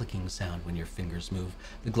lovely clicking sound when your fingers move.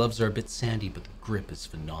 The gloves are a bit sandy, but the grip is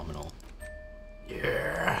phenomenal.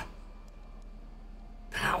 Yeah.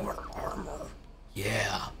 Power armor.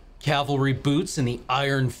 Yeah. Cavalry boots and the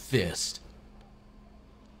iron fist.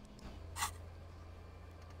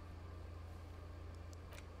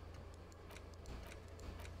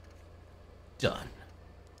 Done.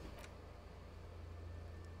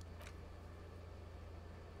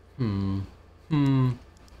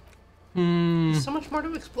 There's so much more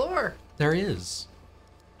to explore. There is.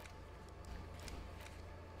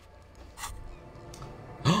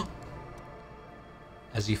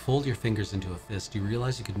 As you fold your fingers into a fist, you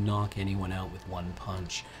realize you could knock anyone out with one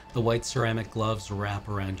punch. The white ceramic gloves wrap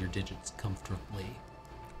around your digits comfortably.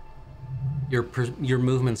 Your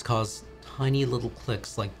movements cause tiny little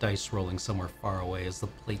clicks like dice rolling somewhere far away as the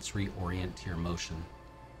plates reorient to your motion.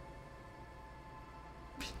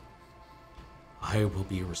 I will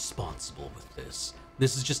be responsible with this.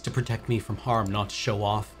 This is just to protect me from harm, not to show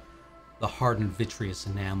off. The hardened vitreous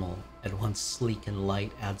enamel, at once sleek and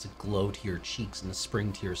light, adds a glow to your cheeks and a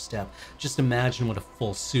spring to your step. Just imagine what a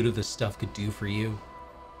full suit of this stuff could do for you.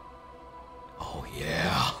 Oh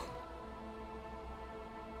yeah.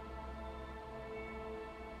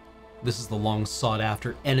 This is the long sought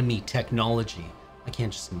after enemy technology. I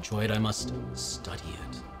can't just enjoy it, I must study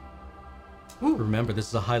it. Ooh. Remember, this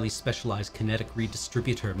is a highly specialized kinetic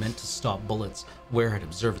redistributor meant to stop bullets. Wear it,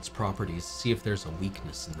 observe its properties, see if there's a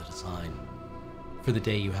weakness in the design. For the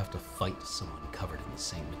day you have to fight someone covered in the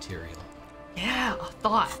same material. Yeah, a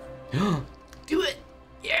thought. Do it.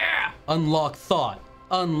 Yeah. Unlock thought.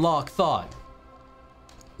 Unlock thought.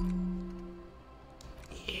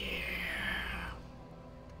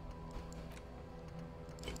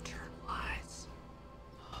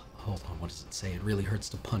 Hold on, what does it say? It really hurts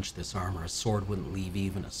to punch this armor. A sword wouldn't leave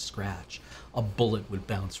even a scratch. A bullet would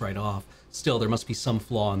bounce right off. Still, there must be some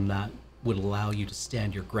flaw in that would allow you to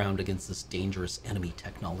stand your ground against this dangerous enemy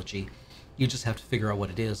technology. You just have to figure out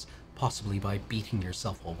what it is, possibly by beating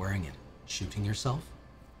yourself while wearing it. Shooting yourself?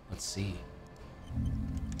 Let's see.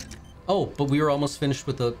 Oh, but we were almost finished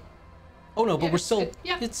with the... Oh no, but Yeah, we're still...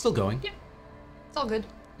 yeah. It's still going. Yeah. It's all good.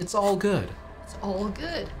 It's all good. It's all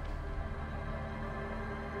good.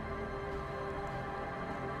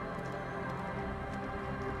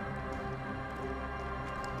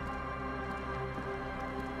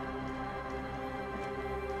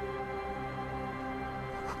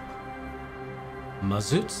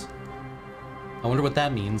 Mazout? I wonder what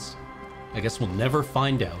that means. I guess we'll never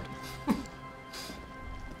find out.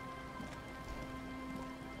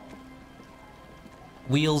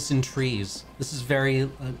 Wheels in trees. This is very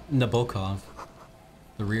Nabokov.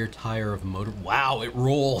 The rear tire of a motor. Wow, it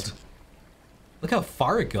rolled. Look how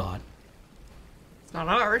far it got. It's not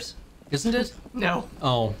ours. Isn't it? No.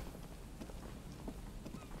 Oh.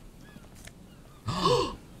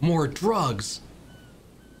 More drugs.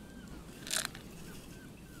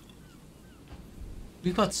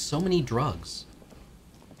 We've got so many drugs.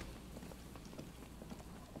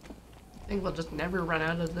 I think we'll just never run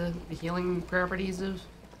out of the healing properties of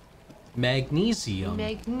Magnesium.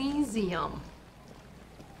 magnesium.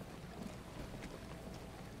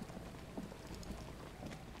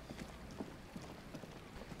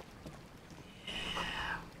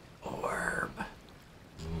 Orb.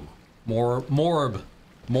 More orb.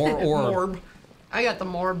 Morb. I got the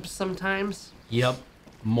morbs sometimes. Yep.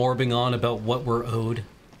 Morbing on about what we're owed.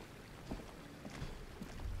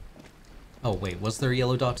 Oh, wait. Was there a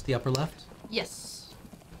yellow dot to the upper left? Yes.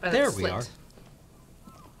 By that There we slit. are.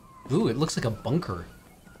 Ooh, it looks like a bunker.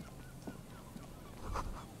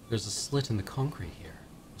 There's a slit in the concrete here.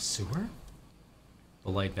 A sewer?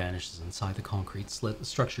 The light vanishes inside the concrete slit. The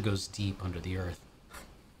structure goes deep under the earth.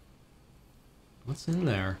 What's in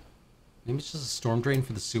there? Maybe it's just a storm drain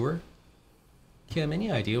for the sewer? Kim,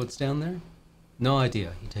 any idea what's down there? No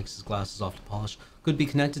idea. He takes his glasses off to polish. Could be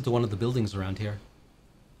connected to one of the buildings around here.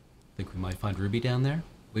 Think we might find Ruby down there?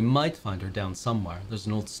 We might find her down somewhere. There's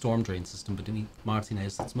an old storm drain system beneath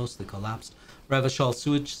Martinez that's mostly collapsed. Ravachol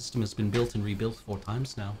sewage system has been built and rebuilt 4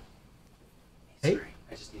 times now. Hey. Sorry,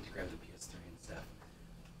 I just need to grab the PS3 and stuff.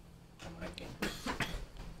 I'm my game.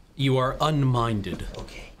 You are unminded.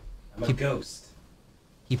 Okay, I'm a ghost.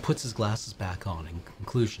 He puts his glasses back on. In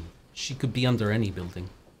conclusion, she could be under any building,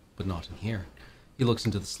 but not in here. He looks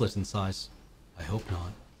into the slit and sighs. I hope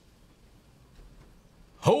not.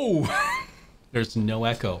 Ho! There's no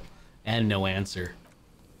echo and no answer.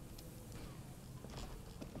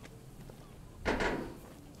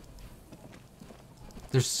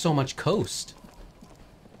 There's so much coast.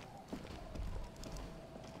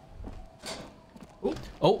 Ooh.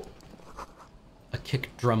 Oh! A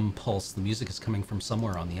kick drum pulse. The music is coming from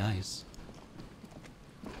somewhere on the ice.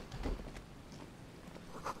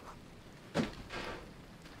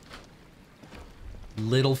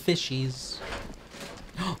 Little fishies.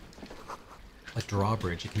 A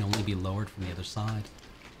drawbridge. It can only be lowered from the other side.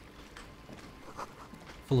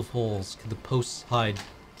 Full of holes. Could the posts hide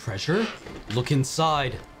treasure? Look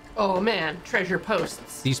inside. Oh man, treasure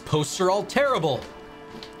posts. These posts are all terrible.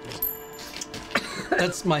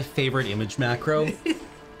 That's my favorite image macro.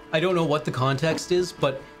 I don't know what the context is,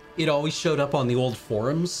 but it always showed up on the old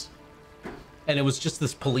forums. And it was just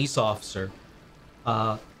this police officer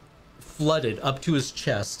flooded up to his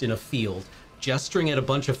chest in a field, gesturing at a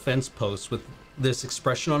bunch of fence posts with this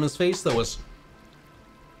expression on his face that was...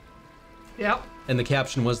 Yep. And the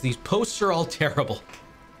caption was, "These posts are all terrible."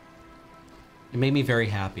 It made me very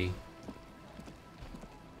happy.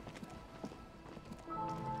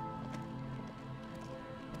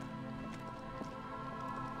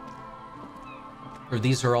 Or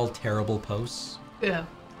these are all terrible posts. Yeah.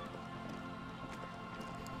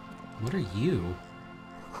 What are you?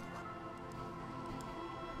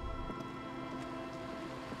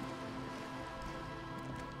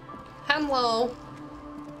 Hello.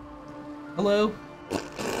 Hello?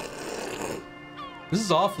 This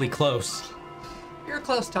is awfully close. You're a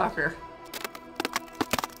close talker.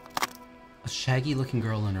 A shaggy-looking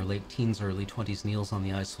girl in her late teens or early 20s kneels on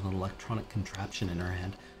the ice with an electronic contraption in her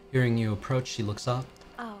hand. Hearing you approach, she looks up.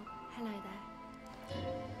 Oh, hello there.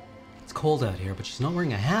 It's cold out here, but she's not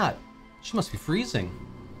wearing a hat. She must be freezing.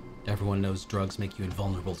 Everyone knows drugs make you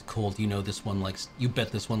invulnerable to cold. You bet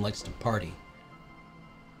this one likes to party.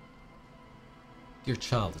 Dear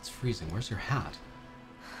child, it's freezing. Where's your hat?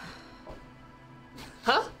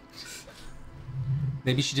 Huh?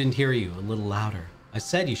 Maybe she didn't hear you. A little louder. I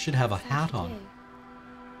said you should have a hat on.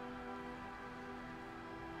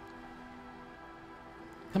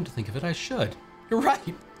 Come to think of it, I should. You're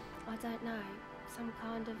right. I don't know. Some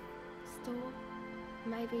kind of store?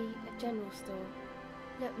 Maybe a general store.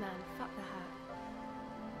 Look, man, fuck the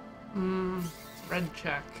hat. Red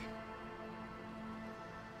check.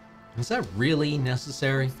 Is that really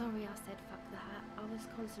necessary? Sorry I said fuck the hat. I was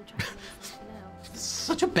concentrating on something else. It's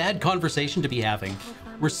such a bad conversation to be having.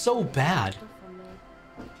 We're so bad. Stuff on me.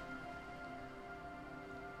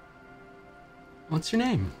 What's your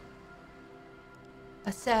name?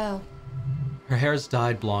 Estelle. Her hair is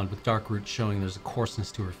dyed blonde with dark roots showing there's a coarseness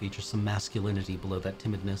to her features, some masculinity below that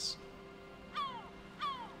timidness.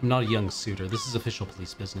 I'm not a young suitor. This is official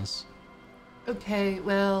police business. Okay,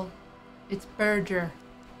 well, it's Berger.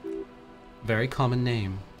 Very common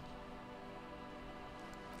name.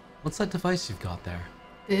 What's that device you've got there?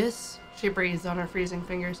 This, she breathes on her freezing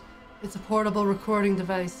fingers. It's a portable recording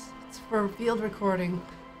device. It's for field recording.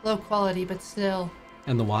 Low quality, but still.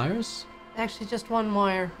 And the wires? Actually, just one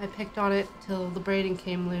wire. I picked on it till the braiding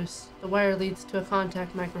came loose. The wire leads to a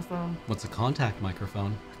contact microphone. What's a contact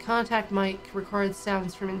microphone? A contact mic records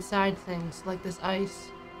sounds from inside things, like this ice.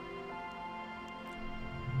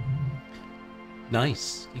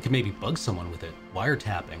 Nice. You could maybe bug someone with it.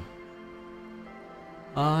 Wiretapping.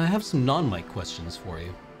 I have some non-mic questions for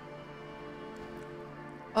you.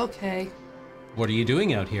 Okay. What are you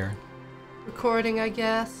doing out here? Recording, I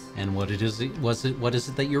guess. And what is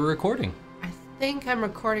it that you're recording? I think I'm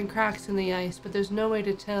recording cracks in the ice, but there's no way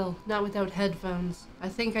to tell. Not without headphones. I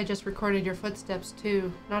think I just recorded your footsteps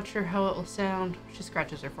too. Not sure how it will sound. She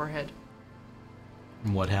scratches her forehead.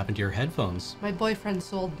 And what happened to your headphones? My boyfriend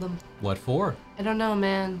sold them. What for? I don't know,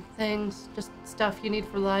 man. Things. Just stuff you need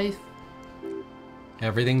for life.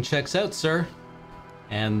 Everything checks out, sir.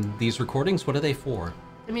 And these recordings, what are they for?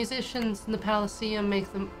 The musicians in the Elysium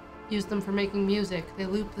use them for making music. They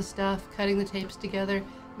loop the stuff, cutting the tapes together,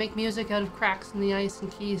 make music out of cracks in the ice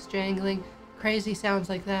and keys jangling. Crazy sounds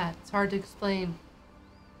like that. It's hard to explain.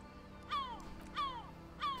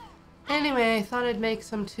 Anyway, I thought I'd make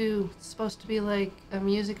some too. It's supposed to be like a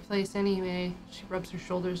music place anyway. She rubs her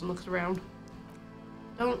shoulders and looks around.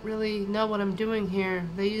 Don't really know what I'm doing here.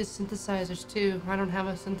 They use synthesizers too. I don't have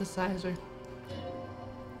a synthesizer.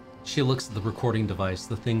 She looks at the recording device,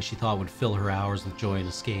 the thing she thought would fill her hours with joy and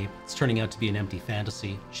escape. It's turning out to be an empty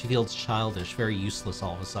fantasy. She feels childish, very useless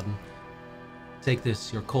all of a sudden. Take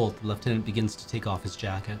this, you're cold. The lieutenant begins to take off his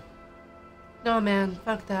jacket. No, man,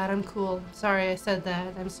 fuck that. I'm cool. Sorry I said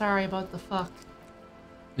that. I'm sorry about the fuck.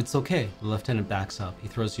 It's okay. The lieutenant backs up. He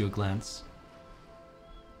throws you a glance.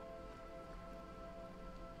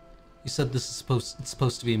 You said this is it's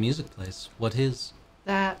supposed to be a music place. What is?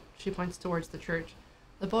 That, she points towards the church.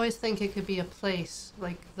 The boys think it could be a place,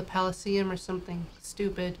 like the Palaceum or something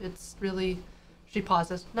stupid. It's really, she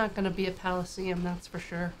pauses, not gonna be a Palaceum, that's for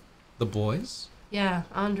sure. The boys? Yeah,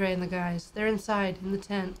 Andre and the guys. They're inside, in the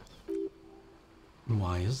tent.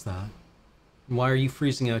 Why is that? Why are you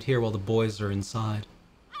freezing out here while the boys are inside?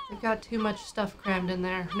 They've got too much stuff crammed in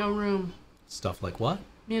there, no room. Stuff like what?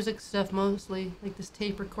 Music stuff mostly, like this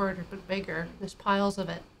tape recorder, but bigger. There's piles of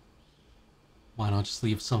it. Why not just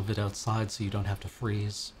leave some of it outside so you don't have to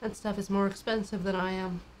freeze? That stuff is more expensive than I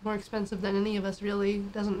am. More expensive than any of us, really.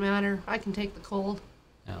 Doesn't matter. I can take the cold.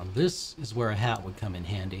 Now, this is where a hat would come in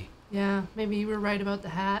handy. Yeah, maybe you were right about the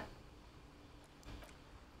hat.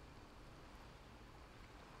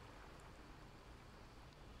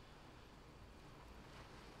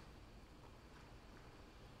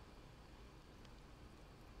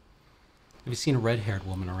 Have you seen a red-haired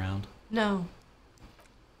woman around? No.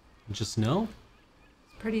 Just no?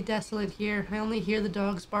 It's pretty desolate here. I only hear the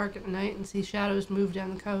dogs bark at night and see shadows move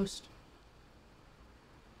down the coast.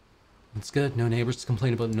 It's good. No neighbors to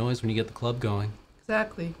complain about noise when you get the club going.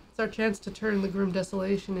 Exactly. It's our chance to turn the grim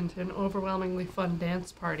desolation into an overwhelmingly fun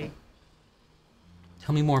dance party.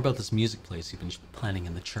 Tell me more about this music place you've been planning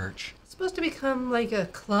in the church. It's supposed to become like a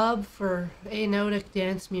club for aerotic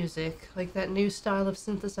dance music, like that new style of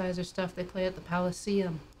synthesizer stuff they play at the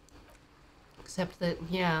Palaceum. Except that,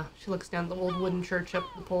 yeah, she looks down the old wooden church up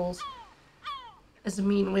the poles. As a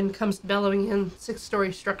mean wind comes bellowing in,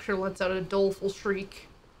 6-story structure lets out a doleful shriek.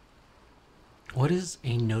 What is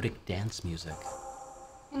aerotic dance music?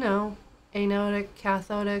 You know, aerotic,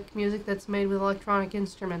 cathodic, music that's made with electronic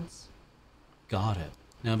instruments. Got it.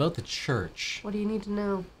 Now about the church. What do you need to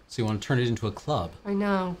know? So you want to turn it into a club? I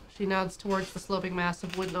know. She nods towards the sloping mass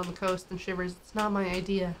of wood on the coast and shivers. It's not my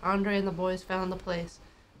idea. Andre and the boys found the place.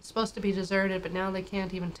 It's supposed to be deserted, but now they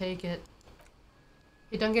can't even take it.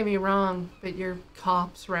 Hey, don't get me wrong, but you're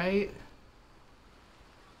cops, right?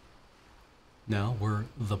 No, we're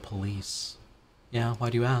the police. Yeah, why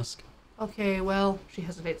do you ask? Okay, well, she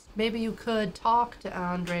hesitates. Maybe you could talk to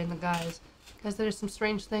Andre and the guys, because there's some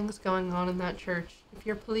strange things going on in that church. If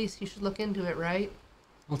you're police, you should look into it, right?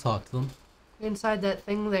 I'll talk to them. Inside that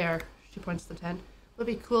thing there, she points to the tent. Would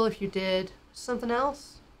be cool if you did. Something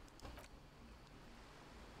else?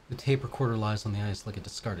 The tape recorder lies on the ice like a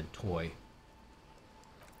discarded toy.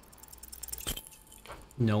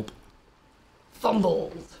 Nope.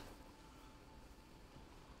 Fumbled.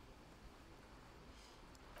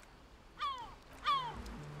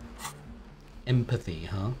 Empathy,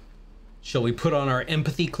 huh? Shall we put on our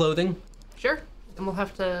empathy clothing? Sure. And we'll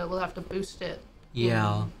have to boost it.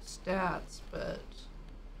 Yeah. Stats, but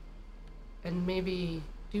And maybe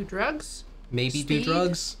do drugs? Maybe do Speed?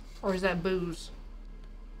 drugs? Or is that booze?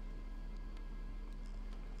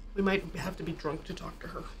 We might have to be drunk to talk to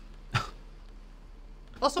her.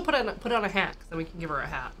 Also put on a hat, so then we can give her a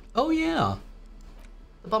hat. Oh, yeah.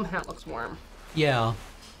 The bum hat looks warm. Yeah.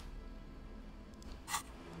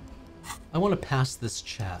 I want to pass this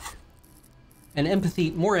check. And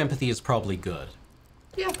more empathy is probably good.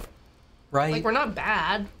 Yeah. Right? Like, we're not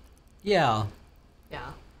bad. Yeah.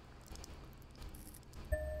 Yeah.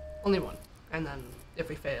 Only one. And then, if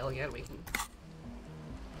we fail again, we can...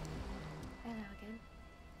 Hello again.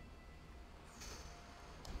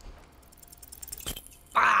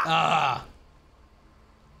 Ah!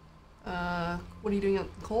 What are you doing out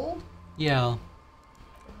in the cold? Yeah.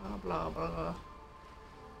 Blah, blah, blah.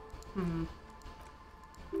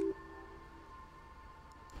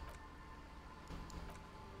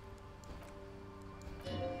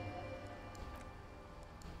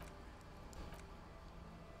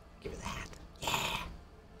 Give me that. Yeah.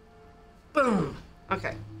 Boom.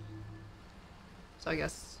 Okay. So I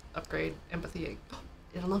guess upgrade empathy.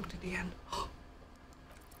 It unlocked it again.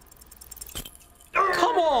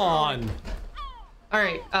 Come on!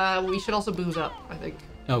 Alright, we should also booze up, I think.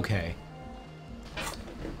 Okay.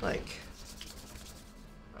 Like,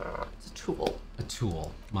 it's a tool. A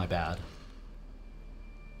tool. My bad.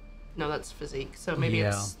 No, that's physique. So maybe Yeah.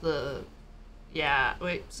 it's the... Yeah,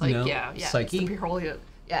 wait, psych, No, yeah. psyche? It's the purely,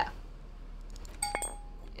 yeah.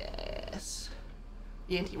 Yes.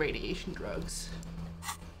 The anti-radiation drugs.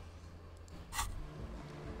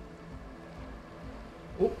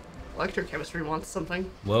 Oh, electrochemistry wants something.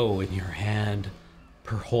 Whoa, in your hand.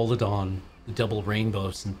 Perholidon, the double rainbow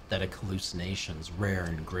of synthetic hallucinations, rare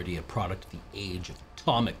and gritty, a product of the age of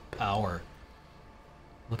atomic power.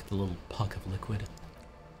 Look at the little puck of liquid.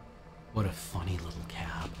 What a funny little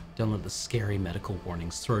cap. Don't let the scary medical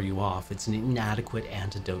warnings throw you off. It's an inadequate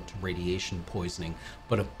antidote to radiation poisoning,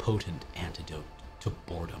 but a potent antidote to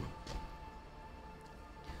boredom.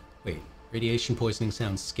 Wait, radiation poisoning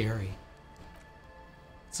sounds scary.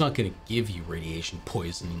 It's not gonna give you radiation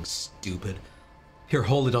poisoning, stupid.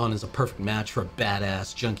 Perholidon is a perfect match for a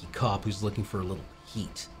badass junkie cop who's looking for a little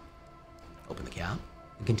heat. Open the cap.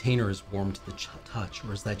 The container is warm to the touch,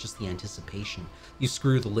 or is that just the anticipation? You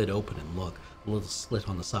screw the lid open and look. A little slit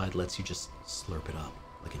on the side lets you just slurp it up,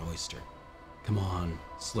 like an oyster. Come on,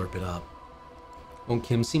 slurp it up. Won't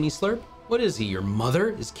Kim see me slurp? What is he, your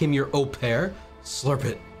mother? Is Kim your au pair? Slurp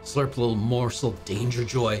it. Slurp a little morsel of danger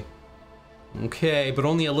joy. Okay, but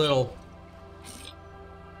only a little.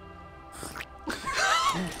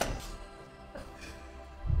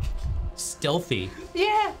 Stealthy.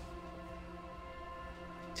 Yeah.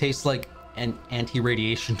 Tastes like an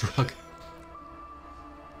anti-radiation drug.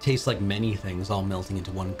 Tastes like many things, all melting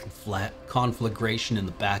into one conflagration in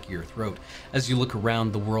the back of your throat. As you look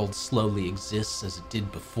around, the world slowly exists as it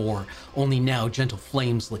did before, only now gentle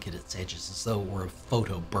flames lick at its edges as though it were a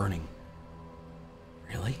photo burning.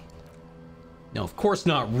 Really? No, of course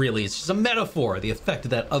not really. It's just a metaphor. The effect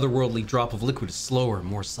of that otherworldly drop of liquid is slower and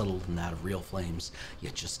more subtle than that of real flames,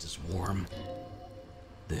 yet just as warm.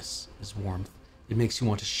 This is warmth. It makes you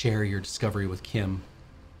want to share your discovery with Kim.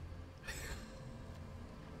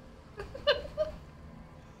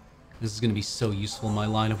 This is going to be so useful in my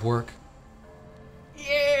line of work.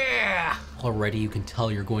 Yeah! Already you can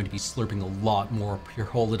tell you're going to be slurping a lot more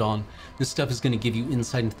Perholidon. This stuff is going to give you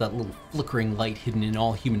insight into that little flickering light hidden in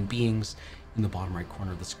all human beings. In the bottom right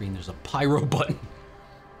corner of the screen, there's a pyro button.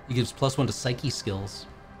 It gives +1 to psyche skills.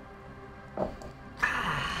 I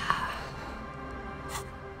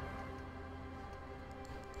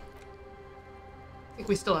think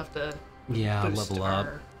we still have to boost level up.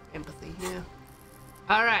 our empathy, yeah.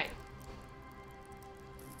 Alright.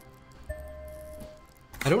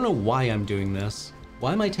 I don't know why I'm doing this.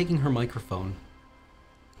 Why am I taking her microphone?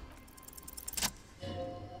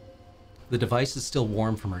 The device is still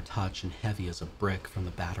warm from her touch and heavy as a brick from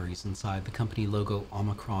the batteries inside. The company logo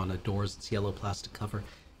Omicron adores its yellow plastic cover.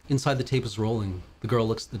 Inside, the tape is rolling. The girl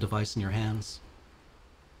looks at the device in your hands.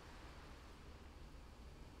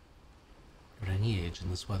 At any age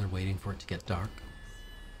in this weather, waiting for it to get dark.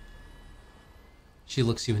 She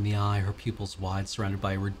looks you in the eye, her pupils wide, surrounded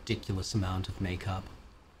by a ridiculous amount of makeup.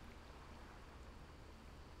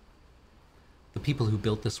 The people who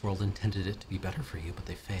built this world intended it to be better for you, but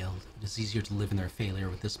they failed. It is easier to live in their failure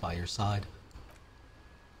with this by your side.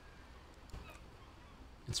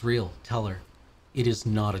 It's real. Tell her. It is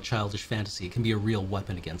not a childish fantasy. It can be a real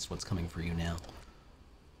weapon against what's coming for you now.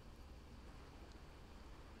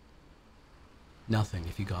 Nothing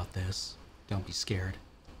if you got this. Don't be scared.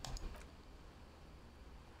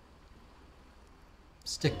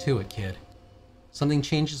 Stick to it, kid. Something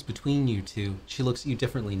changes between you two. She looks at you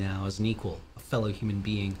differently now, as an equal, a fellow human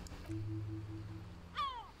being.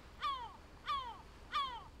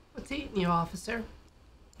 What's eating you, officer?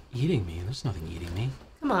 Eating me? There's nothing eating me.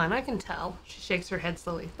 Come on, I can tell. She shakes her head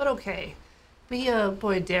slowly. But okay. Be a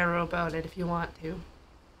boy Darrow about it if you want to.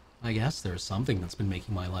 I guess there's something that's been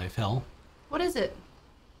making my life hell. What is it?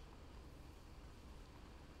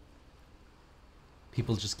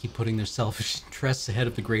 People just keep putting their selfish interests ahead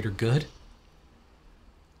of the greater good.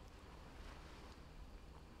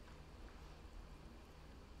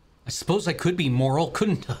 I suppose I could be moral,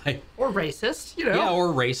 couldn't I? Or racist, you know? Yeah, or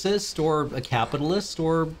racist, or a capitalist,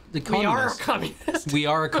 or the communist. We are a communist. We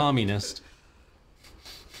are a communist.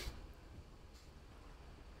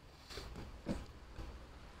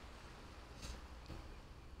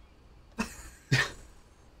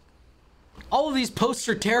 All of these posts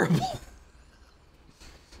are terrible.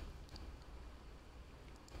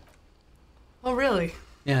 Oh, really?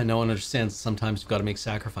 Yeah, no one understands that sometimes you've got to make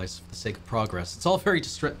sacrifices for the sake of progress. It's all very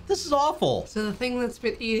This is awful. So the thing that's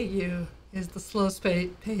been eating you is the slow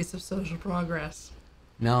pace of social progress.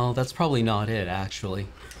 No, that's probably not it, actually.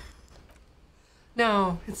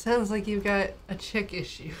 No, it sounds like you've got a chick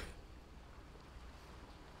issue.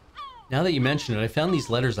 Now that you mention it, I found these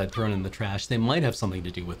letters I'd thrown in the trash. They might have something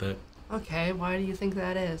to do with it. Okay, why do you think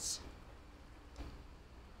that is?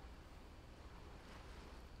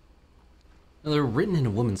 Now, they're written in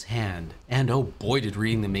a woman's hand, and oh boy did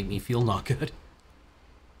reading them make me feel not good.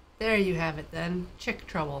 There you have it then. Chick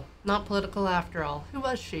trouble. Not political after all. Who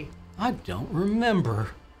was she? I don't remember.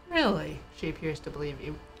 Really? She appears to believe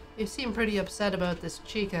you. You seem pretty upset about this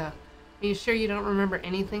chica. Are you sure you don't remember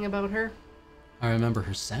anything about her? I remember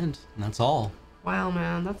her scent, and that's all. Wow,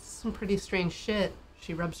 man, that's some pretty strange shit.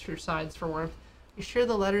 She rubs her sides for warmth. You sure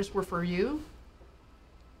the letters were for you?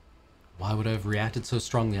 Why would I have reacted so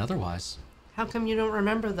strongly otherwise? How come you don't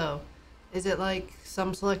remember, though? Is it like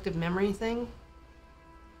some selective memory thing?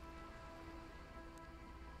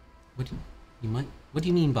 What do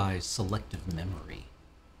you mean by selective memory?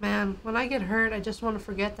 Man, when I get hurt, I just want to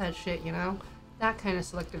forget that shit, you know? That kind of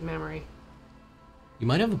selective memory. You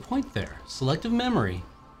might have a point there. Selective memory.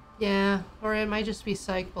 Yeah, or it might just be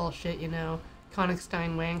psych bullshit, you know?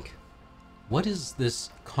 Konigstein wank. What is this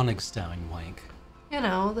Konigstein wank? You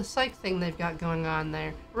know, the psych thing they've got going on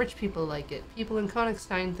there. Rich people like it. People in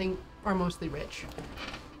Konigstein are mostly rich.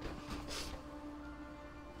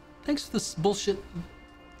 Thanks for this bullshit...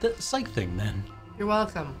 the psych thing, then. You're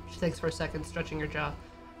welcome. She thinks for a second, stretching her jaw.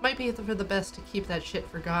 Might be for the best to keep that shit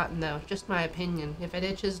forgotten, though. Just my opinion. If it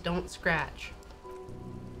itches, don't scratch.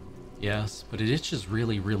 Yes, but it itches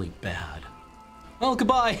really, really bad. Well,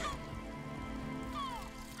 goodbye!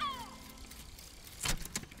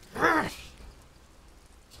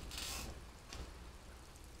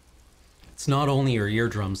 It's not only your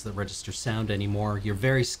eardrums that register sound anymore, your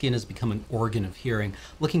very skin has become an organ of hearing,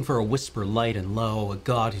 looking for a whisper light and low, a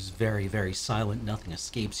god who's very, very silent, nothing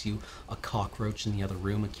escapes you, a cockroach in the other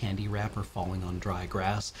room, a candy wrapper falling on dry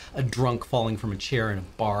grass, a drunk falling from a chair in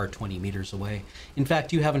a bar 20 meters away. In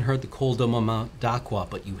fact, you haven't heard the Col de Mont d'Aqua,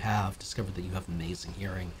 but you have discovered that you have amazing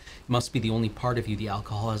hearing. It must be the only part of you the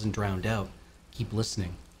alcohol hasn't drowned out. Keep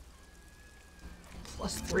listening.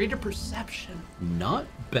 +3 to perception. Not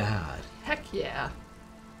bad. Heck yeah.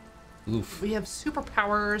 Oof. We have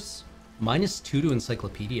superpowers. -2 to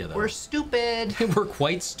encyclopedia, though. We're stupid. We're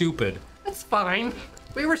quite stupid. That's fine.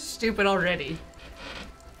 We were stupid already.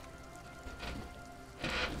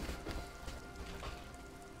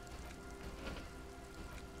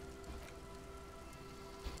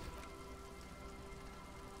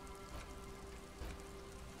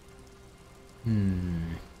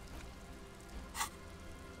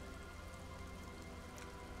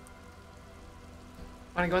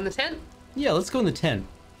 Wanna go in the tent? Yeah, let's go in the tent.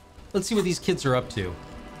 Let's see what these kids are up to.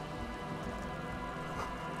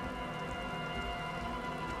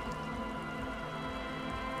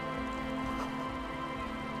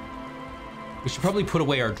 We should probably put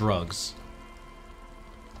away our drugs.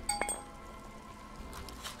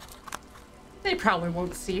 They probably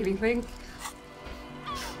won't see anything.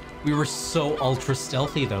 We were so ultra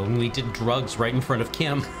stealthy, though, when we did drugs right in front of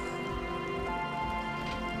Kim.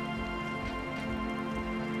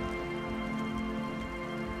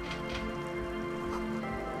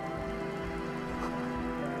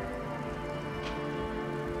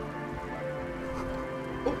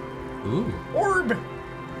 Ooh. Orb!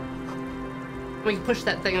 We can push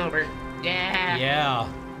that thing over. Yeah!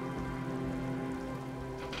 Yeah.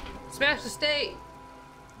 Smash the state!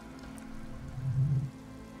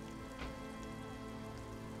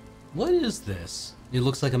 What is this? It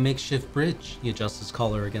looks like a makeshift bridge. He adjusts his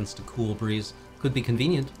collar against a cool breeze. Could be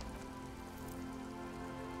convenient.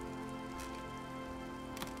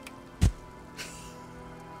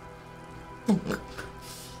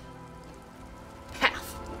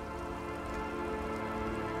 Half.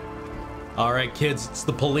 All right, kids, it's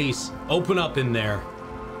the police. Open up in there.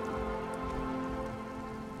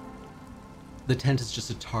 The tent is just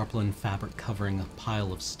a tarpaulin fabric covering a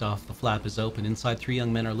pile of stuff. The flap is open. Inside, 3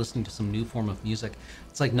 young men are listening to some new form of music.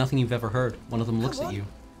 It's like nothing you've ever heard. One of them looks at you.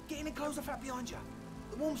 Get in and close the flap behind you.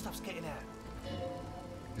 The warm stuff's getting out.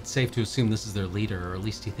 It's safe to assume this is their leader, or at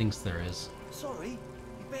least he thinks there is. Sorry,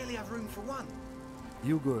 we barely have room for one.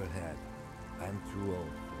 You go ahead. I'm too old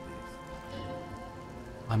for this.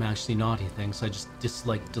 I'm actually not, he thinks. I just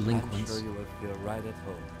dislike delinquents. I'm sure you will feel right at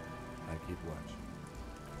home. I keep watch.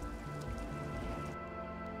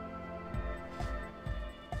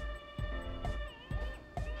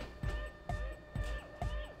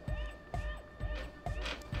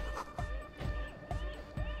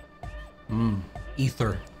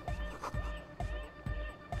 Ether.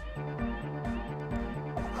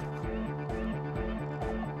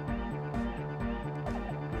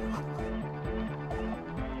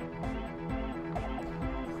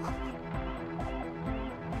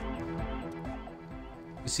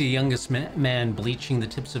 You see a youngest man bleaching the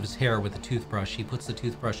tips of his hair with a toothbrush. He puts the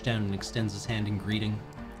toothbrush down and extends his hand in greeting.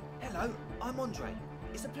 Hello, I'm Andre.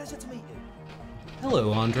 It's a pleasure to meet you.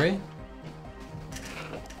 Hello, Andre.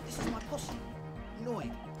 This is my posse,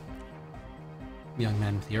 Noid, The young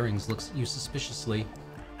man with earrings looks at you suspiciously.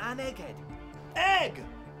 and Egghead. Egg!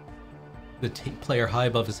 The player high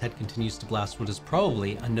above his head continues to blast what is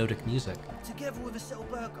probably anodic music. Together with a Settle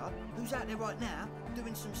Burger, who's out there right now,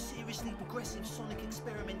 doing some seriously progressive sonic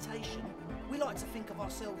experimentation, we like to think of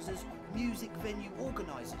ourselves as music venue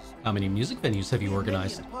organisers. How many music venues have you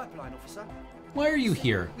organized? In the pipeline, officer. Why are you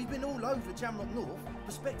here? We've been all over Jamrock North,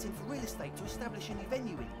 prospecting for real estate to establish a new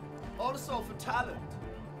venue in. Also for talent.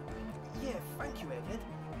 Yeah, thank you, Egghead.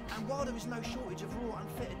 And while there is no shortage of raw,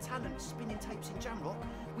 unfettered talent spinning tapes in Jamrock,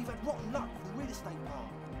 we've had rotten luck with the real estate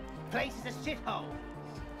part. Place is a shithole.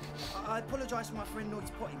 I apologise for my friend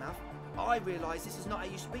Noid's potty mouth. I realise this is not how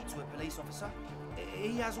you speak to a police officer.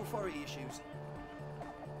 He has authority issues.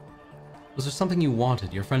 Was there something you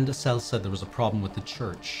wanted? Your friend Estelle said there was a problem with the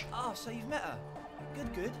church. Ah, so you've met her.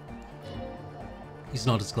 Good, good. He's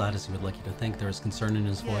not as glad as he would like you to think. There is concern in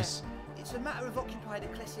his Yeah, voice. it's a matter of occupied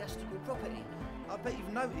ecclesiastical property. I bet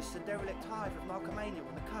you've noticed the derelict hive of Marcomania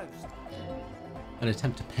on the coast. An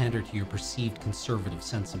attempt to pander to your perceived conservative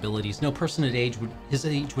sensibilities. No person at his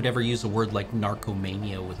age would ever use a word like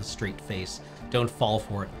narcomania with a straight face. Don't fall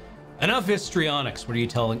for it. Enough histrionics. What are you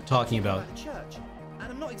talking about? The church.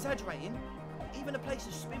 And I'm not exaggerating. Even a place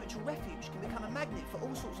of spiritual refuge can become a magnet for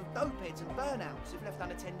all sorts of dope heads and burnouts if left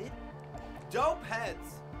unattended. Dope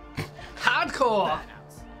heads. Hardcore!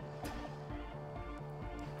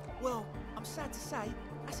 Well, I'm sad to say,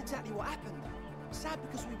 that's exactly what happened. Sad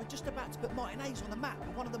because we were just about to put Martinez on the map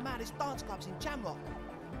with one of the maddest dance clubs in Jamrock.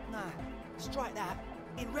 Nah, strike that,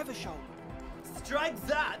 in Reversholt. Strike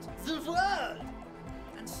that, the word.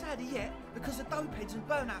 And sadder yet, because the dope heads and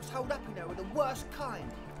burnouts hold up in there are the worst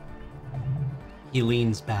kind. He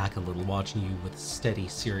leans back a little, watching you with a steady,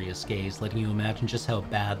 serious gaze, letting you imagine just how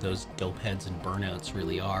bad those dope heads and burnouts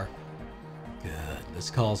really are. Good.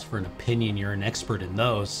 This calls for an opinion. You're an expert in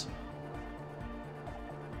those.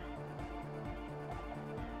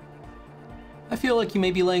 I feel like you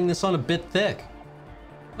may be laying this on a bit thick.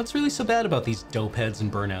 What's really so bad about these dope heads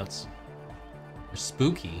and burnouts? They're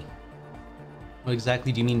spooky. What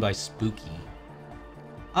exactly do you mean by spooky?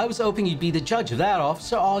 I was hoping you'd be the judge of that,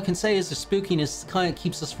 officer. All I can say is the spookiness kind of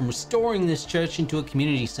keeps us from restoring this church into a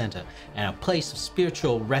community center and a place of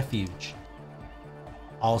spiritual refuge.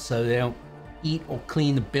 Also, they don't eat or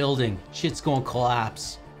clean the building. Shit's gonna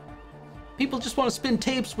collapse. People just want to spin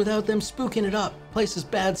tapes without them spooking it up. Place has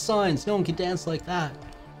bad signs. No one can dance like that.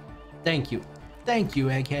 Thank you. Thank you,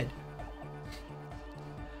 Egghead.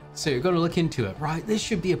 So you're going to look into it, right? This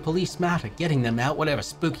should be a police matter. Getting them out, whatever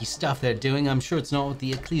spooky stuff they're doing. I'm sure it's not what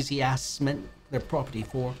the ecclesiastics meant their property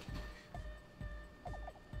for.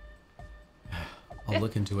 I'll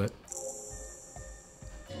look into it.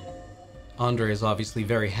 Andre is obviously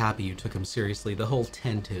very happy you took him seriously. The whole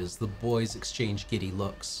tent is. The boys exchange giddy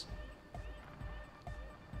looks.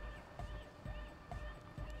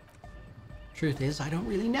 Truth is, I don't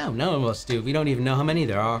really know. None of us do. We don't even know how many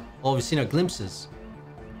there are. All we've seen are glimpses.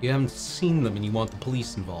 You haven't seen them and you want the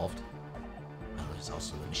police involved. Well, there's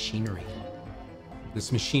also the machinery.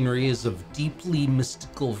 This machinery is of deeply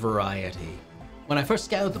mystical variety. When I first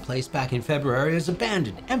scouted the place back in February, it was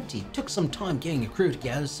abandoned, empty. It took some time getting a crew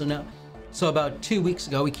together, so now So about 2 weeks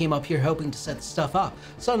ago, we came up here hoping to set the stuff up.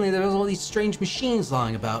 Suddenly, there was all these strange machines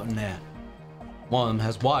lying about in there. One of them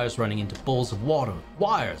has wires running into bowls of water.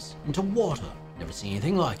 Wires into water. Never seen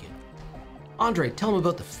anything like it. Andre, tell him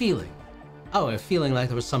about the feeling. Oh, a feeling like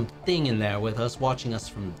there was something in there with us watching us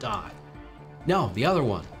from die. No, the other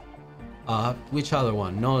one. Which other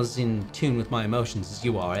one? Not as in tune with my emotions as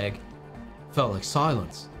you are, Egg. Felt like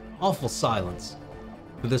silence. Awful silence.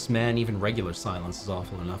 For this man, even regular silence is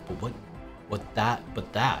awful enough, but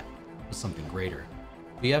that was something greater.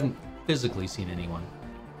 We haven't physically seen anyone.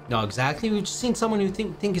 No, exactly, we've just seen someone who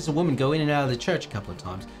think is a woman go in and out of the church a couple of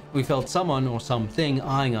times. We felt someone or something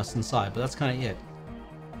eyeing us inside, but that's kind of it.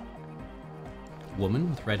 Woman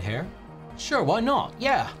with red hair? Sure, why not?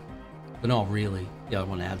 Yeah. But not really. The other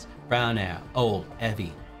one adds, brown hair, old,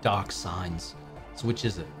 heavy, dark signs. So which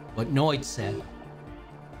is it? What Noid said.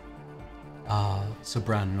 So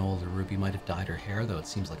brown and older, Ruby might have dyed her hair, though it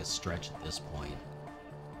seems like a stretch at this point.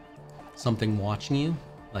 Something watching you?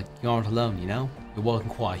 Like, you aren't alone, you know? You're walking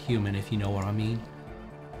quite human, if you know what I mean.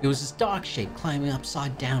 It was this dark shape climbing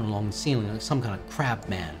upside down along the ceiling like some kind of crab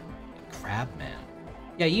man. A crab man?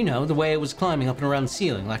 Yeah, you know, the way it was climbing up and around the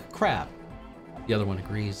ceiling like a crab. The other one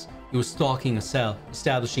agrees. It was stalking a cell,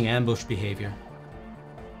 establishing ambush behavior.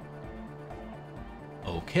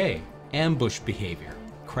 Okay, ambush behavior.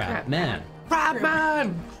 Crab man. Crab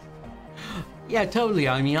man! Yeah, totally.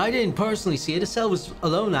 I mean, I didn't personally see it. Estelle was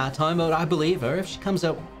alone that time, but I believe her. If she comes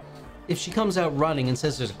out running and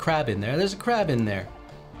says there's a crab in there, there's a crab in there.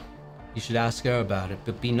 You should ask her about it,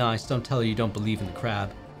 but be nice. Don't tell her you don't believe in the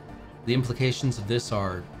crab. The implications of this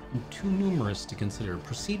are too numerous to consider.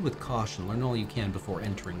 Proceed with caution. Learn all you can before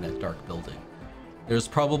entering that dark building. There's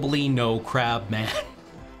probably no crab man.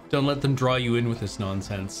 Don't let them draw you in with this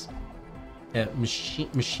nonsense.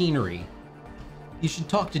 Machinery. You should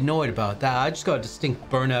talk to Noid about that. I just got a distinct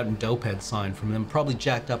burnout and dopehead sign from them. Probably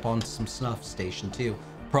jacked up onto some snuff station too.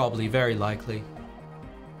 Probably, very likely.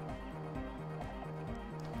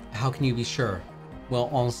 How can you be sure?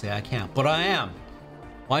 Well, honestly, I can't, but I am.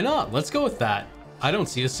 Why not? Let's go with that. I don't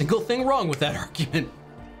see a single thing wrong with that argument.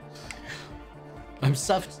 I'm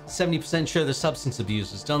 70% sure they're substance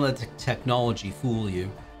abusers. Don't let the technology fool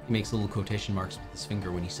you. He makes little quotation marks with his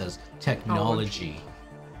finger when he says technology.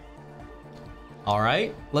 All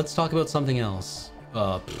right, let's talk about something else.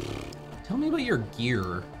 Tell me about your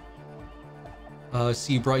gear. So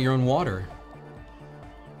you brought your own water.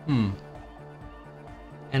 And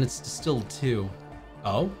it's distilled too.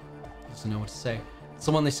 Oh? Doesn't know what to say. It's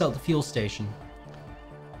the one they sell at the fuel station.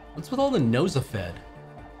 What's with all the Nosafed?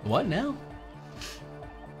 What now?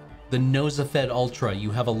 The Nosafed Ultra. You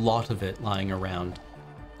have a lot of it lying around.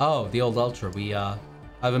 Oh, the old Ultra. I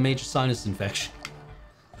have a major sinus infection.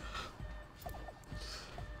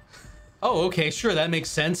 Oh, okay, sure, that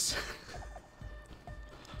makes sense.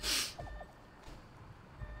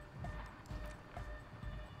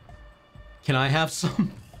 Can I have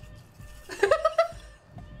some?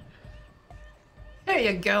 There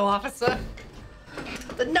you go, officer.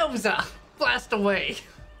 The Nosa. Blast away.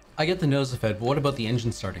 I get the Nosafed, but what about the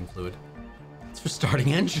engine starting fluid? It's for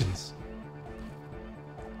starting engines.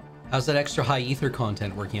 How's that extra high ether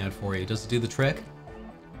content working out for you? Does it do the trick?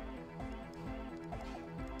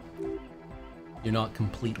 You're not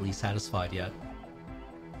completely satisfied yet.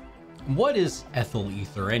 What is ethyl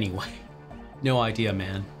ether anyway? No idea,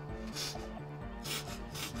 man.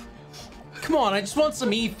 Come on, I just want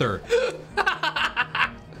some ether.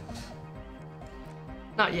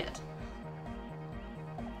 Not yet.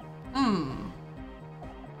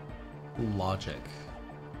 Logic.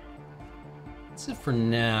 That's it for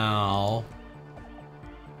now.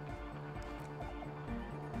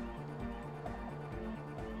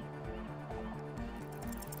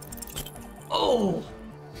 Oh!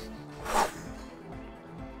 It's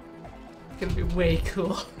gonna be way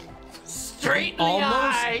cool. Straight in the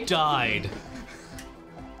eye! Almost died.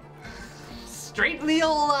 Straight in the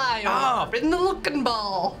old eye! Up in the looking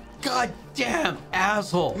ball! God damn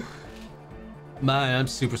asshole! Man, I'm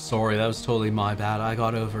super sorry. That was totally my bad. I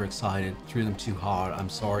got overexcited. Threw them too hard. I'm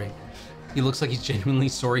sorry. He looks like he's genuinely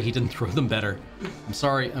sorry he didn't throw them better. I'm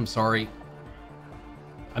sorry. I'm sorry.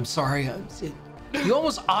 I'm sorry. You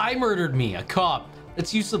almost eye murdered me, a cop.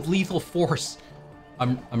 That's use of lethal force.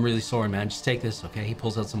 I'm really sorry, man. Just take this, okay? He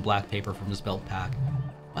pulls out some black paper from his belt pack.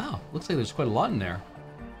 Wow, looks like there's quite a lot in there.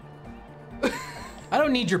 I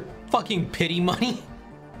don't need your fucking pity money.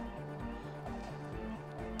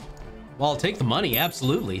 Well, I'll take the money,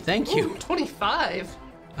 absolutely. Thank you. Ooh, 25.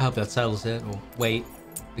 I hope that settles it. Oh, wait,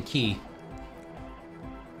 the key.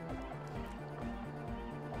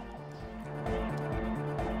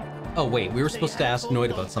 Oh wait, we were supposed to ask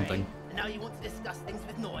Noid about something. And now you want to discuss things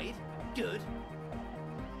with Noid? Good.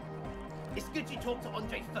 It's good you talked to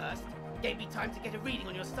Andre first. Gave me time to get a reading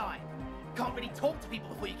on your sign. Can't really talk to people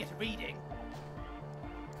before you get a reading.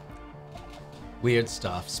 Weird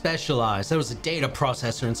stuff. Specialized. There was a data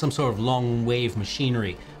processor and some sort of long-wave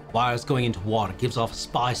machinery. Wires going into water. Gives off a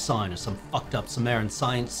spy sign or some fucked up Sumerian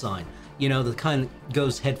science sign. You know, the kind that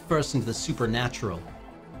goes headfirst into the supernatural.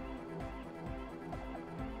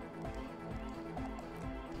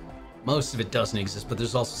 Most of it doesn't exist, but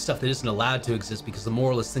there's also stuff that isn't allowed to exist because the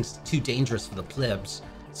moralist thinks it's too dangerous for the plebs.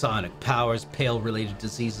 Psionic powers, pale-related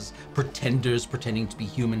diseases, pretenders pretending to be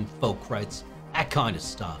human, folk rights, that kind of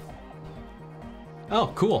stuff.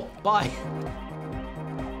 Oh, cool. Bye.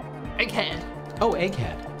 Egghead. Oh,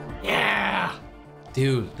 Egghead. Yeah!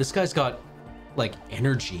 Dude, this guy's got, like,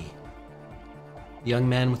 energy. The young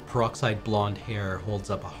man with peroxide blonde hair holds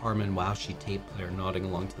up a Harman Wowshi tape player, nodding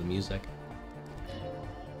along to the music.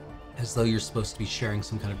 As though you're supposed to be sharing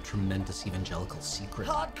some kind of tremendous evangelical secret.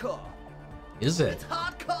 Hardcore! Is it? It's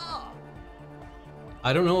hardcore!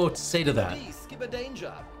 I don't know what to say to that. Please, skip a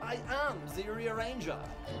danger. I am the rearranger.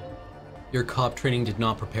 Your cop training did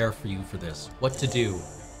not prepare for you for this. What to do?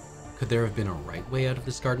 Could there have been a right way out of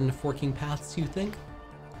this garden of forking paths, you think?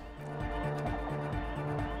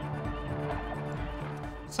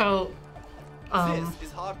 So, This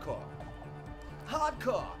is hardcore.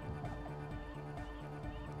 Hardcore!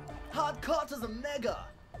 Hardcore to the mega!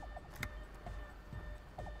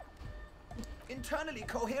 Internally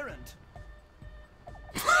coherent.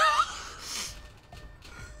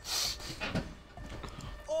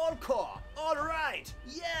 All core, all right,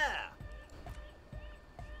 yeah!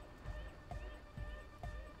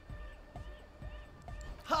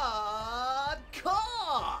 Hardcore!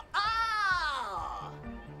 Ah!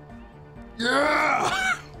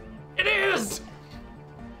 Yeah! it is!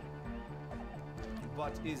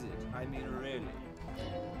 What is it? I mean, really?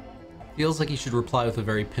 Feels like you should reply with a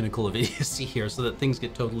very pinnacle of idiocy here so that things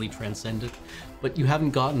get totally transcended. But you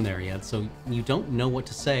haven't gotten there yet, so you don't know what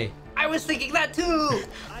to say. I was thinking that too!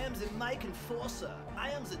 I am the mic enforcer. I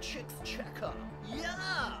am the chicks checker.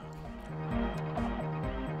 Yeah!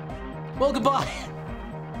 Well, goodbye!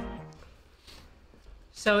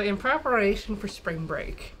 So, in preparation for spring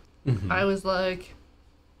break, I was like,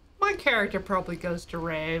 my character probably goes to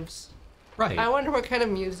raves. Right. I wonder what kind of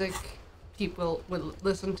music people would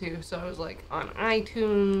listen to. So I was like on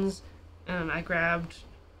iTunes, and I grabbed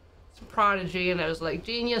some Prodigy, and I was like,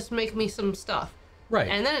 genius, make me some stuff. Right.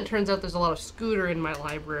 And then it turns out there's a lot of Scooter in my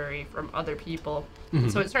library from other people.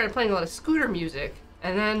 So it started playing a lot of Scooter music.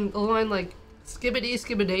 And then the line like, skibbity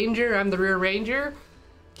skibbidanger, I'm the rear ranger,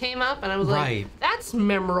 came up, and I was like, that's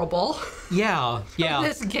memorable. Yeah, yeah.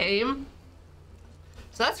 This game.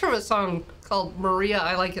 So that's from a song called Maria,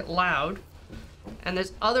 I Like It Loud. And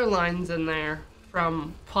there's other lines in there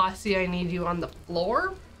from Posse, I Need You on the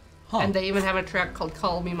Floor. And they even have a track called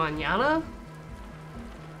Call Me Mañana.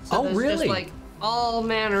 So there's just like all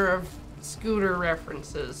manner of Scooter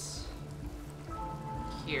references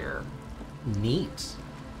here. Neat.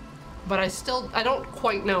 But I don't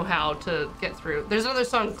quite know how to get through. There's another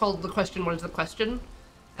song called The Question, What is the Question?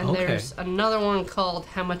 And there's another one called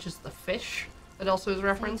How Much is the Fish? That also is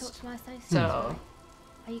referenced. Can you talk to my associate? So,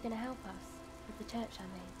 are you going to help us with the church? I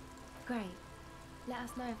mean, great. Let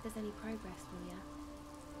us know if there's any progress, will ya?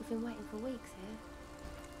 We've been waiting for weeks here.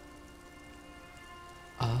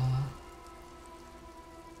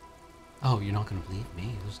 Oh, you're not gonna believe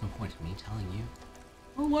me? There's no point in me telling you.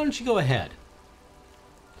 Well, why don't you go ahead?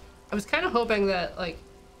 I was kind of hoping that, like,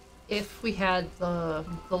 if we had the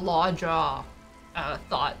Lawjaw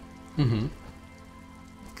thought.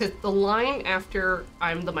 Because the line after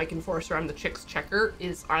I'm the mic enforcer, I'm the chick's checker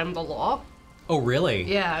is I'm the law. Oh, really?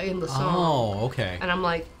 Yeah, in the song. Oh, okay. And I'm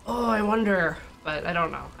like, oh, I wonder. But I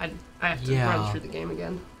don't know. I have to run through the game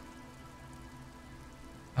again.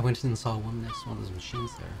 I went and saw one next to one of those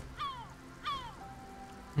machines there.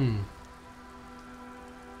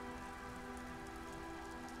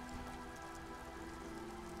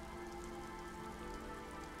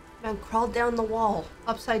 Man crawled down the wall,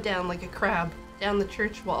 upside down like a crab, down the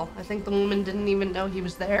church wall. I think the woman didn't even know he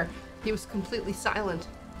was there. He was completely silent.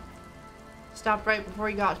 Stopped right before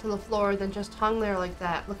he got to the floor, then just hung there like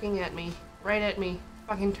that, looking at me, right at me.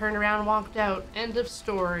 Fucking turned around, walked out. End of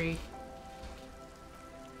story.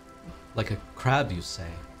 Like a crab, you say?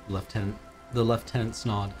 The lieutenant's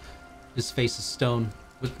nod. His face is stone.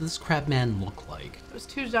 What does this crab man look like? It was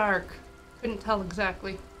too dark. Couldn't tell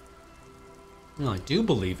exactly. Well, I do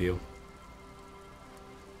believe you.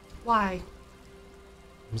 Why?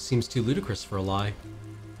 It seems too ludicrous for a lie.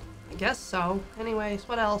 I guess so. Anyways,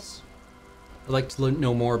 what else? I'd like to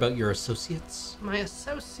know more about your associates. My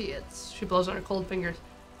associates. She blows on her cold fingers.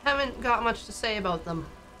 Haven't got much to say about them.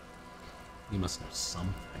 You must know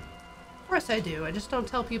something. Of course I do. I just don't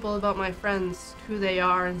tell people about my friends, who they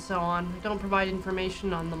are, and so on. I don't provide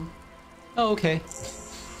information on them. Oh, okay.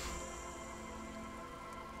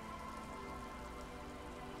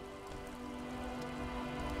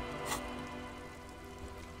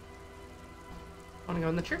 Want to go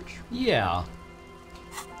in the church? Yeah.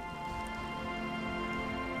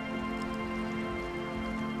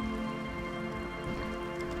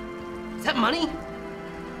 Is that money?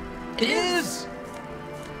 It is!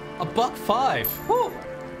 $1.05. Woo!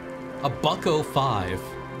 $1.05.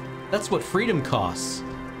 That's what freedom costs.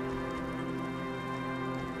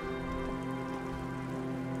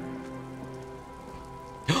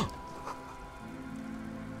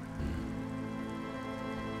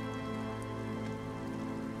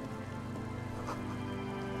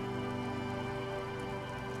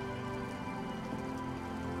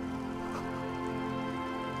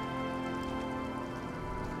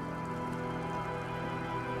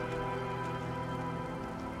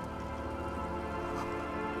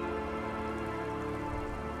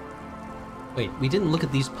 Wait, we didn't look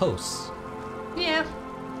at these posts. Yeah.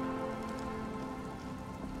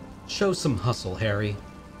 Show some hustle, Harry.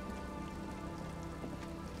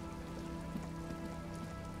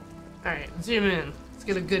 Alright, zoom in. Let's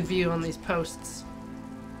get a good view on these posts.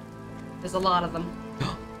 There's a lot of them.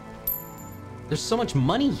 There's so much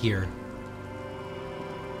money here.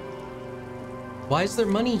 Why is there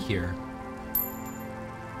money here?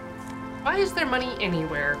 Why is there money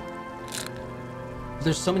anywhere?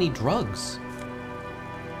 There's so many drugs.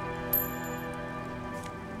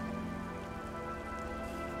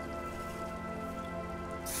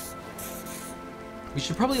 We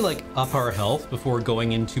should probably, like, up our health before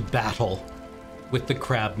going into battle with the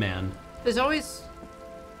crab man. There's always,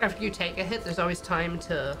 after you take a hit, there's always time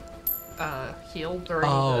to heal during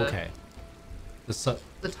okay.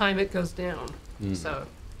 the time it goes down. So,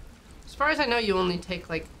 as far as I know, you only take,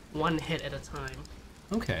 like, one hit at a time.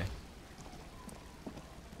 Okay.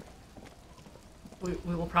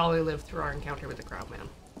 We will probably live through our encounter with the crab man.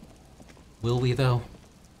 Will we, though?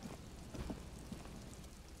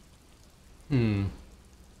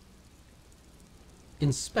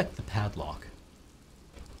 Inspect the padlock.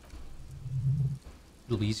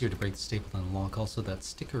 It'll be easier to break the staple than unlock. Also, that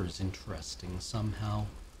sticker is interesting somehow.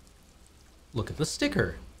 Look at the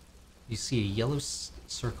sticker. You see a yellow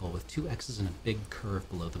circle with two X's and a big curve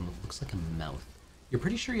below them that looks like a mouth. You're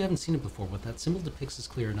pretty sure you haven't seen it before. What that symbol depicts is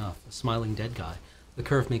clear enough. A smiling dead guy. The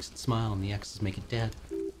curve makes it smile and the X's make it dead.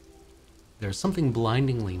 There's something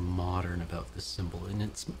blindingly modern about this symbol, and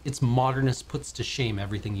its modernness puts to shame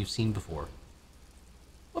everything you've seen before.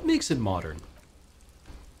 What makes it modern?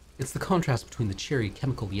 It's the contrast between the cheery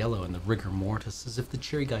chemical yellow and the rigor mortis, as if the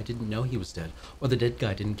cheery guy didn't know he was dead, or the dead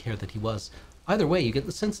guy didn't care that he was. Either way, you get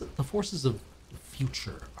the sense that the forces of the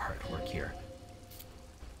future are at work here.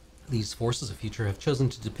 These forces of future have chosen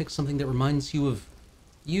to depict something that reminds you of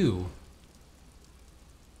you.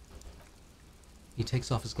 He takes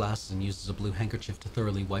off his glasses and uses a blue handkerchief to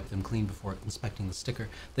thoroughly wipe them clean before inspecting the sticker.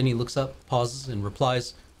 Then he looks up, pauses, and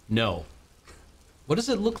replies, "No." What does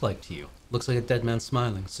it look like to you? Looks like a dead man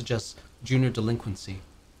smiling. Suggests junior delinquency.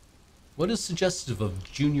 What is suggestive of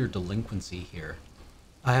junior delinquency here?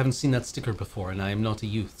 I haven't seen that sticker before, and I am not a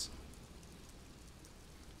youth.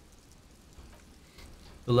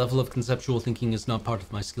 The level of conceptual thinking is not part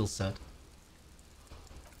of my skill set.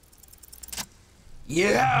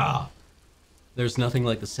 Yeah! There's nothing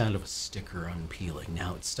like the sound of a sticker unpeeling.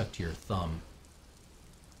 Now it's stuck to your thumb.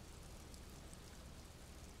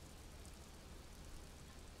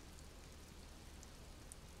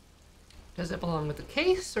 Does it belong with the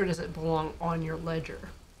case, or does it belong on your ledger?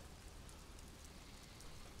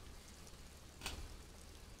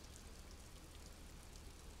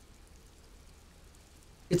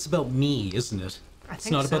 It's about me, isn't it? It's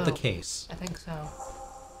not about the case. I think so.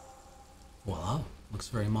 Voila. Looks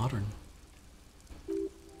very modern.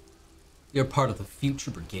 You're part of the Future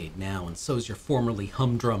Brigade now, and so is your formerly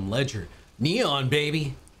humdrum ledger. Neon,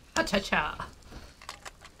 baby! Ha-cha-cha!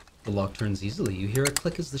 The lock turns easily. You hear a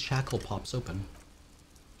click as the shackle pops open.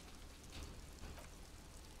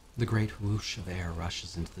 The great whoosh of air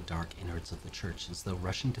rushes into the dark innards of the church as though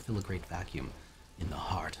rushing to fill a great vacuum in the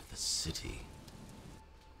heart of the city.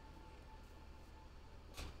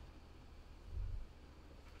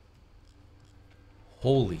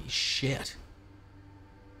 Holy shit.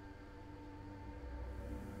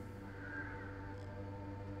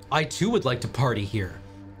 I too would like to party here.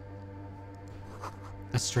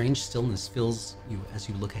 A strange stillness fills you as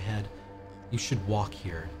you look ahead. You should walk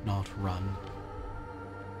here, not run.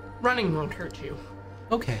 Running won't hurt you.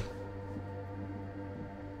 Okay.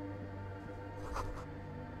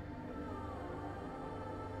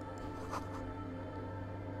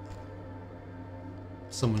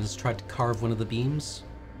 Someone has tried to carve one of the beams.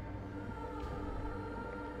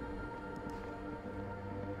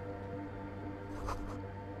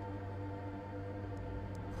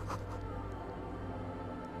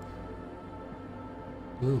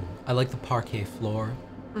 Ooh, I like the parquet floor.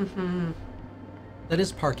 Mm-hmm. That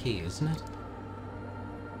is parquet, isn't it?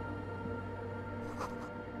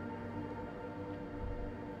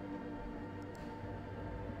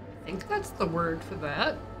 I think that's the word for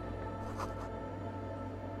that.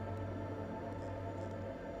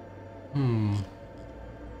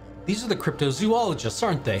 These are the cryptozoologists,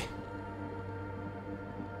 aren't they?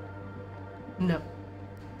 No.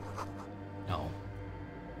 No.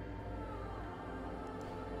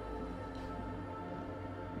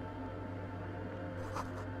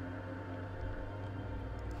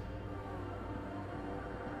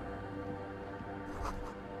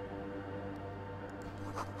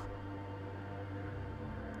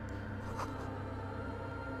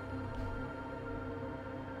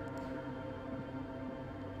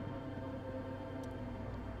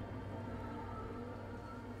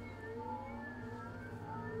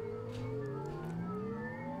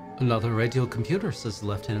 Another radio computer, says the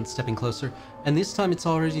lieutenant, stepping closer, and this time it's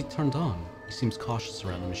already turned on. He seems cautious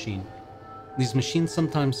around the machine. These machines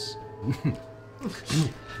sometimes...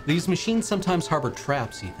 These machines sometimes harbor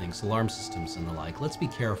traps, he thinks, alarm systems and the like. Let's be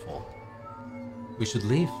careful. We should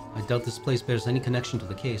leave. I doubt this place bears any connection to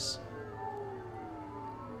the case.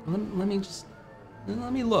 Let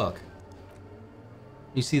me look.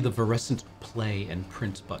 You see the fluorescent play and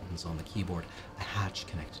print buttons on the keyboard. A hatch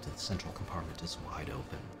connected to the central compartment is wide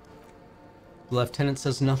open. The lieutenant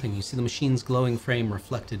says nothing. You see the machine's glowing frame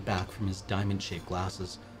reflected back from his diamond-shaped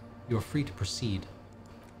glasses. You are free to proceed.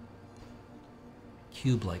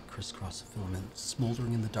 Cube-like crisscross of filament,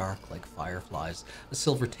 smoldering in the dark like fireflies. A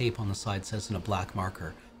silver tape on the side says in a black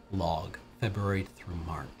marker, log, February through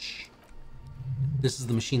March. This is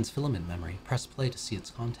the machine's filament memory. Press play to see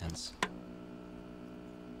its contents.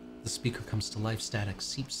 The speaker comes to life. Static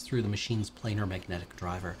seeps through the machine's planar magnetic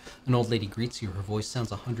driver. An old lady greets you. Her voice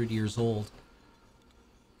sounds 100 years old.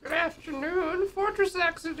 Good afternoon. Fortress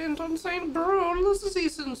accident on St. Brune. This is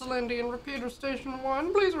Easton Celendian, repeater station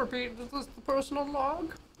 1. Please repeat. Is this the personal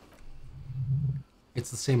log? It's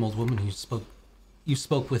the same old woman who you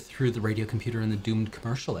spoke with through the radio computer in the doomed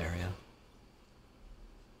commercial area.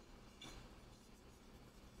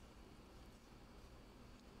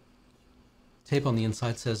 Tape on the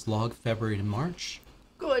inside says log February to March.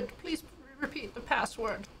 Good. Please repeat the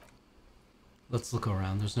password. Let's look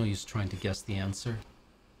around. There's no use trying to guess the answer.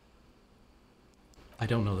 I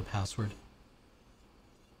don't know the password.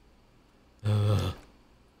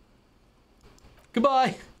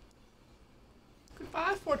 Goodbye!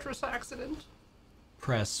 Goodbye, Fortress accident.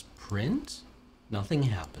 Press print? Nothing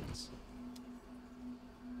happens.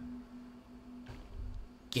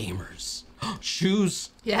 Gamers. Shoes!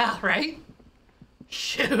 Yeah, right?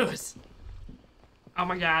 Shoes. Oh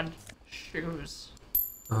my god. Shoes.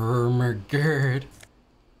 Ermagerd.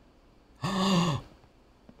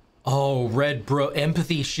 Oh, red bro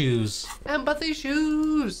empathy shoes. Empathy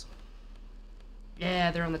shoes.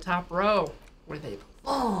 Yeah, they're on the top row where they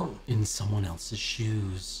belong. In someone else's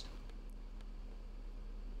shoes.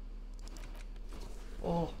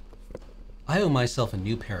 Oh. I owe myself a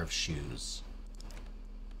new pair of shoes.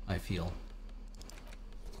 I feel.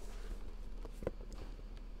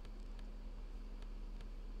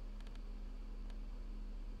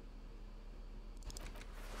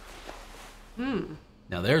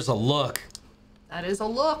 Now there's a look. That is a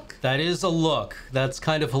look. That is a look. That's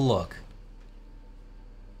kind of a look.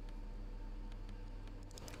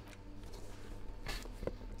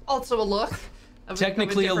 Also a look.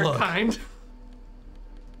 Technically of a a look. Kind.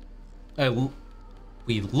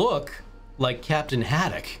 We look like Captain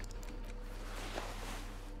Haddock.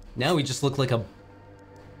 Now we just look like a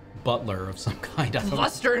butler of some kind.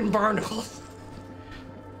 Blustering barnacles.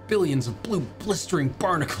 Billions of blue blistering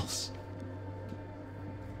barnacles.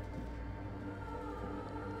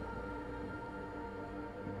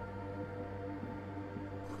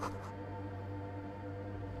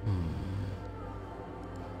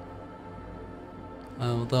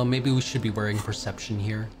 Although maybe we should be wearing perception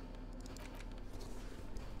here.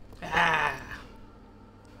 Ah.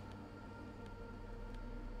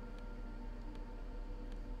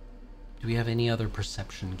 Do we have any other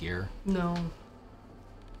perception gear? No.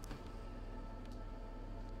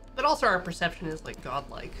 But also our perception is like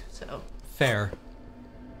godlike, so. Fair.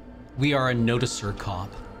 We are a noticer cop.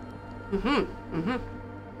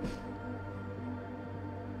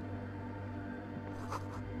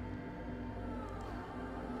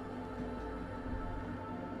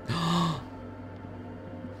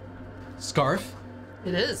 Scarf?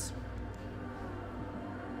 It is.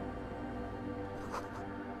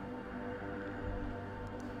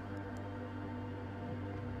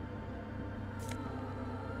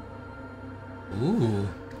 Ooh.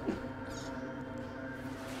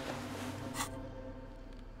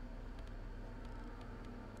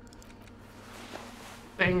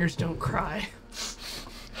 Bangers don't cry.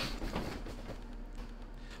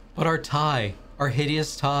 But our tie. Our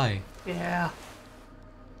hideous tie. Yeah.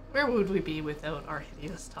 Where would we be without our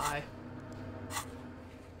hideous tie?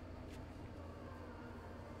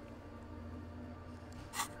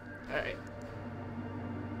 Alright.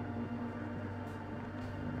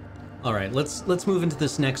 Alright, let's move into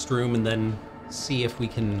this next room and then see if we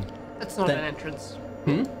can... That's not an entrance.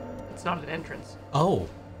 Hmm? It's not an entrance. Oh.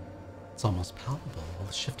 It's almost palpable. All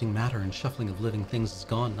the shifting matter and shuffling of living things is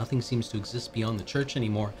gone. Nothing seems to exist beyond the church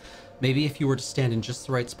anymore. Maybe if you were to stand in just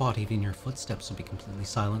the right spot, even your footsteps would be completely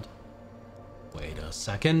silent. Wait a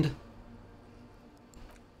second.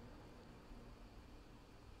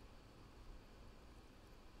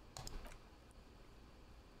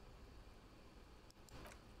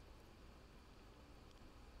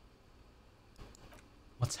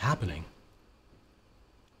 What's happening?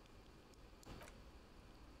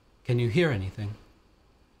 Can you hear anything?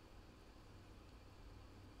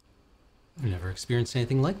 I've never experienced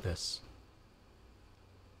anything like this.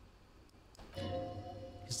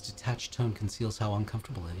 His detached tone conceals how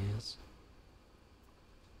uncomfortable it is.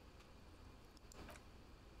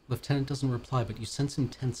 Lieutenant doesn't reply, but you sense him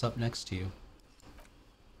tense up next to you.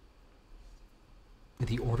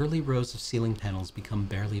 The orderly rows of ceiling panels become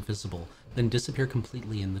barely visible, then disappear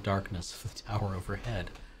completely in the darkness of the tower overhead.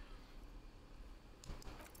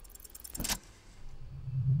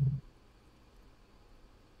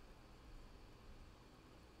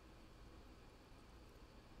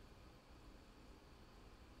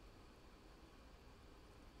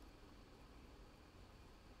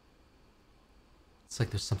 It's like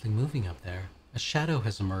there's something moving up there. A shadow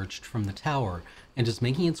has emerged from the tower and is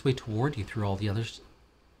making its way toward you through all the others.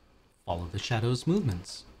 Follow the shadow's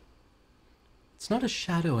movements. It's not a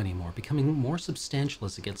shadow anymore, becoming more substantial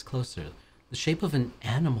as it gets closer. The shape of an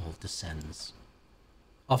animal descends.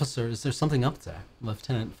 Officer, is there something up there?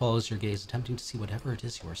 Lieutenant follows your gaze, attempting to see whatever it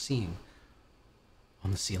is you are seeing.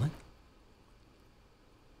 On the ceiling?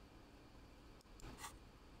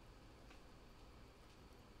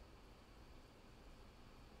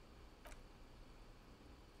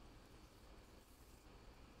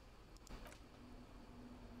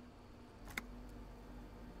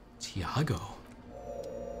 Tiago.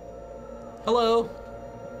 Hello.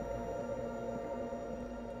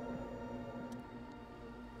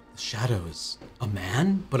 The shadow is a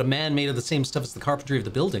man, but a man made of the same stuff as the carpentry of the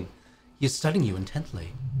building. He is studying you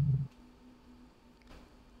intently.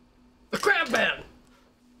 The Crab Man!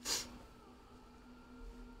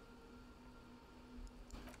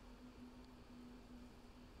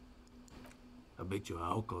 I bet your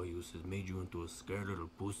alcohol use has made you into a scared little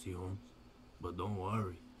pussy, Holmes. But don't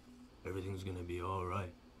worry. Everything's gonna be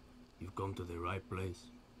alright. You've come to the right place.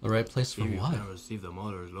 The right place for Here what? you can receive the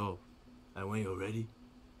mother's love. And when you're ready,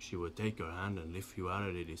 she will take your hand and lift you out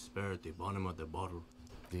of the despair at the bottom of the bottle.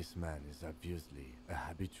 This man is obviously a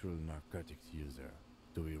habitual narcotics user.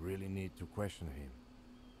 Do we really need to question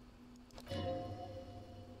him?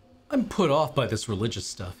 I'm put off by this religious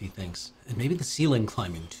stuff, he thinks. And maybe the ceiling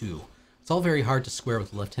climbing, too. It's all very hard to square with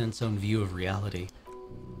the lieutenant's own view of reality.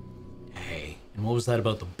 Hey, and what was that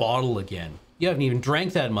about the bottle again? You haven't even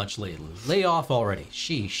drank that much lately. Lay off already.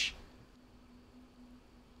 Sheesh.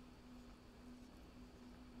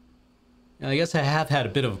 Now, I guess I have had a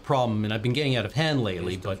bit of a problem, and I've been getting out of hand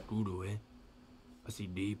lately, but... Voodoo, eh? I see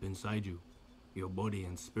deep inside you. Your body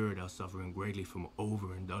and spirit are suffering greatly from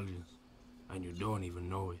overindulgence, and you don't even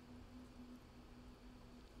know it.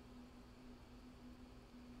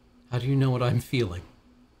 How do you know what I'm feeling?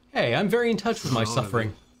 Hey, I'm very in touch with my All of it.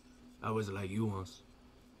 suffering. I was like you once.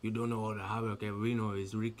 You don't know all the havoc El Reno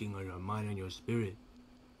is wreaking on your mind and your spirit.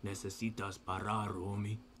 Necesitas parar,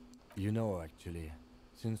 homie. You know, actually,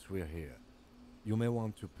 since we're here, you may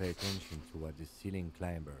want to pay attention to what the ceiling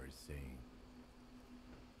climber is saying.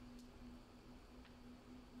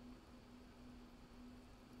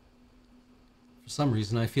 For some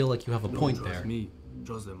reason, I feel like you have a point Don't trust there. me.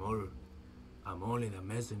 Trust the mother. I'm only the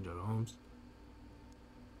messenger, Holmes.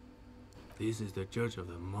 This is the Church of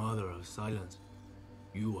the Mother of Silence.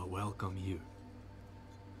 You are welcome here.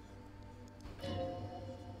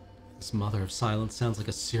 This Mother of Silence sounds like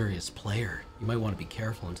a serious player. You might want to be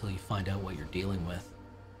careful until you find out what you're dealing with.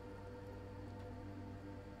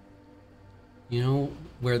 You know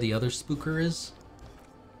where the other spooker is?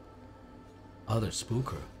 Other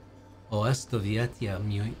spooker? O esta vietia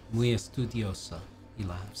muy estudiosa, he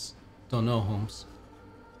laughs. Don't know, Holmes.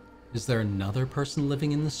 Is there another person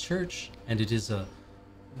living in this church? And it is a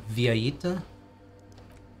viejita?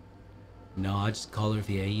 No, I just call her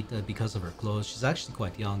viejita because of her clothes. She's actually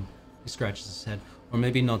quite young. He scratches his head. Or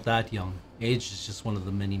maybe not that young. Age is just one of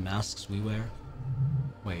the many masks we wear.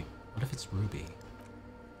 Wait, what if it's Ruby?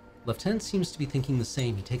 Lieutenant seems to be thinking the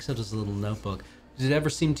same. He takes out his little notebook. Did it ever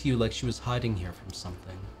seem to you like she was hiding here from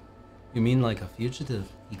something? You mean like a fugitive?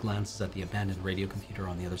 He glances at the abandoned radio computer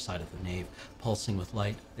on the other side of the nave, pulsing with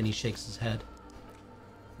light. Then he shakes his head.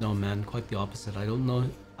 No, man, quite the opposite.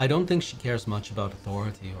 I don't think she cares much about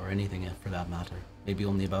authority or anything for that matter. Maybe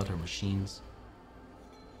only about her machines.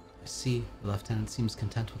 I see. The lieutenant seems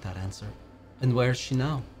content with that answer. And where is she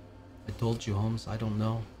now? I told you, Holmes, I don't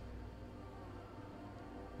know.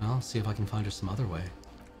 Well, I'll see if I can find her some other way.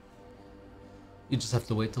 You just have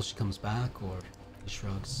to wait till she comes back, or... He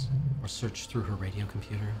shrugs. Or search through her radio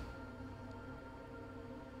computer.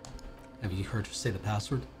 Have you heard her say the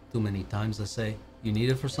password? Too many times, I say. You need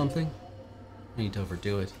it for something? You need to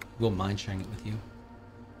overdo it. We won't mind sharing it with you.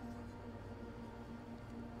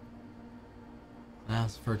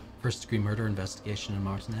 As for first-degree murder investigation in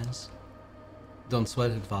Martinez. Don't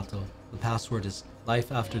sweat it, Vato. The password is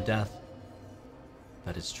life after death.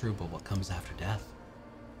 That is true, but what comes after death?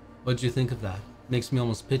 What do you think of that? Makes me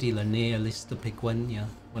almost pity la nea lista pequeña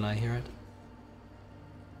when I hear it.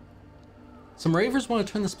 Some ravers want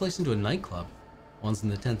to turn this place into a nightclub. One's in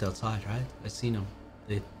the tent outside, right? I seen them.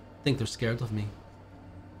 They think they're scared of me.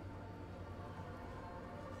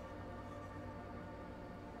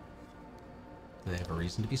 Do they have a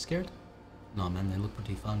reason to be scared? No, man, they look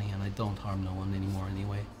pretty funny, and I don't harm no one anymore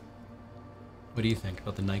anyway. What do you think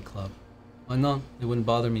about the nightclub? Why not? It wouldn't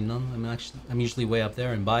bother me none. I'm usually way up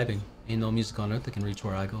there imbibing. Ain't no music on earth that can reach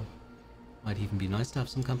where I go. Might even be nice to have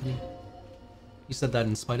some company. He said that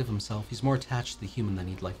in spite of himself. He's more attached to the human than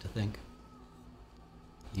he'd like to think.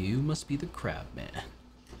 You must be the crab man.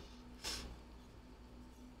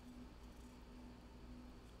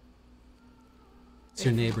 It's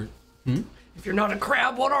your neighbor. Hmm? If you're not a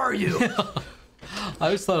crab, what are you? I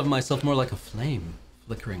always thought of myself more like a flame,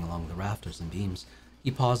 flickering along the rafters and beams.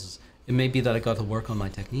 He pauses. It may be that I got to work on my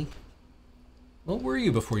technique. What were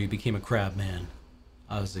you before you became a crab man?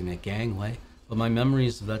 I was in a gangway, but my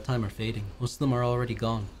memories of that time are fading. Most of them are already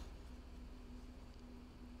gone.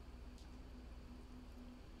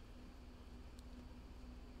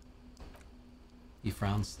 He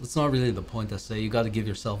frowns. That's not really the point, I say. You gotta give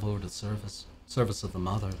yourself over to service. Service of the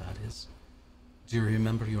mother, that is. Do you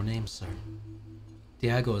remember your name, sir?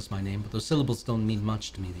 Diego is my name, but those syllables don't mean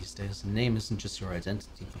much to me these days. A name isn't just your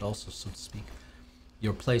identity, but also, so to speak,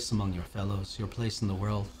 your place among your fellows, your place in the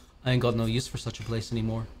world. I ain't got no use for such a place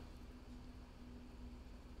anymore.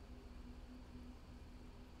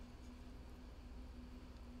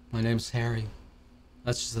 My name's Harry.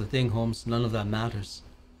 That's just the thing, Holmes. None of that matters.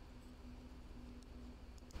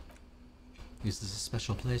 This is a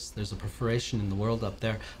special place. There's a perforation in the world up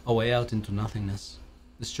there, a way out into nothingness.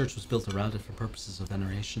 This church was built around it for purposes of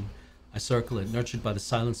veneration. I circle it, nurtured by the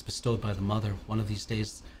silence bestowed by the mother. One of these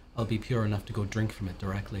days, I'll be pure enough to go drink from it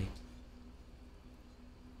directly.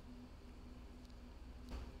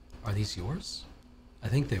 Are these yours? I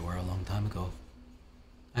think they were a long time ago.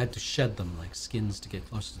 I had to shed them like skins to get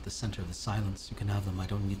closer to the center of the silence. You can have them. I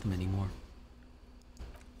don't need them anymore.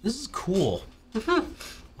 This is cool.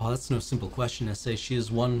 Oh, that's no simple question. I say she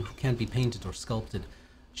is one who can't be painted or sculpted.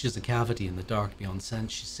 She is a cavity in the dark beyond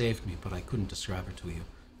sense. She saved me, but I couldn't describe her to you.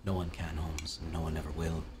 No one can, Holmes, and no one ever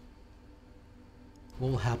will.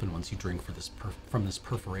 What will happen once you drink from this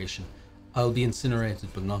perforation? I'll be incinerated,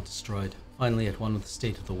 but not destroyed. Finally at one with the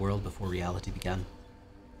state of the world before reality began.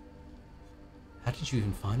 How did you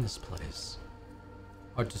even find this place?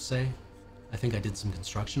 Hard to say. I think I did some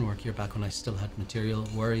construction work here back when I still had material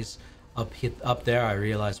worries. Up there, I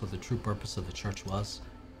realized what the true purpose of the church was.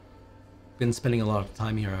 Been spending a lot of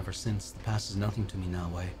time here ever since. The past is nothing to me now,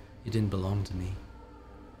 Way. It didn't belong to me.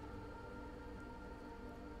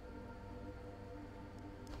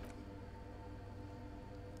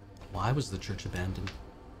 Why was the church abandoned?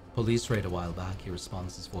 Police raid a while back, he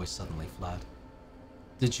responds, his voice suddenly flat.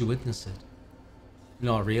 Did you witness it?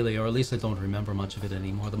 Not really, or at least I don't remember much of it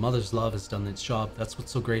anymore. The mother's love has done its job. That's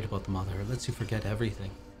what's so great about the mother. It lets you forget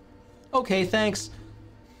everything. Okay, thanks.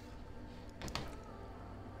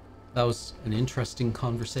 That was an interesting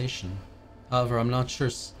conversation. However, I'm not sure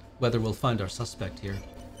whether we'll find our suspect here.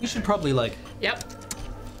 We should probably, like... Yep.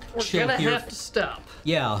 We're chill gonna here. have to stop.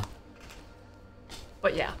 Yeah.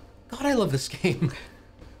 But yeah. God, I love this game.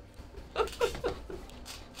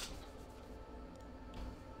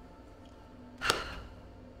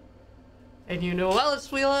 And you know what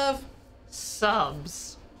else we love?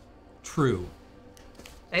 Subs. True.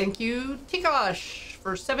 Thank you, Tikosh,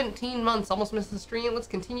 for 17 months. Almost missed the stream. Let's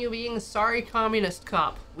continue being sorry communist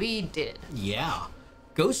cop. We did. Yeah.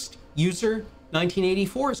 Ghost user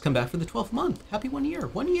 1984 has come back for the 12th month. Happy 1 year.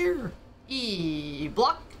 1 year.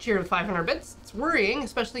 Block cheered with 500 bits. It's worrying,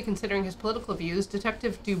 especially considering his political views.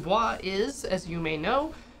 Detective Dubois is, as you may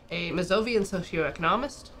know, a Mazovian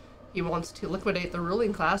socioeconomist. He wants to liquidate the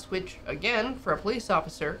ruling class, which, again, for a police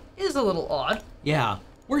officer, is a little odd. Yeah.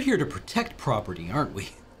 We're here to protect property, aren't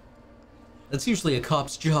we? That's usually a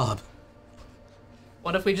cop's job.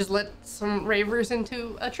 What if we just let some ravers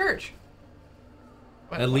into a church?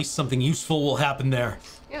 At least something useful will happen there.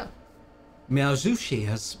 Yeah. Miazushi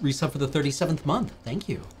has resubbed for the 37th month. Thank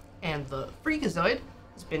you. And the Freakazoid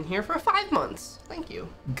has been here for 5 months. Thank you.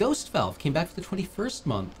 Ghost Valve came back for the 21st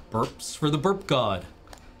month. Burps for the burp god.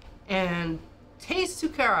 And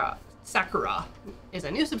Sakura is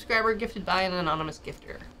a new subscriber gifted by an anonymous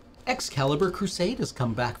gifter. Excalibur Crusade has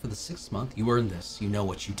come back for the 6th month. You earned this. You know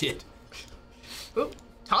what you did. Ooh,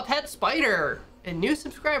 Top Hat Spider, a new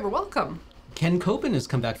subscriber. Welcome. Ken Copen has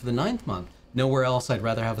come back for the 9th month. Nowhere else I'd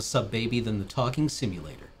rather have a sub baby than the talking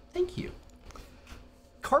simulator. Thank you.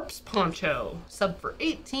 Corpse Poncho, sub for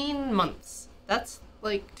 18 months. That's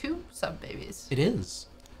like 2 sub babies. It is.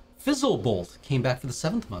 Fizzlebolt came back for the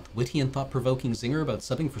 7th month. Witty and thought-provoking zinger about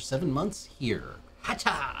subbing for 7 months here.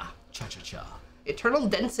 Hacha. Cha-cha-cha. Eternal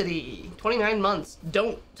Density, 29 months.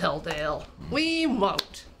 Don't tell Dale. We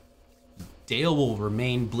won't. Dale will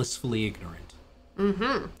remain blissfully ignorant.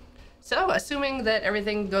 Mm-hmm. So, assuming that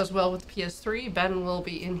everything goes well with PS3, Ben will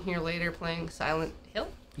be in here later playing Silent Hill.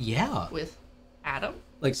 Yeah. With Adam.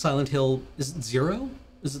 Like Silent Hill, is it 0?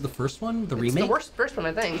 Is it the first one? The remake? It's the first one,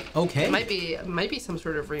 I think. Okay. It might be some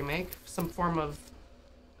sort of remake, some form of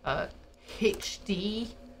HD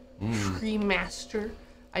remaster.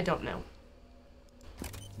 I don't know.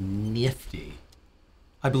 Nifty.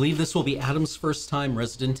 I believe this will be Adam's first time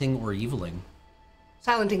residenting or eviling.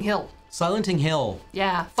 Silenting Hill. Silenting Hill.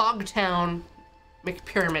 Yeah, Fogtown,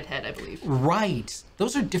 McPyramid Head, I believe. Right.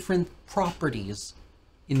 Those are different properties.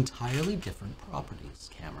 Entirely different properties,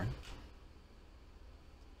 Cameron.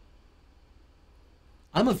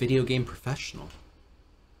 I'm a video game professional.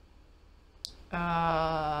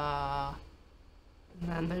 And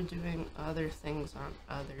then they're doing other things on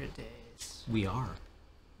other days. We are.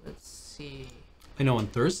 Let's see. I know on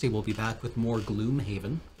Thursday we'll be back with more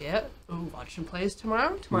Gloomhaven. Yeah. Ooh, watch and plays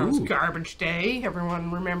tomorrow. Tomorrow's garbage day.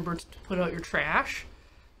 Everyone remember to put out your trash.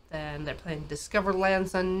 Then they're playing Discover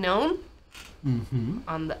Lands Unknown.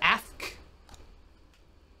 On the AFK.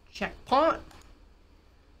 Checkpoint.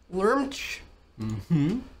 Lurmch.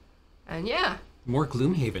 And yeah. More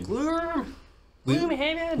Gloomhaven.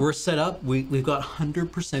 Gloomhaven. We're set up. We've got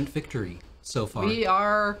 100% victory so far. We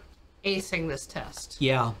are acing this test.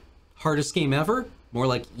 Yeah. Hardest game ever? More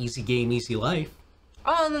like easy game, easy life.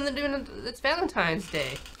 Oh, and then they're doing it's Valentine's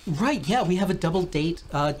Day. Right, yeah, we have a double date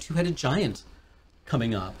two-headed giant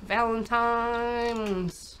coming up.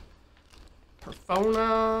 Valentine's.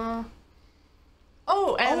 Persona.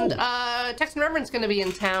 Oh, and Texan Reverend's gonna be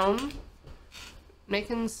in town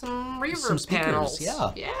making some reverb some speakers, panels.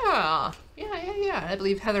 Yeah. Yeah. I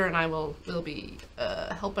believe Heather and I will be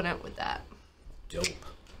helping out with that. Dope.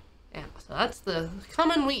 Yeah, so that's the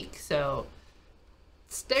coming week, so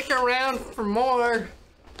stick around for more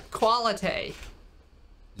quality.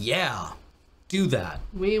 Yeah, do that.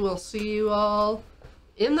 We will see you all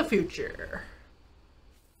in the future.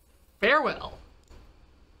 Farewell.